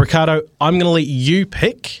 Ricardo, I'm going to let you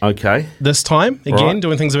pick. Okay. This time, again, right.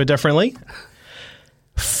 Doing things a bit differently.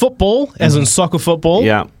 Football, as in soccer football.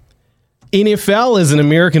 Yeah. NFL, as in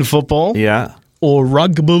American football. Yeah. Or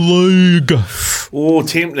rugby league. Oh,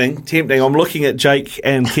 tempting. I'm looking at Jake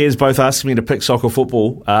and Kez both asking me to pick soccer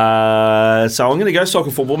football. So I'm going to go soccer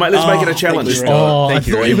football, mate. Let's make it a challenge. I thought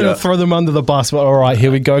you were going to throw them under the bus, but all right,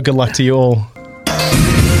 here we go. Good luck to you all.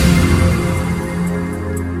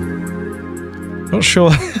 Not sure.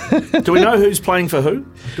 Do we know who's playing for who?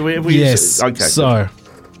 Yes. Okay. So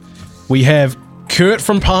we have Kurt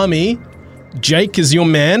from Palmy. Jake is your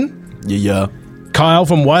man. Yeah. Kyle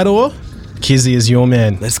from Wairoa. Kizzy is your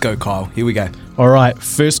man. Let's go, Kyle. Here we go. All right,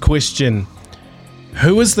 first question.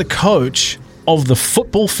 Who is the coach of the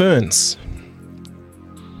Football Ferns?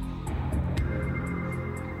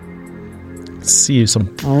 See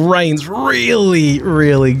some brains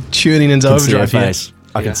really tuning into overdrive here.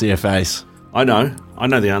 I can see a face. I know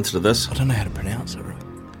the answer to this. I don't know how to pronounce it.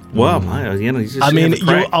 Well, mate, you just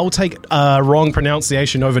I'll take wrong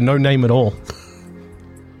pronunciation over no name at all.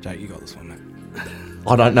 Jake, you got this one, mate.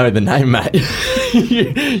 I don't know the name, mate.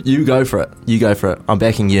 You go for it. I'm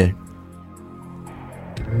backing you.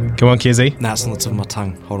 Come on, Kizzy. Nah, it's on the tip of my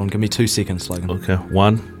tongue. Hold on, give me 2 seconds, Logan. Okay,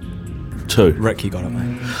 1, 2. Rick, you got it,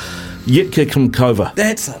 mate. Yitka Kumkova.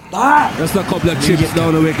 That's it. Just a couple of chips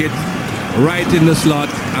down the wicket, right in the slot,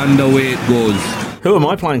 and away it goes. Who am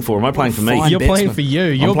I playing for? Am I playing for me? You're playing for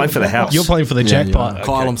you. I'm playing for the house. You're playing for the jackpot. Okay.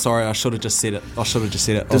 Kyle, I'm sorry. I should have just said it.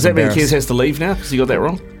 Does that mean Kez has to leave now because you got that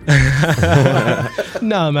wrong?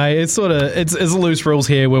 No, mate. It's it's loose rules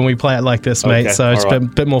here when we play it like this, mate. Okay, So it's a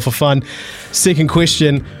bit more for fun. Second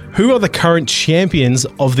question: who are the current champions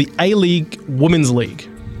of the A-League Women's League?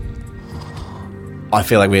 I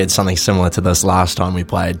feel like we had something similar to this last time we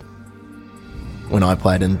played. When I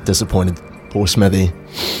played and disappointed poor Smithy.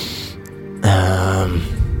 I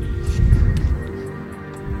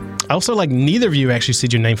also neither of you actually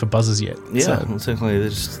said your name for buzzers yet. Yeah, certainly.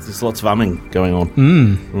 There's lots of umming going on.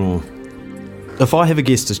 If I have a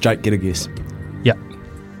guess, does Jake get a guess? Yeah.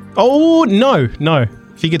 Oh, no.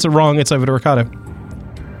 If he gets it wrong, it's over to Ricardo.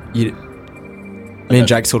 Me and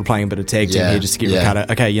Jake sort of playing a bit of tag team here just to get Ricardo.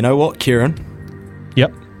 Okay, you know what, Kieran?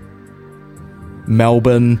 Yep.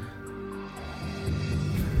 Melbourne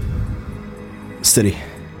City.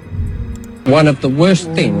 One of the worst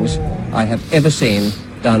things I have ever seen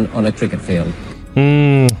done on a cricket field.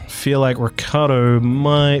 Feel like Ricardo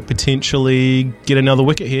might potentially get another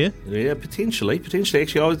wicket here. Yeah, potentially. Actually,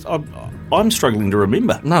 I'm struggling to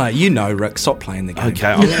remember. No, you know, Rick. Stop playing the game.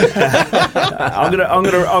 Okay, I'm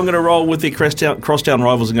gonna roll with the crosstown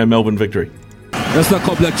rivals and go Melbourne Victory. Just a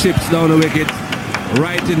couple of chips down the wicket,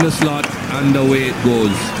 right in the slot, and away it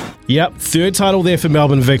goes. Yep, third title there for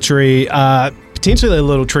Melbourne Victory. Potentially a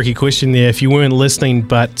little tricky question there if you weren't listening,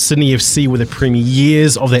 but Sydney FC were the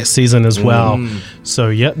premiers of that season as well. So,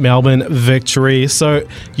 yep, Melbourne Victory. So,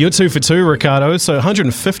 you're 2 for 2, Ricardo. So,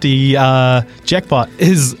 150 jackpot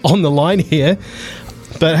is on the line here.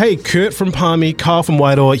 But, hey, Kurt from Palmy, Carl from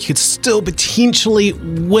Whitehall, you could still potentially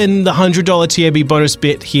win the $100 TAB bonus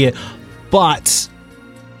bet here. But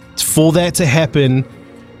for that to happen,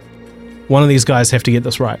 one of these guys have to get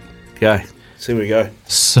this right. Okay. See where we go.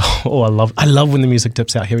 So, I love when the music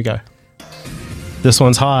dips out. Here we go. This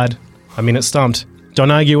one's hard. It's stumped.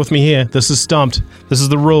 Don't argue with me here. This is stumped. This is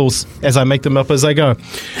the rules as I make them up as I go.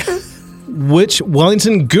 Which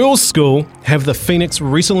Wellington girls' school have the Phoenix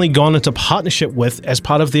recently gone into partnership with as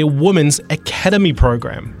part of their women's academy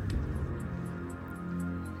program?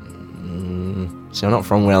 So I'm not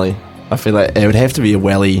from Welly. I feel like it would have to be a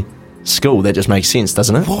Welly school. That just makes sense,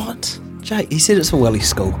 doesn't it? What? Jake, he said it's a Welly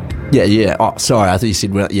school. Yeah. Oh, sorry, I thought you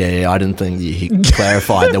said I didn't think you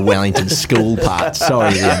clarified the Wellington school part.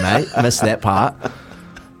 Sorry there, mate. Missed that part.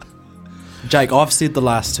 Jake, I've said the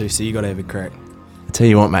last two, so you got to have a crack. I tell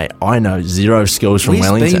you what, mate, I know zero schools from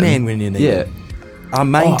Wellington. Where's B-Man when you need it? Our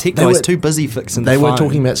main tech guy is too busy fixing the phone. They were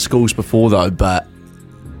talking about schools before, though, but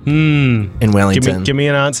in Wellington. Give me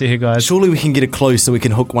an answer here, guys. Surely we can get a clue so we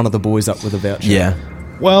can hook one of the boys up with a voucher. Yeah.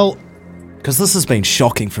 Well, because this has been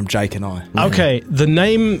shocking from Jake and I. Okay, the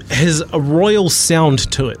name has a royal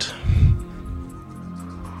sound to it.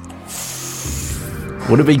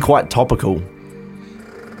 Would it be quite topical?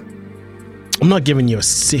 I'm not giving you a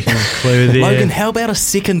second clue there. Logan, how about a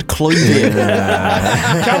second clue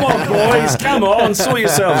there? Come on, boys. Come on. Sort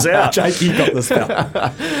yourselves out. Jake, you got this now.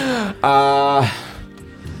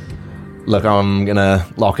 Look, I'm going to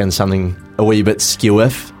lock in something a wee bit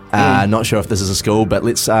skew-if. Not sure if this is a school, but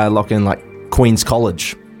let's lock in Queen's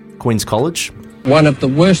College. Queen's College? One of the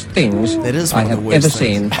worst things that is I have ever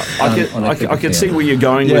seen. I can see where you're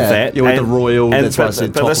going with that. You're with the Royal. But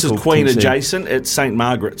this is Queen adjacent. It's St.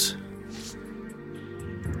 Margaret's.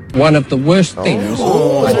 One of the worst things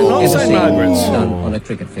I have ever St. seen Margaret's. done on a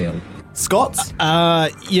cricket field. Scots?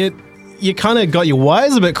 You kind of got your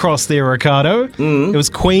wires a bit crossed there, Ricardo. It was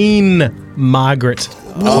Queen Margaret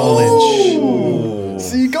College.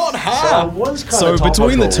 So you got half. So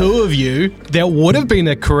between the two of you, there would have been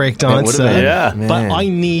a correct answer. But I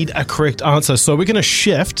need a correct answer. So we're going to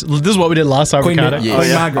shift. This is what we did last time, Ricardo.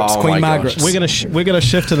 Queen Margaret's. We're going to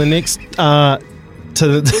shift to the next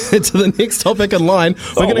to the next topic in line.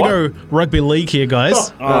 We're going to go rugby league here,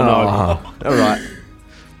 guys. Oh no! All right.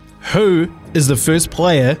 Who is the first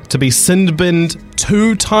player to be sin-binned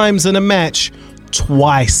 2 times in a match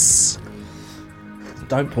twice?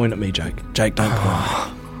 Don't point at me, Jake. Jake, don't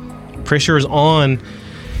point. Pressure is on.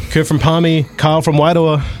 Kurt from Palmy, Kyle from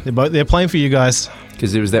Wairoa. They're playing for you guys.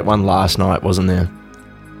 Because there was that one last night, wasn't there?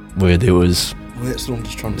 Where there was That's what I'm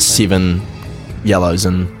just trying to say. 7 yellows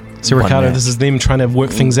and So Ricardo, this is them trying to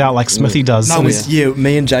work things out like Smithy does. No,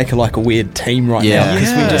 me and Jake are like a weird team right now.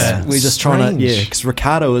 Because we're just trying to, because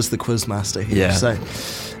Ricardo is the quizmaster here. Yeah. So,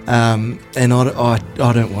 and I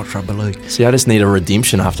don't watch rugby league. See, I just need a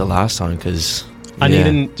redemption after last time because I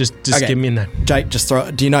need just Okay. give me a name. Jake, just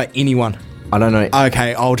throw. Do you know anyone? I don't know.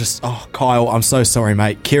 Okay, I'll just. Oh, Kyle, I'm so sorry,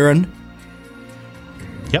 mate. Kieran.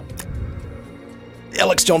 Yep.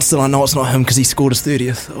 Alex Johnston. I know it's not him because he scored his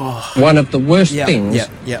 30th. Oh. One of the worst things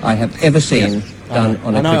I have ever seen done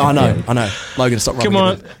on a cricket field. I know. Logan, stop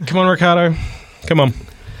rubbing Come on, Ricardo. Come on.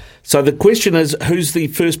 So the question is, who's the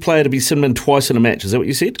first player to be sin-binned twice in a match? Is that what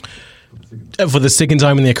you said? For the second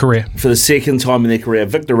time in their career. For the second time in their career.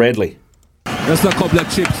 Victor Radley. Just a couple of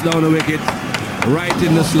chips down the wicket, right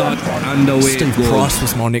in the slot, and away Steve it goes. Price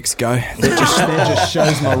was my next go. That just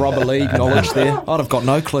shows my rugby league knowledge there. I'd have got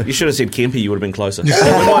no clue. You should have said Kempe, you would have been closer. we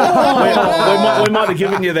might have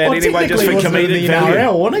given you that anyway, just for comedic value.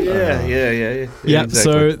 Yeah, exactly.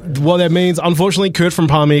 So what that means, unfortunately, Kurt from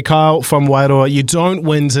Palmy, Kyle from Wairoa, you don't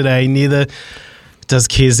win today. Neither does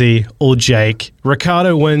Kezi or Jake.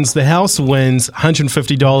 Ricardo wins. The house wins.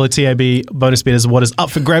 $150 TAB bonus bet is what is up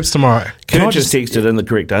for grabs tomorrow. Kurt just texted in the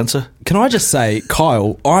correct answer. Can I just say,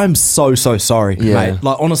 Kyle, I'm so sorry, mate.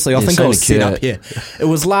 Like, honestly, I think I was set up here. It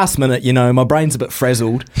was last minute, my brain's a bit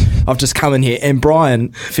frazzled. I've just come in here. And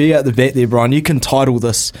Brian, for you at the vet there, Brian, you can title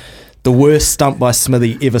this the worst stump by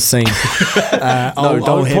Smithy ever seen.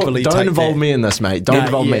 I'll happily don't take involve that. me in this, mate. Don't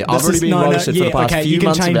involve me. I've already been roasted for the past few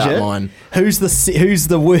months about mine. Who's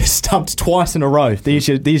the worst stumped twice in a row? There's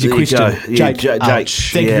your question. Jake. Jake.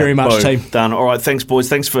 Thank you very much, team. Done. All right, thanks, boys.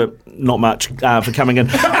 Thanks for not much for coming in.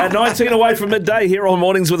 19 away from midday here on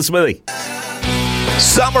Mornings with Smithy.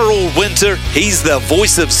 Summer or winter, he's the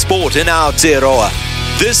voice of sport in Aotearoa.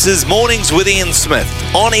 This is Mornings with Ian Smith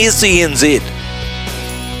on SENZ.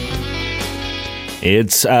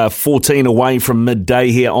 It's 14 away from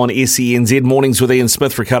midday here on SENZ. Mornings with Ian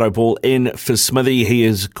Smith. Ricardo Ball in for Smithy. He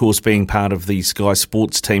is, of course, being part of the Sky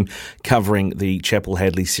Sports team covering the Chapel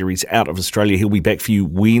Hadley series out of Australia. He'll be back for you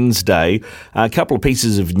Wednesday. A couple of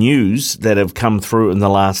pieces of news that have come through in the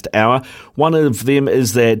last hour. One of them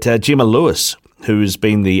is that Gemma Lewis, who has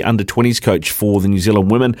been the under-20s coach for the New Zealand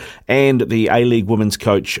women and the A-League women's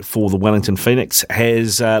coach for the Wellington Phoenix,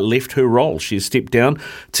 has left her role. She has stepped down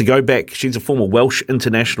to go back. She's a former Welsh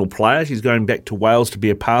international player. She's going back to Wales to be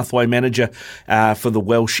a pathway manager for the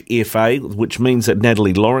Welsh FA, which means that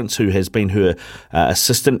Natalie Lawrence, who has been her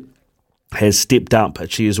assistant, has stepped up.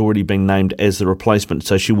 She has already been named as the replacement,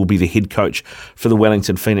 so she will be the head coach for the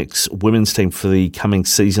Wellington Phoenix women's team for the coming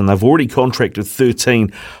season. They've already contracted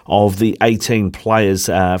 13 of the 18 players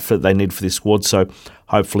they need for their squad, so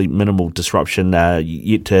hopefully minimal disruption.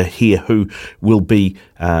 Yet to hear who will be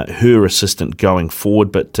her assistant going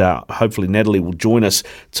forward, but hopefully Natalie will join us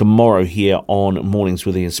tomorrow here on Mornings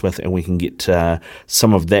with Ian Smith, and we can get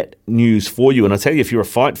some of that news for you. And I tell you, if you're a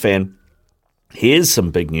fight fan, here's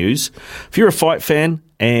some big news. If you're a fight fan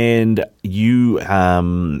and you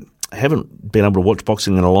haven't been able to watch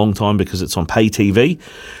boxing in a long time because it's on pay TV,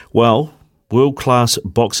 well, world-class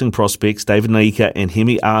boxing prospects David Naika and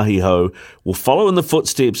Hemi Ahiho will follow in the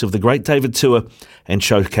footsteps of the great David Tua and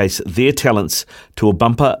showcase their talents to a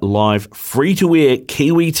bumper live free-to-air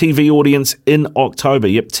Kiwi TV audience in October.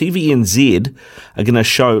 Yep, TVNZ are going to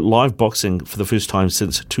show live boxing for the first time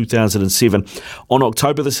since 2007. On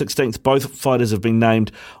October the 16th, both fighters have been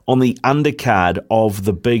named on the undercard of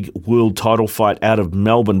the big world title fight out of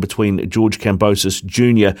Melbourne between George Kambosos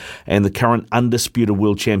Jr. and the current undisputed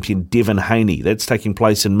world champion Devin Haney. That's taking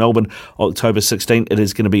place in Melbourne, October 16th. It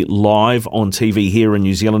is going to be live on TV here in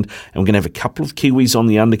New Zealand, and we're going to have a couple of Kiwis on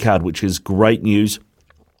the undercard, which is great news.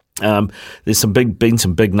 There's been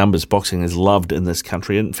some big numbers. Boxing is loved in this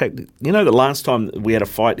country. In fact, the last time we had a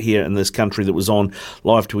fight here in this country that was on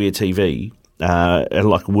live to air TV,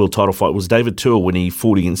 like a world title fight, was David Tua when he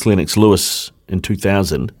fought against Lennox Lewis in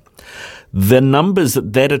 2000. The numbers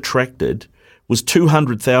that attracted was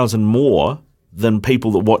 200,000 more than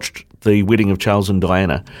people that watched the wedding of Charles and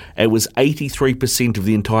Diana. It was 83% of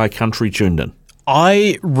the entire country tuned in.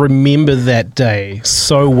 I remember that day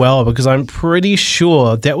so well because I'm pretty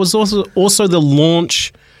sure that was also the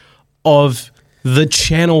launch of the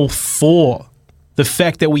Channel 4. The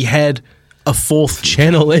fact that we had a fourth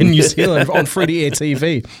channel in New Zealand on free-to-air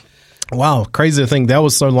TV. Wow, crazy to think that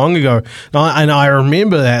was so long ago. And I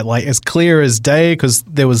remember that like as clear as day because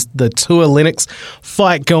there was the Tua Lennox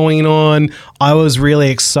fight going on. I was really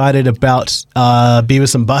excited about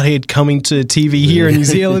Beavis and Butthead coming to TV here in New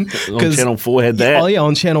Zealand. On Channel 4 had that. Oh, yeah,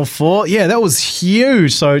 on Channel 4. Yeah, that was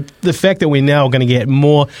huge. So the fact that we're now going to get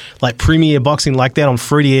more like premier boxing like that on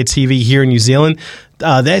free-to-air TV here in New Zealand,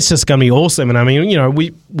 that's just going to be awesome. And I mean, you know,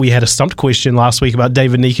 we had a stumped question last week about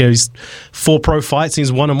David Niko's 4 pro fights.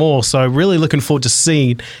 He's won them all. So really looking forward to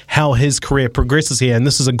seeing how his career progresses here. And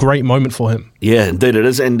this is a great moment for him. Yeah, indeed it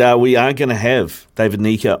is. And we are going to have David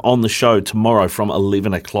Niko on the show tomorrow from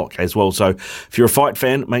 11 o'clock as well. So if you're a fight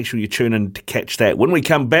fan, make sure you tune in to catch that. When we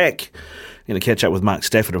come back, we're going to catch up with Mark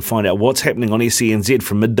Stafford and find out what's happening on SENZ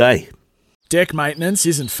from midday. Deck maintenance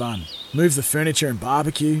isn't fun. Move the furniture and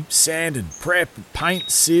barbecue, sand and prep,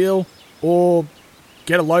 paint, seal, or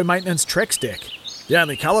get a low-maintenance Trex deck. The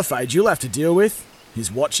only colour fade you'll have to deal with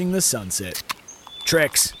is watching the sunset.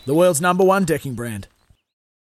 Trex, the world's #1 decking brand.